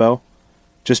crossbow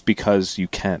just because you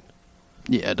can.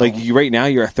 Yeah. Like, right now,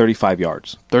 you're at 35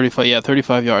 yards.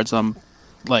 35 yards. I'm,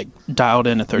 like, dialed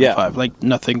in at 35. Yeah. Like,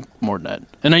 nothing more than that.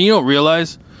 And then you don't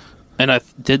realize... And I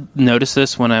did notice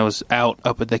this when I was out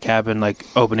up at the cabin, like,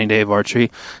 opening day of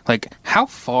archery. Like, how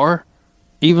far,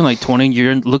 even, like, 20,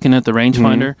 you're looking at the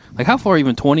rangefinder, like, how far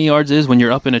even 20 yards is when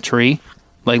you're up in a tree,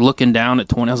 like, looking down at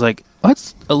 20. I was like,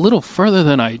 that's a little further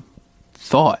than I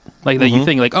thought. Like that you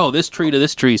think like, oh, this tree to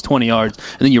this tree is 20 yards,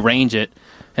 and then you range it,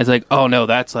 and it's like, oh no,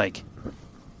 that's like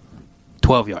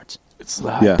 12 yards. It's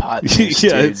the hypotenuse,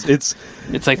 yeah, dude. it's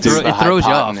like it throws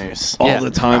you off all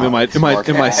the time in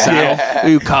my saddle.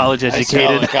 Ooh, college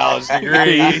educated, college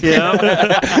degree.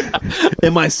 Yeah.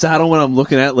 In my saddle when I'm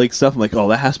looking at like stuff, I'm like, oh,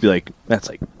 that has to be like that's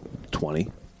like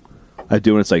 20. I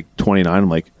do, and it's like 29. I'm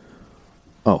like,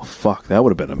 oh fuck, that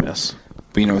would have been a miss.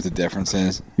 But you know what the difference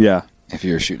is? Yeah. If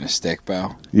you were shooting a stick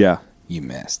bow, Yeah. you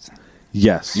missed.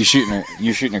 Yes. You're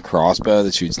shooting a crossbow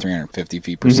that shoots 350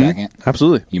 feet per second.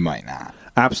 Absolutely. You might not.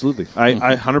 Absolutely.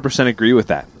 I 100% agree with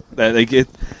that. Like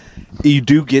you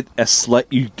do get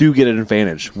an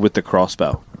advantage with the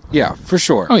crossbow. Yeah, for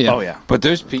sure. Oh yeah. Oh yeah. But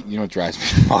those people, you know what drives me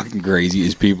fucking crazy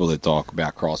is people that talk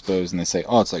about crossbows and they say,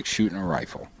 oh, it's like shooting a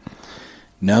rifle.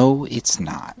 No, it's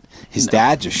not. His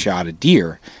dad just shot a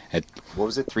deer at, what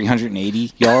was it,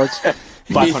 380 yards?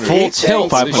 500. Full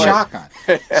tilt with a 500. shotgun.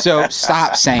 So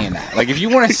stop saying that. Like, if you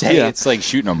want to say it's like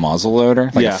shooting a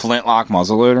muzzleloader, like a flintlock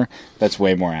muzzleloader, that's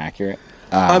way more accurate.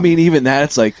 I mean, even that,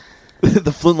 it's like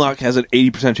the flintlock has an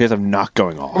 80% chance of not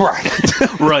going off.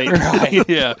 Right.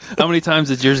 Yeah. How many times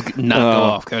did yours not go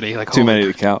off, Cody? Like Too many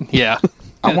to count. Yeah.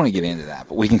 I want to get into that,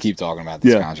 but we can keep talking about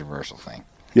this controversial thing.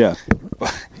 Yeah.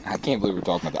 I can't believe we're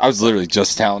talking about that. I was literally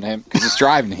just telling him because it's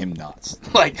driving him nuts.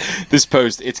 Like, this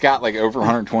post, it's got like over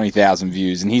 120,000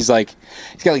 views, and he's got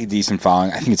like a decent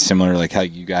following. I think it's similar to like how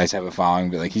you guys have a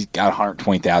following, but like he's got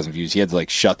 120,000 views. He had to like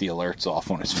shut the alerts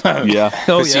off on his phone. Yeah.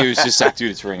 Because he was just like,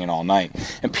 dude, it's ringing all night.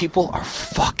 And people are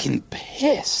fucking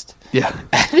pissed at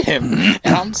him.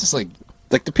 And I'm just like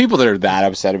the people that are that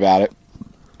upset about it,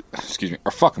 excuse me,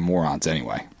 are fucking morons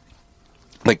anyway.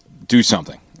 Like, do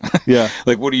something. Yeah.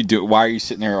 Like, what do you do? Why are you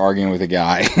sitting there arguing with a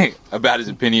guy about his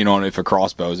opinion on if a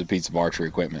crossbow is a piece of archery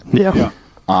equipment? Yeah.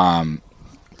 I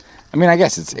mean, I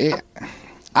guess I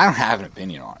don't have an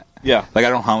opinion on it. Yeah. Like, I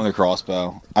don't hunt with a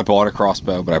crossbow. I bought a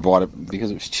crossbow, but I bought it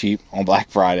because it was cheap on Black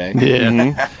Friday.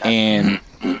 Yeah. And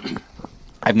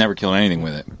I've never killed anything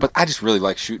with it. But I just really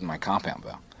like shooting my compound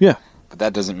bow. Yeah. But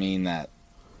that doesn't mean that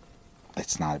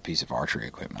it's not a piece of archery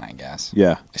equipment, I guess.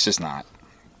 Yeah. It's just not.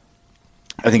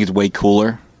 I think it's way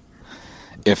cooler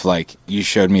if, like, you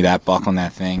showed me that buck on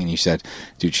that thing and you said,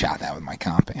 dude, shot that with my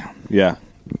compound. Yeah.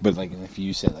 But, like, if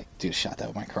you said, like, dude, shot that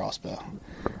with my crossbow,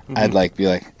 I'd, like, be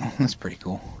like, oh, that's pretty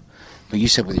cool. But you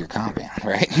said with your compound,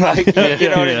 right? Like, you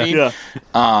know what I mean? Yeah.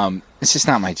 It's just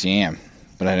not my jam.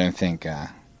 But I don't think, I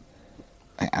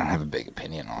don't have a big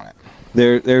opinion on it.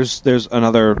 There's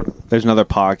another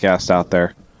podcast out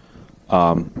there.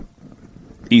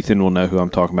 Ethan will know who I'm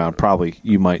talking about. Probably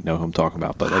you might know who I'm talking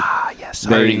about. But like, yes,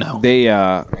 I already know.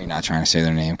 Are you not trying to say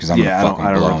their name? Because I'm gonna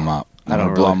fucking blow them up. I'm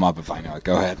gonna blow them up if I know it.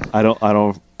 Go ahead. I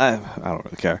don't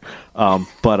really care.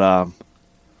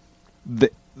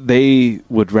 They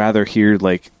would rather hear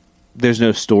like, there's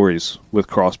no stories with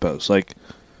crossbows, like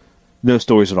no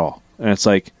stories at all, and it's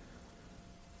like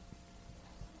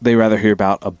they rather hear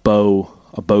about a bow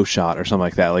shot or something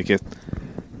like that.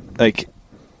 Like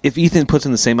if Ethan puts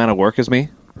in the same amount of work as me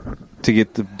to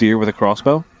get the deer with a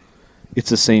crossbow,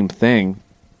 it's the same thing,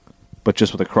 but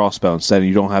just with a crossbow instead.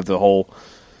 You don't have the whole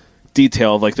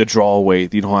detail of like the draw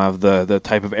weight. You don't have the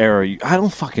type of arrow. I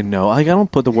don't fucking know. Like, I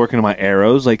don't put the work into my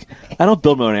arrows. Like, I don't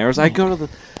build my own arrows. I go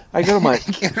to my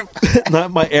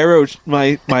not my arrow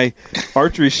my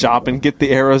archery shop and get the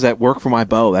arrows that work for my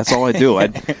bow. That's all I do. I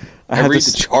read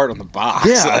the chart on the box.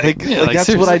 Yeah,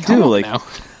 that's what I do. Like,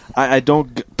 I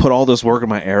don't put all this work in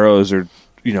my arrows or,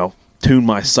 you know, tune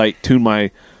my sight, tune my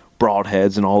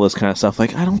broadheads and all this kind of stuff.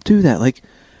 Like, I don't do that. Like,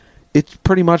 it's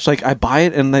pretty much like I buy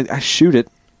it and I shoot it.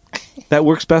 That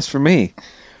works best for me.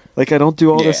 Like, I don't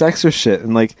do all this extra shit.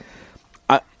 And like,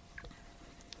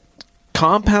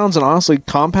 compounds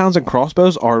and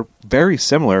crossbows are very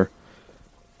similar.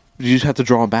 You just have to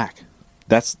draw them back.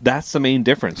 That's the main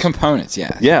difference. Components,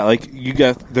 yeah. Yeah, like, you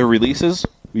got the releases.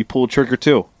 We pull trigger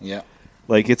too. Yeah.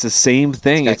 Like, it's the same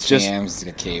thing. It's just cams, it's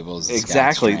got cables.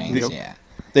 Exactly. It's got strings, yeah.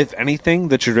 If anything,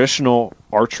 the traditional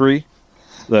archery,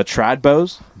 the trad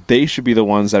bows, they should be the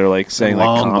ones that are like saying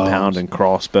like compound and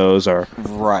crossbows are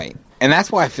right. And that's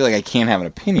why I feel like I can't have an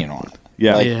opinion on it.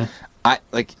 Yeah.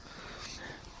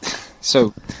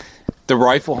 So the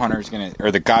rifle hunter's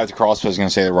the guy with the crossbow is gonna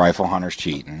say the rifle hunter's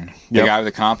cheating. The guy with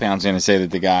the compound's gonna say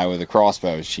that the guy with the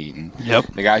crossbow is cheating. Yep.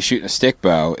 The guy shooting a stick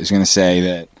bow is gonna say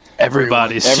that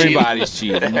everybody's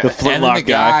cheating. The flintlock and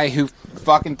the guy who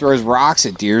fucking throws rocks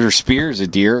at deer or spears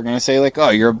at deer are gonna say like, oh,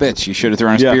 you're a bitch, you should have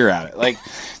thrown a spear at it. Like,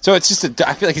 so it's just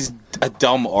I feel like it's a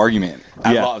dumb argument.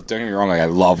 Don't get me wrong, like, I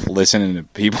love listening to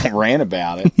people rant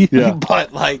about it. Yeah.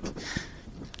 But like,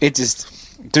 there's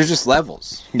just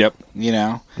levels. Yep. You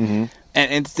know? Mm-hmm.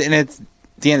 And it's at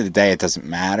the end of the day, it doesn't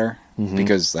matter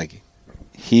because like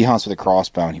he hunts with a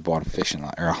crossbow and he bought a fishing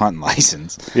or a hunting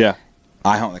license. Yeah.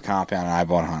 I hunt in the compound and I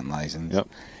bought a hunting license. Yep.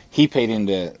 He paid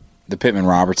into the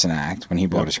Pittman-Robertson Act when he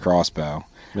bought his crossbow.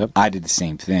 Yep. I did the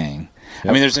same thing. Yep.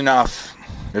 I mean, there's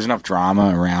enough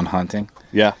drama around hunting.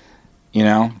 Yeah. You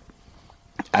know,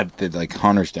 like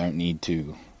hunters don't need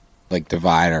to like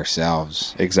divide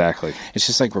ourselves. Exactly. It's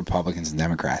just like Republicans and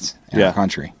Democrats in our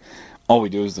country. All we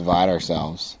do is divide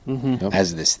ourselves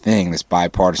as this thing, this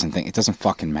bipartisan thing. It doesn't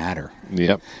fucking matter.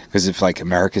 Yep. Because if like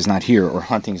America's not here or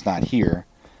hunting's not here,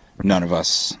 none of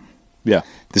us. Yeah.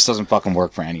 This doesn't fucking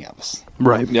work for any of us.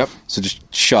 Right. Yep. So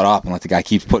just shut up and let the guy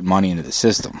keep putting money into the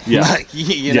system. Yeah. Like,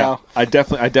 you know. I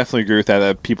definitely agree with that.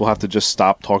 That people have to just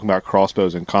stop talking about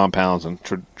crossbows and compounds and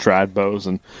trad bows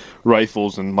and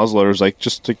rifles and muzzleloaders. Like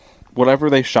just whatever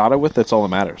they shot it with, that's all that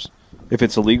matters. If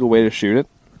it's a legal way to shoot it,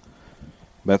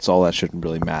 that's all that shouldn't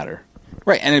really matter.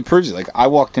 Right, and it proves it. Like I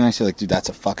walked in, I said, like, dude, that's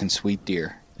a fucking sweet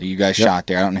deer that you guys shot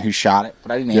there. I don't know who shot it,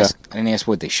 but I didn't ask. I didn't ask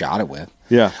what they shot it with.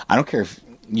 Yeah. I don't care if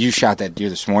you shot that deer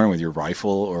this morning with your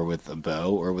rifle or with a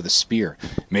bow or with a spear.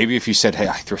 Maybe if you said, "Hey,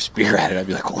 I threw a spear at it," I'd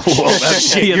be like, "Oh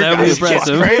shit, yeah, that would be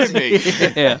impressive."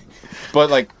 Crazy. Yeah.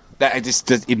 But like that,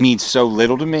 it means so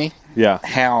little to me. Yeah.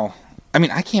 How. I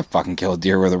mean, I can't fucking kill a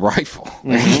deer with a rifle.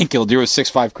 I can't kill a deer with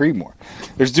 6.5 Creedmoor.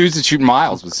 There's dudes that shoot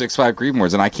miles with 6.5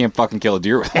 Creedmoors, and I can't fucking kill a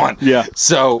deer with one. Yeah.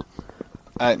 So,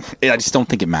 I just don't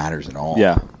think it matters at all.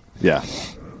 Yeah. Yeah.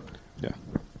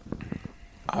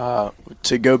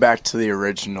 To go back to the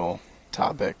original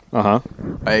topic,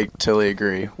 I totally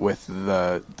agree with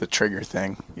the trigger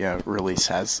thing. Yeah, release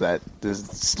has that.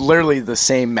 It's literally the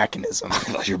same mechanism. I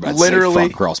thought you were about literally to say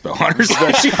fuck crossbow hunters.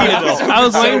 I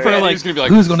was waiting for like,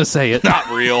 who's going to say it? Not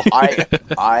real.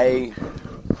 I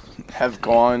have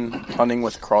gone hunting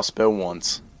with crossbow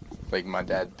once. Like my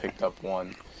dad picked up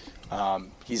one.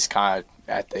 He's kind of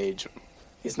at the age.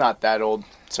 He's not that old.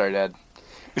 Sorry, Dad.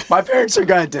 My parents are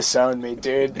gonna disown me,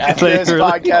 dude. After this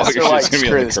podcast, they're like,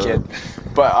 screw this kid.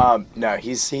 But no,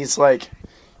 he's like,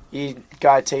 he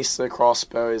got a taste of the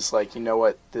crossbow. Is like, you know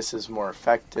what? This is more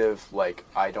effective. Like,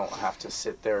 I don't have to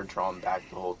sit there drawn back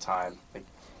the whole time. Like,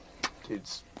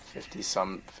 dude's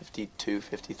 52,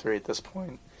 53 at this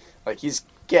point. Like, he's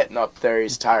getting up there.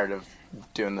 He's tired of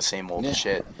doing the same old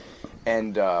shit.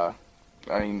 And I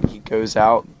mean, he goes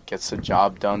out, gets the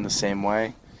job done the same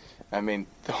way. I mean,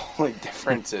 the only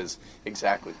difference is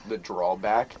exactly the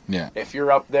drawback. Yeah. If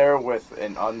you're up there with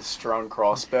an unstrung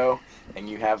crossbow and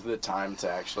you have the time to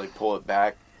actually pull it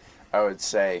back, I would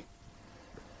say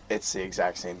it's the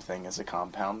exact same thing as a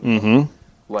compound. Mm-hmm.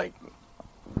 Like,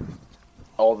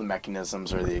 all the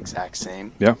mechanisms are the exact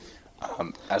same. Yeah.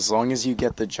 As long as you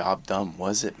get the job done, what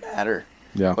does it matter?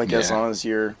 Yeah. Like, as long as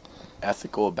you're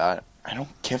ethical about it, I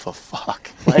don't give a fuck.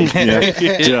 Like,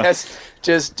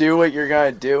 just do what you're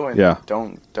gonna do and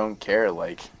don't care.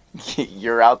 Like,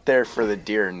 you're out there for the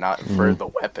deer, not for the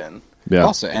weapon. Yeah.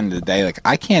 Also, end of the day, like,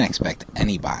 I can't expect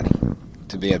anybody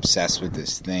to be obsessed with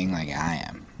this thing like I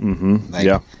am. Mm-hmm.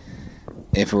 Like,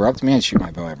 if it were up to me, I'd shoot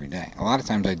my bow every day. A lot of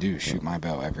times I do shoot my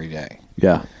bow every day.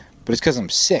 Yeah. But it's because I'm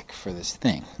sick for this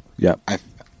thing. Yeah.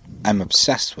 I'm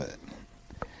obsessed with it.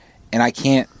 And I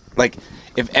can't, like,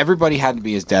 if everybody had to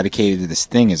be as dedicated to this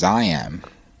thing as I am,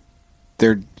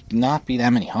 there'd not be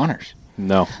that many hunters.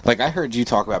 No. Like, I heard you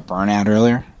talk about burnout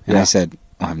earlier, and I said,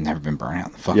 I've never been burnt out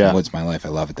in the fucking woods in my life. I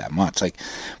love it that much. Like,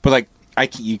 but,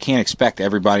 like, you can't expect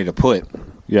everybody to put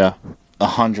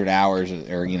 100 hours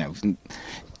or, you know,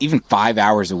 even 5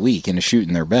 hours a week into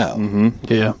shooting their bow. Mm-hmm.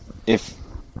 Yeah.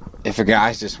 If a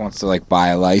guy just wants to, like, buy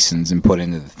a license and put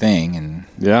into the thing and,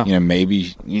 you know,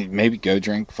 maybe go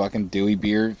drink fucking Dewey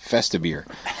beer, Festa beer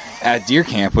at deer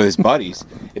camp with his buddies,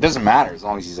 it doesn't matter as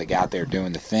long as he's, like, out there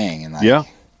doing the thing and, like,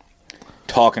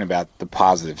 talking about the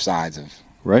positive sides of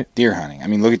deer hunting. I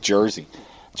mean, look at Jersey.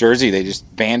 Jersey, they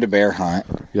just banned a bear hunt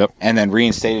and then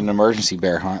reinstated an emergency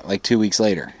bear hunt, like, 2 weeks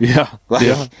later. Yeah.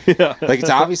 Like, like, it's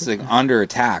obviously, like, under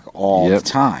attack all the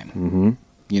time. Mm-hmm.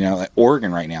 You know, like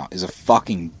Oregon right now is a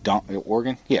fucking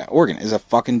Oregon is a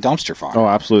fucking dumpster fire. Oh,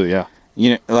 absolutely, yeah.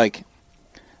 You know, like,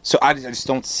 so I just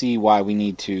don't see why we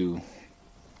need to,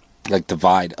 like,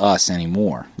 divide us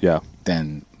anymore. Yeah.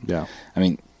 Then, I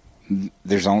mean,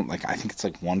 there's only, like, I think it's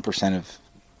like 1% of,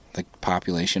 like,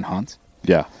 population hunts.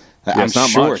 Yeah. Like, I'm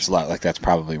sure it's like that's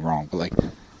probably wrong, but, like,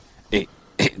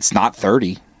 it's not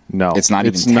 30. No, it's not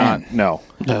even 10. No,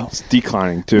 it's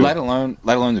declining too. Let alone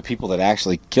the people that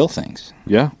actually kill things.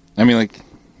 Yeah, I mean, like,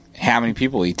 how many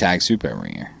people eat tag soup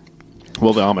every year?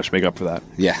 Well, the Amish make up for that.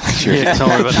 Yeah, sure. Yeah, don't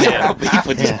worry about that. Beef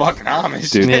with these fucking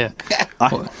Amish, Dude. Yeah.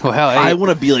 Well, hell, I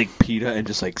want to be like PETA and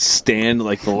just like stand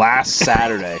like the last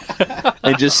Saturday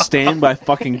and just stand by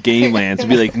fucking game lands and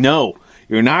be like, no,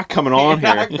 you're not coming on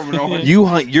here. You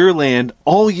hunt your land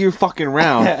all year fucking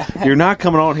round. You're not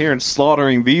coming on here and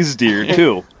slaughtering these deer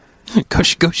too. go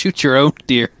shoot your own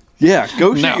deer. Yeah,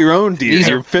 go shoot your own deer. These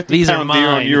are- Your 50 these are pound deer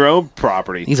on mine. your own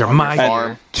property. These are my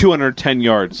At 210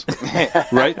 yards.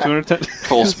 Right? 210?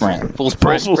 Full sprint. full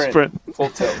sprint. Full sprint. Full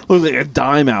tilt. Looks like a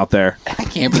dime out there. I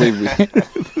can't believe we.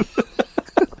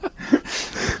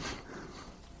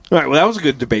 All right, well, that was a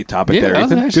good debate topic Yeah, there, that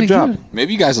was Ethan. actually Good job. good.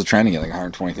 Maybe you guys will trend and get like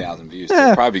 120,000 views. Yeah.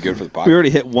 It'd probably be good for the podcast. We already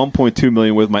hit 1.2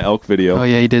 million with my elk video. Oh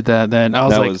yeah, he did that. Then I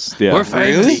was That like, was- yeah. we're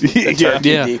famous. The turkey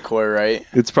Yeah. decoy, right?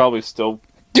 It's probably still...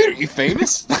 Dude, are you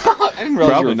famous? I didn't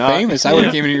realize Probably you were not. famous. I would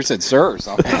have came in here and said sir or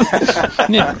something.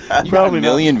 Yeah. You got a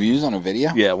million views on a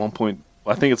video? Yeah,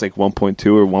 I think it's like 1.2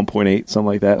 or 1.8, something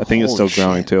like that. I think it's still Holy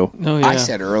growing shit. too. Oh yeah. I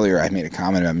said earlier, I made a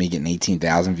comment about me getting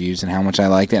 18,000 views and how much I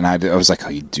liked it, and I was like, oh,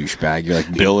 you douchebag. You're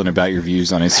like billing about your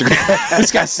views on Instagram.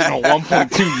 This guy's sitting on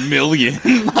 1.2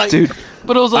 million. Like, Dude,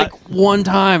 but it was like one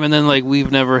time, and then like we've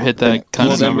never hit that kind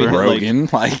Well, of then we number. hit, Rogan,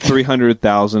 like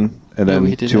 300,000 and Yeah, we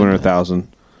then did 200,000.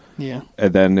 Yeah.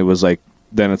 And then it was like,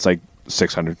 then it's like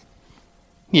 600.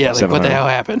 Yeah, like what the 700. hell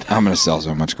happened? I'm going to sell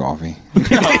so much coffee.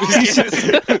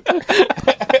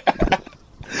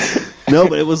 No,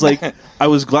 but it was like, I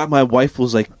was glad my wife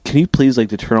was like, can you please like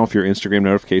to turn off your Instagram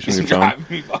notifications on your phone? Driving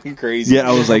me fucking crazy. Yeah,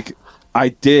 I was like, I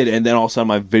did. And then all of a sudden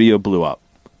my video blew up.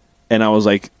 And I was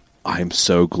like, I'm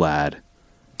so glad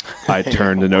I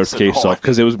turned the notifications off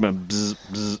because it was bzz,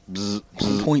 bzz, bzz,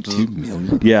 bzz, 1.2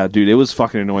 million. Yeah, dude, it was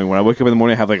fucking annoying. When I wake up in the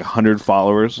morning, I have like 100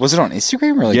 followers. Was it on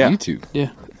Instagram or like Yeah. YouTube? Yeah,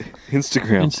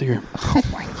 Instagram. Instagram. Oh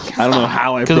my god! I don't know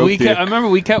how I Because broke the... I remember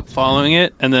we kept following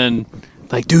it, and then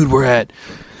like, dude, we're at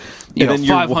And then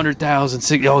you're-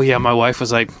 500,000. Oh yeah, my wife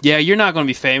was like, yeah, you're not going to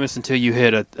be famous until you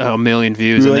hit a million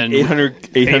views, We were and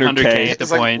like then 800K. at the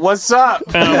point. What's up?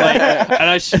 And I'm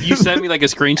like, and you sent me like a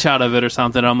screenshot of it or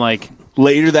something. I'm like,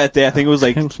 Later that day, I think it was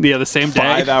like yeah, the same day.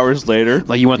 5 hours later.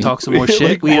 Like, you want to talk some more Like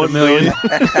shit? We hit 1 a million.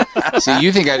 So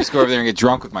you think I just go over there and get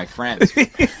drunk with my friends?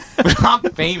 But I'm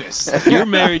famous. You're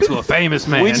married to a famous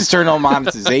man. We just turned on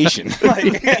monetization. Like,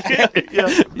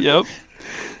 Yep.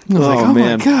 I was like, Oh, oh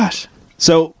man. my gosh.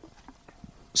 So,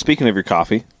 speaking of your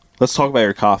coffee, let's talk about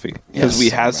your coffee. Because Yes. we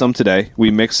had some today.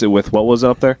 We mixed it with, what was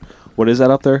up there? What is that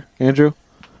up there, Andrew?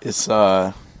 It's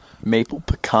maple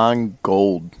pecan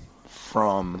gold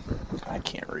from, I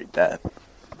can't read that,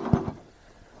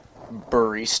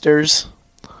 Baristas.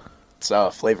 It's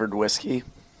flavored whiskey.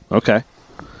 Okay.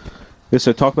 Yeah,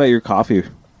 so talk about your coffee.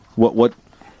 What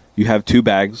you have 2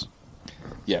 bags.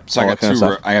 yeah, so All I that got kind of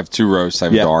two. stuff. I have 2 roasts. I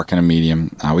have Yeah. a dark and a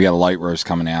medium. We got a light roast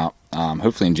coming out.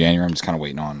 Hopefully in January. I'm just kind of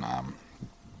waiting on.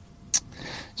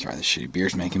 Sorry, this shitty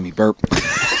beer's making me burp.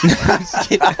 I'm just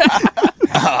kidding.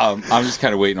 I'm just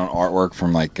kind of waiting on artwork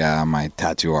from like my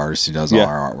tattoo artist who does all Yeah.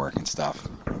 our artwork and stuff.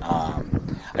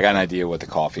 I got an idea what the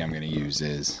coffee I'm going to use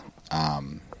is.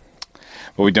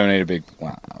 But we donated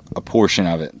a portion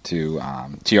of it to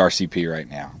TRCP right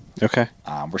now. Okay.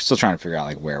 We're still trying to figure out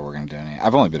like where we're going to donate.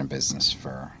 I've only been in business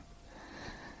for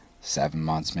 7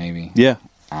 months, maybe. Yeah.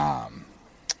 But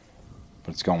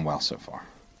it's going well so far.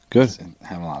 Good.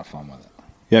 Having a lot of fun with it.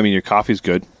 Yeah, I mean, your coffee's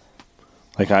good.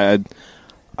 Like, I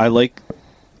like,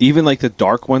 even like the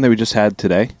dark one that we just had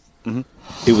today,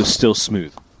 it was still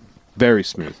smooth. Very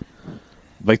smooth.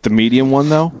 Like the medium one,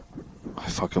 though, I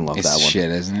fucking love It's that one.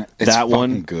 shit, isn't it? It's That fucking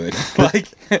one- good. Like,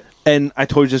 And I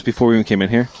told you just before we even came in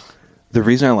here, the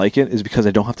reason I like it is because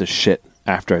I don't have to shit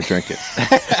after I drink it.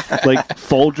 Like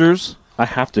Folgers, I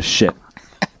have to shit.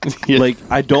 Like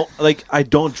I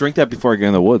don't drink that before I get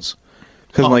in the woods.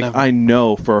 Because never. I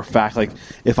know for a fact, like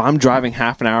if I'm driving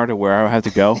half an hour to where I have to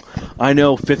go, I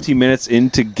know 15 minutes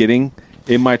into getting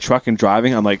in my truck and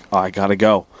driving, I'm like, oh, I gotta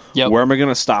go. Yep. Where am I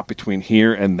gonna stop between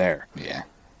here and there? yeah.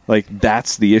 Like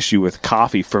that's the issue with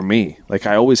coffee for me. Like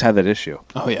I always had that issue.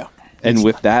 Oh, yeah. And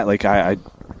with that, like I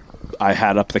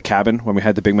had up the cabin when we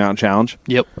had the Big Mountain Challenge.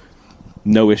 Yep.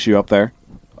 No issue up there.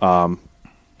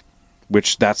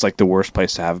 Which that's like the worst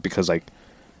place to have it because like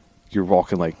you're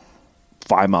walking like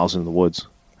 5 miles into the woods.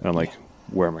 And I'm like,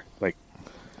 where am I? Like,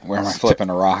 Where am I flipping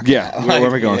a rock? yeah, where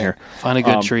am I going here? Find a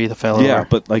good tree that fell Yeah, over.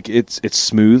 but like it's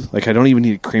smooth. Like I don't even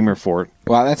need a creamer for it.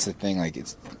 Well, that's the thing. Like,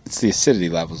 it's the acidity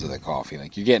levels of the coffee.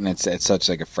 Like, you're getting it at such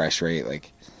like a fresh rate.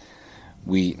 Like,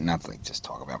 not to like just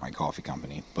talk about my coffee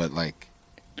company, but like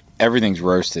everything's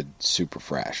roasted super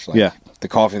fresh. Like, Yeah. the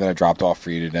coffee that I dropped off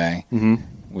for you today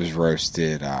was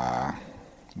roasted.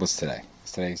 What's today?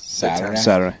 Is today Saturday?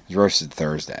 Saturday. It was roasted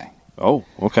Thursday. Oh,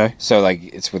 okay. So like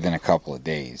it's within a couple of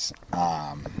days.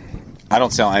 I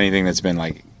don't sell anything that's been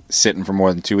like sitting for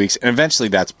more than 2 weeks, and eventually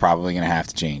that's probably going to have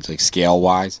to change, like scale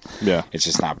wise. Yeah, it's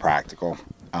just not practical.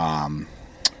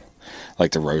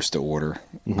 Like the roast to order.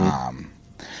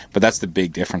 But that's the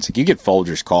big difference. Like you get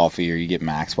Folgers coffee or you get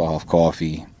Maxwell Health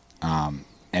coffee,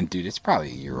 and dude, it's probably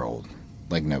a year old.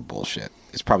 Like no bullshit.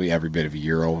 It's probably every bit of a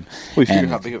year old. Well, you figure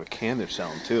how big of a can they're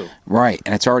selling too. Right,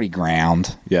 and it's already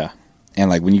ground. Yeah. And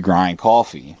like when you grind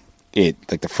coffee, it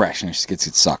like the freshness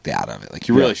gets sucked out of it. Like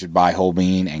you really should buy whole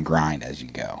bean and grind as you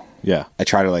go. Yeah. I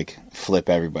try to like flip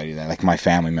everybody that like my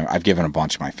family member. I've given a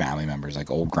bunch of my family members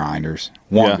like old grinders.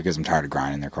 One, because I'm tired of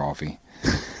grinding their coffee.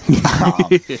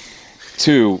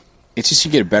 2, it's just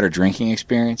you get a better drinking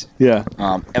experience. Yeah.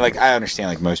 And like I understand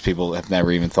like most people have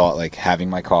never even thought like having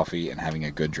my coffee and having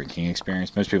a good drinking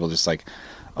experience. Most people just like,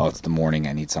 oh, it's the morning,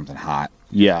 I need something hot.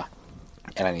 Yeah.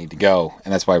 And I need to go,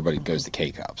 and that's why everybody goes to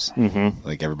K-Cups. Mm-hmm.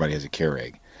 Like everybody has a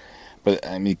Keurig. But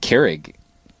I mean Keurig,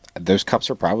 those cups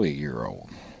are probably a year old.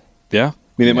 Yeah. I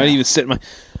mean they might even sit in my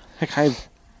heck I have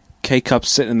K-Cups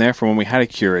sitting there from when we had a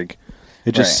Keurig.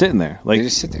 It's just sitting there. Like they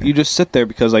just sit there. You just sit there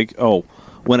because like, oh,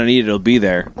 when I need it, it'll be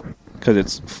there because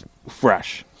it's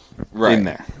fresh in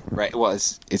there. Right. Well,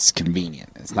 it's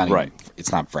convenient. It's not right. Even,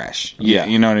 it's not fresh. Yeah.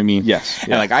 You know what I mean? Yes.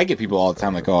 And like I get people all the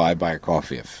time like, oh, I'd buy your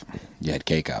coffee if you had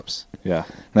K-Cups. Yeah.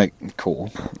 Like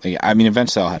cool. Like, I mean,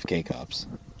 eventually I'll have K-Cups.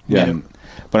 Yeah.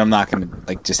 But I'm not gonna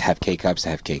like just have K-Cups to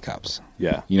have K-Cups.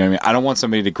 Yeah. You know what I mean? I don't want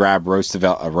somebody to grab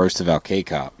a Roosevelt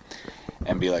K-Cup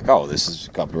and be like, oh, this is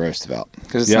a cup of Roosevelt,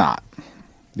 because it's not.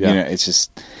 Yeah. You know, it's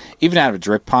just even out of a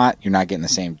drip pot, you're not getting the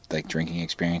same like drinking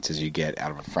experience as you get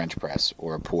out of a French press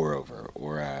or a pour over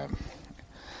or an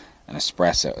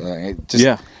espresso.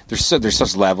 There's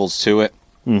such levels to it,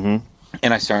 and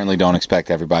I certainly don't expect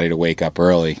everybody to wake up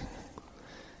early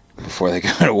before they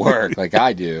go to work like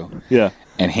I do. Yeah,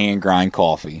 and hand grind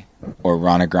coffee or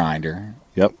run a grinder.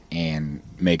 Yep, and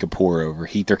make a pour over,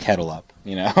 heat their kettle up.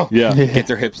 You know, get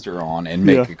their hipster on and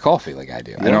make a coffee like I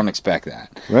do. I don't expect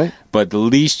that. Right. But the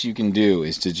least you can do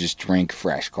is to just drink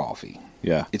fresh coffee.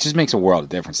 Yeah. It just makes a world of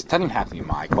difference. It doesn't even have to be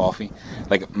my coffee.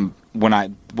 Like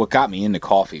what got me into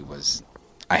coffee was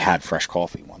I had fresh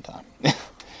coffee one time.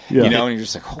 You know, and you're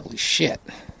just like, holy shit.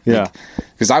 Yeah.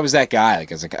 Because I was that guy.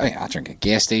 Like I was like, oh yeah, I'll drink at a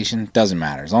gas station. Doesn't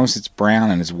matter as long as it's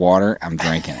brown and it's water. I'm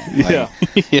drinking it. Like,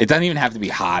 it doesn't even have to be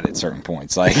hot at certain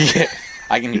points. Like.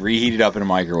 I can reheat it up in a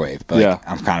microwave, but like,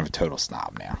 I'm kind of a total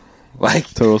snob now.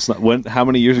 Like total snob. How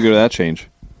many years ago did that change?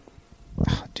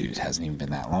 Oh, dude, it hasn't even been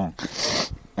that long.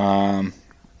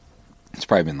 It's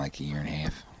probably been like a year and a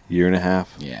half. Year and a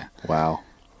half? Yeah. Wow.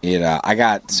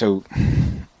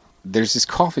 There's this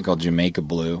coffee called Jamaica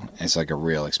Blue. It's like a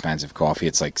real expensive coffee.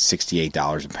 It's like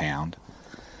 $68 a pound.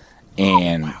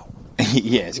 And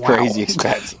yeah, it's crazy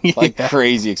expensive. Like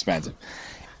crazy expensive.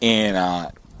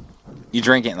 And you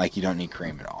drink it and like you don't need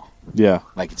cream at all. Yeah.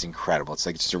 Like it's incredible. It's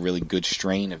like just a really good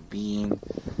strain of bean.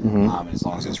 And as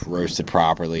long as it's roasted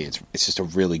properly, it's just a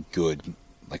really good,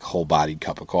 like whole-bodied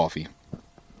cup of coffee.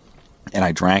 And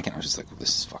I drank it and I was just like, well,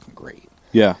 this is fucking great.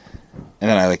 Yeah. And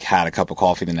then I like had a cup of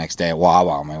coffee the next day at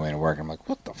Wawa on my way to work. I'm like,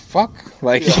 what the fuck?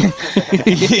 Like,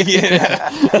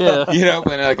 you know,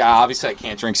 and like obviously I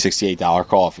can't drink $68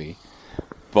 coffee,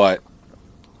 but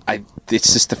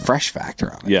it's just the fresh factor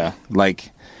of it. Yeah.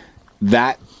 Like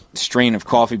that strain of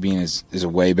coffee bean is a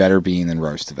way better bean than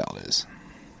Roosevelt is.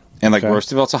 And like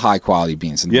Roosevelt's a high quality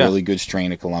bean. It's a really good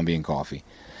strain of Colombian coffee.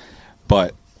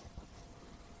 But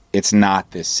it's not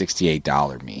this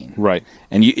 $68 bean. Right.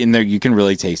 And you can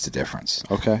really taste the difference.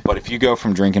 Okay. But if you go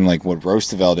from drinking like what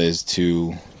Roosevelt is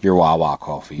to your Wawa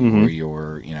coffee or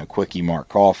your, Quickie Mart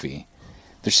coffee,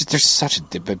 there's such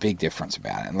a big difference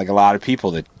about it. And like a lot of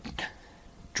people that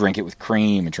drink it with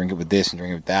cream and drink it with this and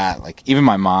drink it with that. Like even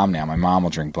my mom will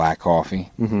drink black coffee.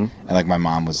 And like my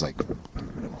mom was like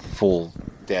full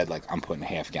dead, like I'm putting a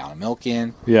half gallon of milk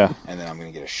in. Yeah. And then I'm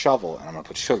going to get a shovel and I'm going to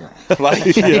put sugar in. Like,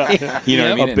 you know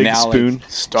what I mean? A big spoon. Like,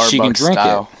 Starbucks she can drink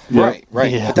style. It. Yep.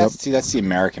 Right. Yeah. But that's the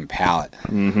American palate.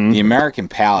 The American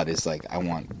palate is like, I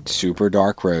want super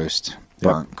dark roast,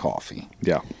 burnt coffee.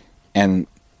 Yeah. And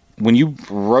when you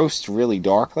roast really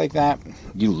dark like that,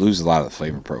 you lose a lot of the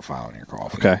flavor profile in your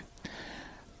coffee. Okay.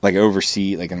 Like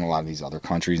overseas, like in a lot of these other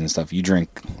countries and stuff, you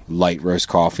drink light roast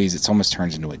coffees, it almost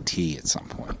turns into a tea at some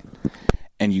point.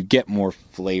 And you get more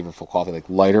flavorful coffee, like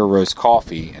lighter roast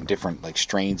coffee and different like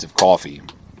strains of coffee.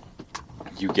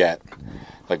 You get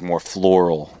like more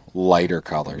floral, lighter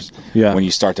colors. Yeah. When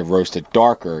you start to roast it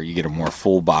darker, you get a more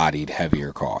full-bodied,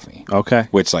 heavier coffee. Okay.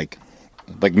 Which like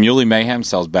Muley Mayhem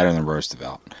sells better than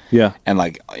Roosevelt. Yeah. And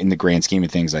like in the grand scheme of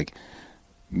things, like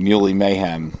Muley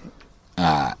Mayhem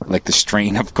like the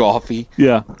strain of coffee,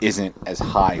 isn't as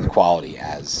high quality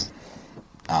as.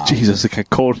 Jesus, it got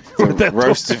cold.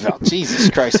 Roasted. Jesus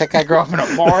Christ, that guy grew up in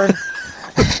a barn.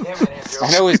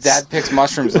 I know his dad picks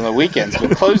mushrooms on the weekends,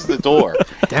 but close the door.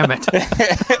 Damn it.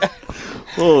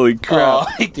 Holy crap. Oh,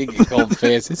 I did get cold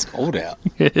fast. It's cold out.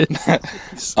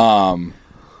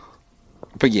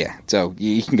 But yeah, so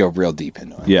you can go real deep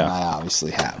into it. Yeah. I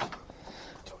obviously have.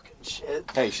 Shit.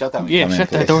 Hey, shut that. Yeah, shut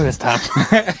that door this time.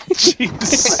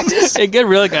 Jeez. It get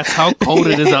really got how cold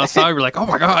it is outside. We're like, oh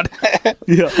my god.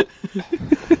 Yeah.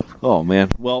 Oh man.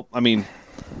 Well, I mean,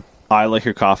 I like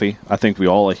your coffee. I think we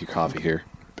all like your coffee here.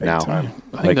 Now,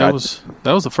 I think that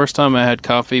was the first time I had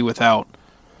coffee without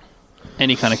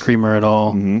any kind of creamer at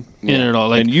all in it at all.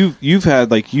 Like, and you've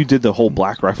had you did the whole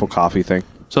Black Rifle coffee thing.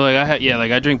 So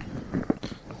I drink,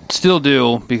 still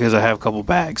do because I have a couple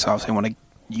bags. So obviously I want to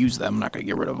use them. I'm not going to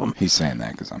get rid of them. He's saying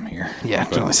that because I'm here. Yeah,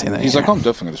 I'm only saying that. He's like, I'm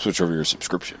definitely going to switch over your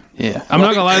subscription. Yeah, I'm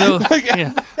not going to lie though.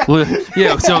 Yeah, well,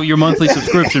 yeah. So your monthly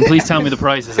subscription, please tell me the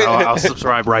prices. I'll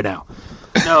subscribe right now.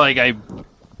 No, I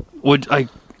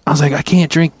was like, I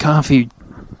can't drink coffee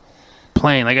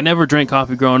plain. Like, I never drank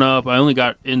coffee growing up. I only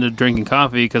got into drinking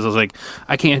coffee because I was like,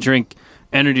 I can't drink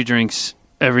energy drinks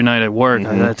every night at work.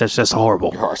 That's just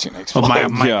horrible. Your heart's going to explode.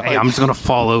 Hey, I'm just going to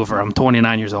fall over. I'm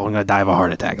 29 years old. I'm going to die of a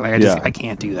heart attack. Like, I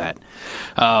can't do that.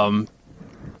 But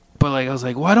I was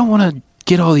like, well, I don't want to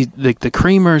get all these the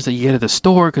creamers that you get at the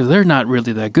store because they're not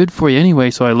really that good for you anyway.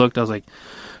 So I looked. I was like,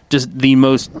 just the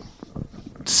most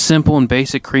simple and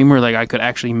basic creamer I could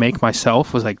actually make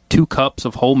myself was 2 cups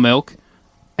of whole milk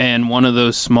and one of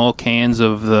those small cans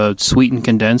of the sweetened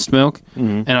condensed milk,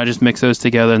 and I just mix those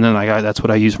together, and then that's what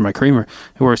I use for my creamer.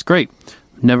 It works great.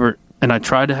 And I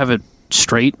tried to have it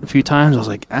straight a few times. I was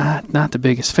like, not the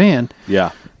biggest fan.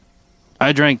 Yeah.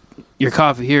 I drank your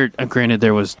coffee here. Granted,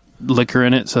 there was liquor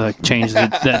in it, so that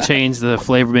changed the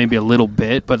flavor maybe a little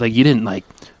bit, but you didn't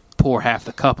pour half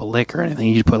the cup of liquor or anything.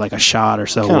 You just put a shot or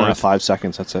so. Kind of 5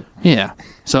 seconds. That's it. Yeah.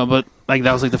 So, but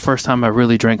that was the first time I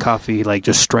really drank coffee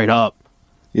just straight up.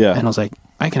 Yeah. And I was like,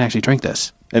 I can actually drink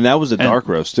this. And that was a dark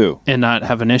roast too, and not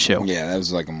have an issue. Yeah, that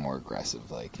was a more aggressive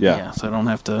Yeah. So I don't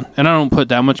have to, and I don't put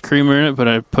that much creamer in it, but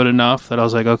I put enough that I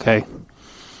was like, okay,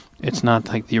 it's not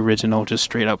the original just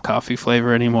straight up coffee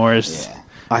flavor anymore.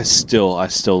 I still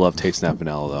love tasting that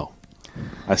vanilla though.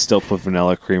 I still put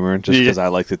vanilla creamer in just because I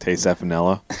like to taste that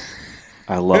vanilla.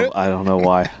 I don't know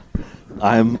why.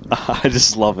 I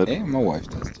just love it. Hey, my wife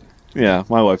does too. Yeah,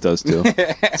 my wife does too.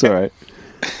 It's all right.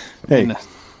 Hey.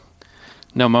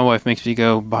 No, my wife makes me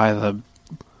go buy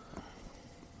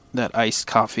that iced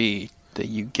coffee that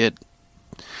you get.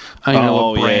 I don't even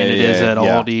know what brand it is at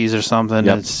Aldi's or something.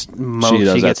 Yep. It's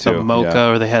she gets the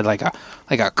mocha, or they had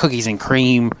a cookies and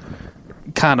cream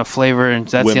kind of flavor, and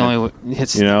that's women. the only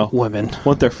it's women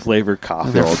want their flavored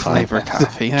coffee all the time. Flavored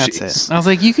coffee, that's it. And I was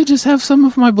like, you could just have some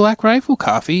of my Black Rifle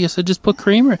coffee. I said, just put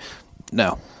creamer.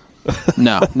 No,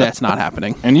 that's not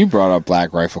happening. And you brought up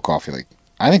Black Rifle coffee.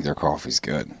 I think their coffee's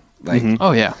good.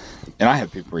 Oh yeah. And I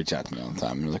have people reach out to me all the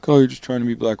time. They're like, "Oh, you're just trying to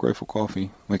be Black Rifle coffee."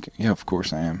 Yeah, of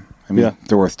course I am. I mean,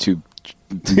 they're worth $2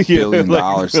 billion.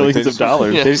 Billions of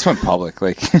dollars. They just went public.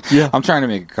 I'm trying to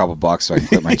make a couple bucks so I can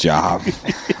quit my job.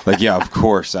 Yeah, of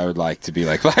course I would like to be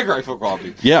like Black Rifle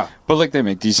coffee. Yeah, but they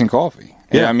make decent coffee.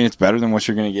 Yeah, I mean, it's better than what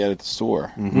you're going to get at the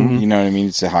store. You know what I mean?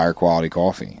 It's a higher quality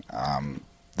coffee.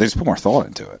 They just put more thought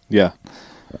into it. Yeah,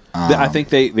 I think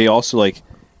they also hit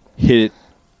it.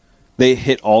 They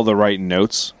hit all the right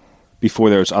notes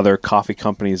before there was other coffee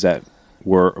companies that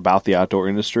were about the outdoor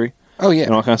industry. Oh yeah,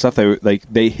 and all kind of stuff.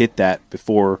 They hit that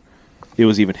before it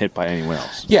was even hit by anyone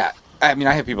else. Yeah, I mean,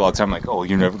 I have people all the time "Oh,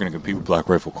 you're never going to compete with Black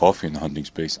Rifle coffee in the hunting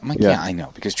space." I'm like, yeah, I know,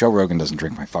 because Joe Rogan doesn't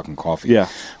drink my fucking coffee. Yeah,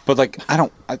 but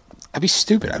I'd be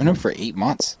stupid. I've been up for 8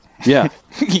 months. Yeah,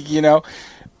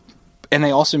 And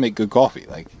they also make good coffee.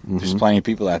 There's plenty of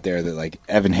people out there that,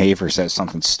 Evan Hafer says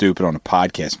something stupid on a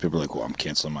podcast. And people are like, well, I'm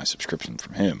canceling my subscription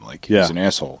from him. He's an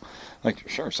asshole.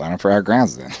 Sure, sign up for Our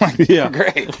Grounds then. Yeah.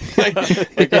 Great.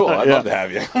 Cool. I'd love to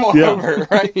have you. Come on over,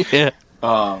 right? Yeah.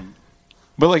 But,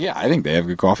 I think they have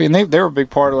good coffee. And they were a big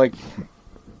part of,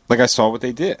 I saw what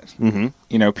they did.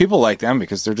 Mm-hmm. People like them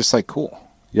because they're just, cool.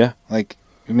 Yeah.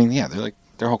 They're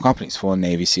their whole company's full of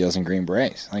Navy SEALs and Green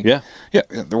Berets. Yeah,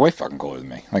 they're way fucking cooler than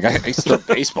me. I used to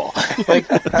play baseball. I'd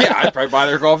probably buy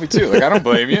their coffee too. I don't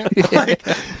blame you.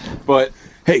 But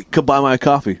hey, come buy my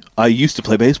coffee. I used to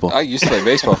play baseball. Yeah,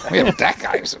 but that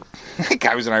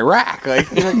guy was in Iraq.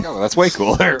 That's way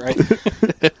cooler, right?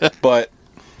 But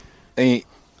I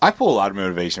pull a lot of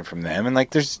motivation from them, and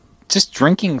there's just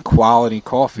drinking quality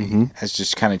coffee has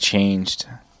just kind of changed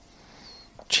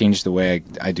the way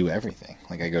I do everything.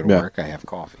 I go to work, I have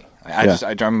coffee.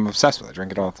 I'm obsessed with it. I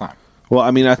drink it all the time. Well,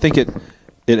 I mean, I think it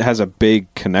has a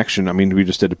big connection. I mean, we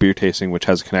just did a beer tasting, which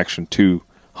has a connection to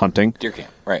hunting. Deer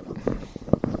camp, right.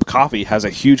 Coffee has a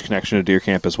huge connection to deer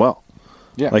camp as well.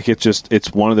 Yeah. Like,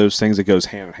 it's one of those things that goes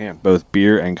hand in hand. Both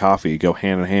beer and coffee go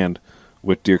hand in hand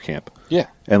with deer camp. Yeah.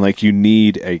 And, like, you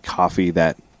need a coffee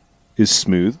that is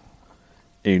smooth,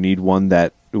 and you need one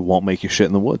that won't make you shit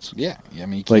in the woods. Yeah. I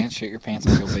mean, you can't shit your pants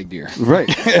and kill big deer. Right.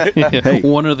 Hey,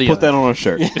 one or the put other. that on a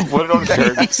shirt. Put it on a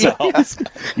shirt yourself.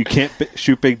 You can't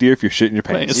shoot big deer if you're shitting your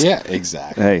pants. Yeah,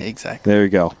 exactly. Hey, Exactly. there you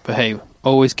go. But hey,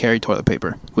 always carry toilet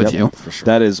paper with you. For sure.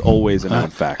 That is always a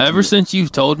known fact. Ever since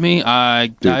you've told me,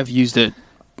 I've used it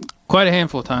quite a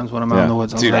handful of times when I'm out in the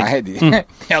woods. Dude, I had the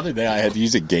other day I had to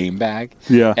use a game bag.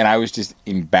 Yeah. And I was just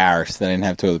embarrassed that I didn't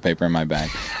have toilet paper in my bag.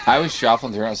 I was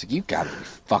shuffling through. I was like, "You gotta be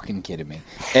fucking kidding me,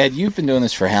 Ed? You've been doing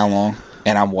this for how long?"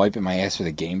 And I'm wiping my ass with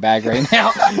a game bag right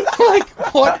now. Like,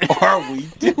 what are we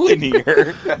doing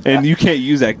here? And you can't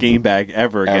use that game bag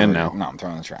ever again now. No, I'm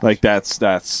throwing the trash. Like, that's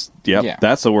Yeah.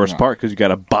 that's the worst part, because you got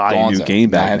to buy a new Gonzo. game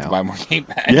Now I bag have now. to buy more game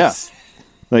bags. Yeah.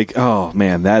 Like, oh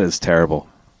man, that is terrible.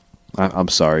 I'm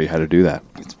sorry you had to do that.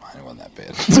 It's fine. It wasn't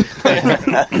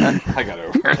that bad. I got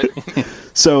over it.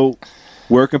 So,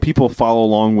 where can people follow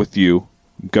along with you?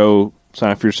 Go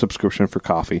sign up for your subscription for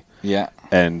coffee Yeah.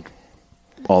 and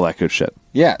all that good shit.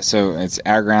 Yeah, so it's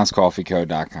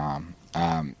OurGroundsCoffeeCo.com.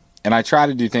 And I try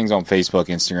to do things on Facebook,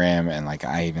 Instagram, and like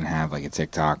I even have like a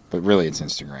TikTok, but really it's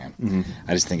Instagram. Mm-hmm.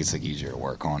 I just think it's like easier to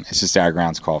work on. It's just Our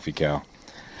Grounds Coffee Co.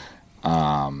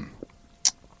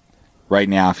 Right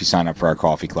now, if you sign up for our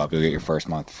coffee club, you'll get your first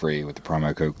month free with the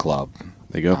promo code CLUB.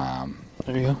 There you go.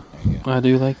 There you go. I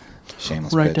do like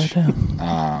Shameless write pitch. that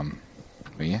down.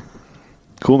 But yeah.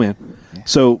 Cool, man. Yeah.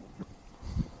 So,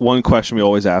 one question we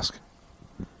always ask: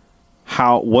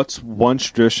 what's one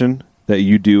tradition that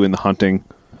you do in the hunting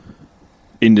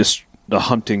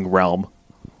realm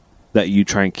that you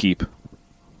try and keep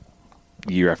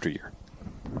year after year?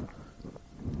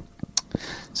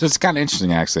 So it's kind of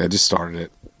interesting, actually. I just started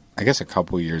it, I guess, a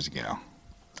couple years ago.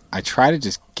 I try to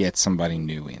just get somebody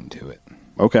new into it.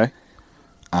 Okay.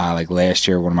 Like last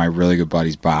year, one of my really good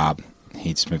buddies, Bob,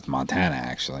 he just moved to Montana,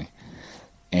 actually.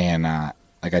 And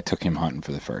like I took him hunting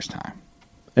for the first time.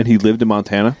 And he lived in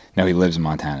Montana? No, he lives in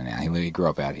Montana now. He grew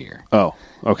up out here. Oh,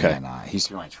 okay. And he used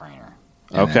to be my trainer.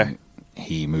 And Okay. then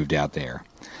he moved out there.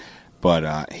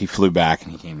 But he flew back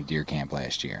and he came to deer camp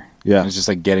last year. Yeah. And it's just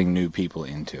like getting new people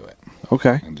into it.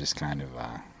 Okay. And just kind of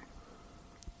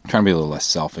trying to be a little less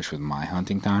selfish with my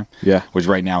hunting time. Yeah. Which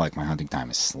right now, like, my hunting time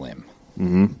is slim.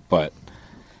 Mm-hmm. But,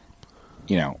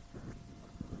 you know,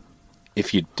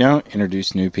 if you don't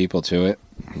introduce new people to it,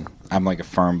 I'm like a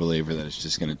firm believer that it's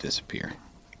just going to disappear.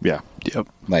 Yeah. Yep.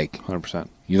 Like, 100%.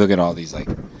 you look at all these, like,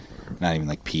 not even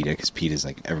like PETA, because PETA's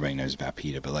like, everybody knows about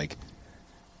PETA, but like,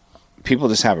 people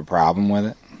just have a problem with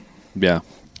it. Yeah.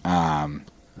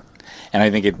 And I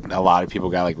think a lot of people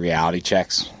got like reality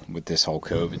checks with this whole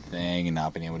COVID thing and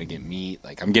not being able to get meat.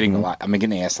 Like, I'm getting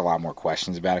asked a lot more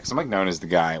questions about it, because I'm like known as the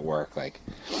guy at work. Like,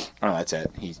 oh, that's it.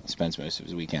 He spends most of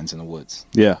his weekends in the woods.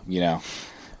 Yeah. You know,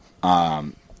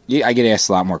 yeah, I get asked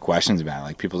a lot more questions about it.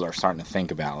 Like, people are starting to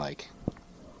think about like,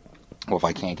 well, if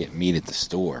I can't get meat at the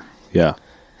store, Yeah.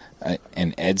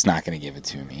 And Ed's not going to give it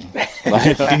to me.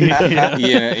 Like,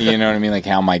 you know what I mean? Like,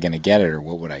 how am I going to get it, or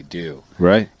what would I do?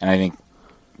 Right. And I think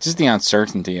just the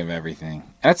uncertainty of everything.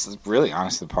 And that's really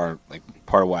honestly part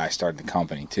of why I started the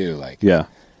company too. Like, Yeah.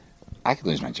 I could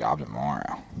lose my job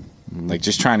tomorrow. Mm-hmm. Like,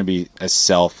 just trying to be as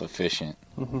self-efficient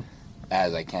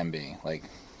as I can be, like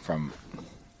from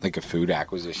like a food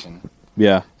acquisition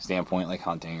Yeah. standpoint, like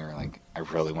hunting, or like I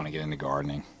really want to get into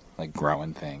gardening, like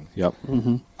growing things. Yep.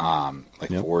 Like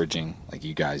foraging, like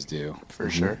you guys do. For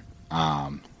sure.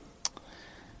 And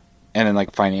then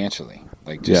like financially,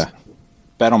 like just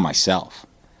bet on myself,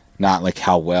 not like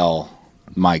how well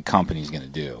my company's going to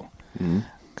do.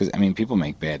 Because I mean, people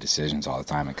make bad decisions all the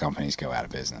time, and companies go out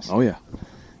of business. Oh, yeah.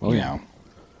 You know,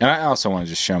 and I also want to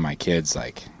just show my kids,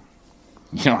 like,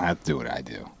 you don't have to do what I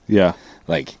do. Yeah.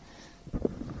 Like,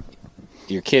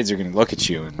 your kids are going to look at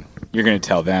you, and you're going to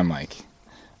tell them, like,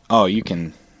 oh, you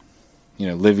can, you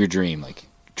know, live your dream, like,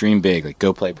 dream big, like,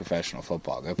 go play professional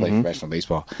football, go play professional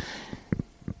baseball.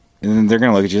 And then they're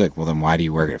going to look at you like, well, then why do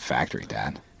you work at a factory,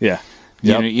 Dad? Yeah.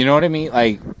 You know what I mean?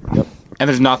 Like, and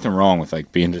there's nothing wrong with,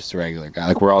 like, being just a regular guy.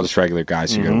 Like, we're all just regular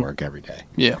guys who go to work every day.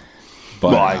 Yeah.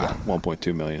 But, Well, I got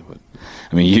 1.2 million, but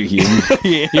I mean, you're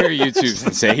a YouTube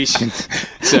sensation,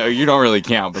 so you don't really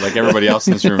count. But like everybody else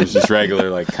in this room is just regular,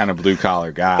 like kind of blue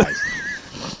collar guys.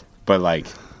 But like,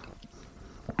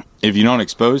 if you don't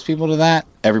expose people to that,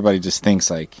 everybody just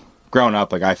thinks like, growing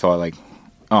up, like I thought like,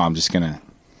 oh, I'm just gonna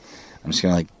I'm just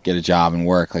gonna like get a job and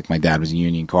work. Like my dad was a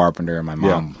union carpenter, and my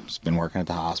mom's been working at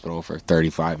the hospital for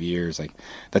 35 years. Like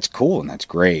that's cool and that's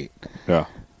great. Yeah.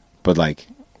 But like,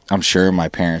 I'm sure my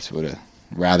parents would have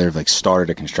rather have like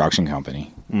started a construction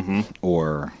company,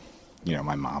 or, you know,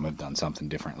 my mom have done something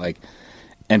different, like,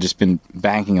 and just been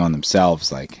banking on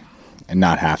themselves, like, and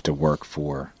not have to work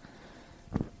for,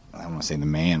 I don't want to say the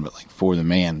man, but like for the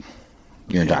man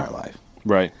your entire life.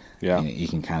 Right. Yeah. And you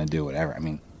can kind of do whatever. I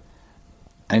mean,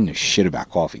 I didn't know shit about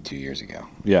coffee 2 years ago.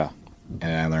 Yeah.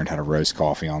 And I learned how to roast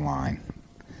coffee online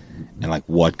and like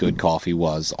what good coffee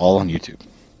was, all on YouTube.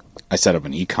 I set up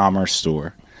an e-commerce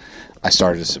store. I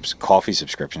started a coffee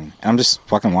subscription, and I'm just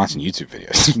fucking watching YouTube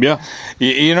videos. Yeah.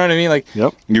 You know what I mean? Like,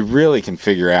 yep. You really can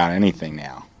figure out anything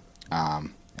now.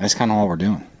 And that's kind of all we're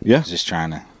doing. Yeah. Just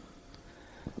trying to,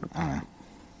 I don't know,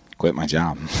 quit my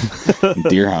job.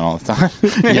 Deer hunt all the time.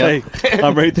 Yeah.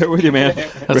 I'm right there with you, man.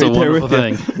 That's right a wonderful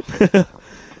thing.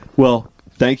 Well,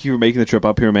 thank you for making the trip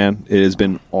up here, man. It has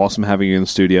been awesome having you in the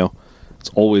studio. It's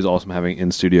always awesome having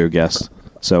in-studio guests.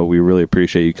 So we really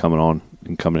appreciate you coming on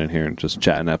and coming in here and just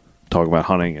chatting up, talking about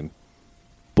hunting and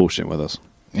bullshitting with us.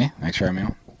 Yeah, thanks for having me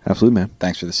on. Absolutely, man.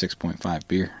 Thanks for the 6.5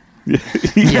 beer.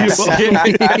 Yes.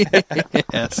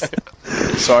 Yes.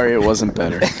 Sorry it wasn't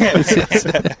better.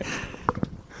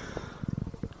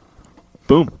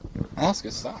 Boom. Oh, that's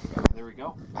good stuff. There we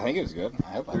go. I think it was good.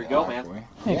 I hope There we go, man.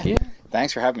 Thank you.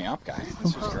 Thanks for having me up, guys.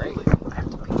 This was great.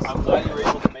 I'm glad you were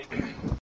able to make it.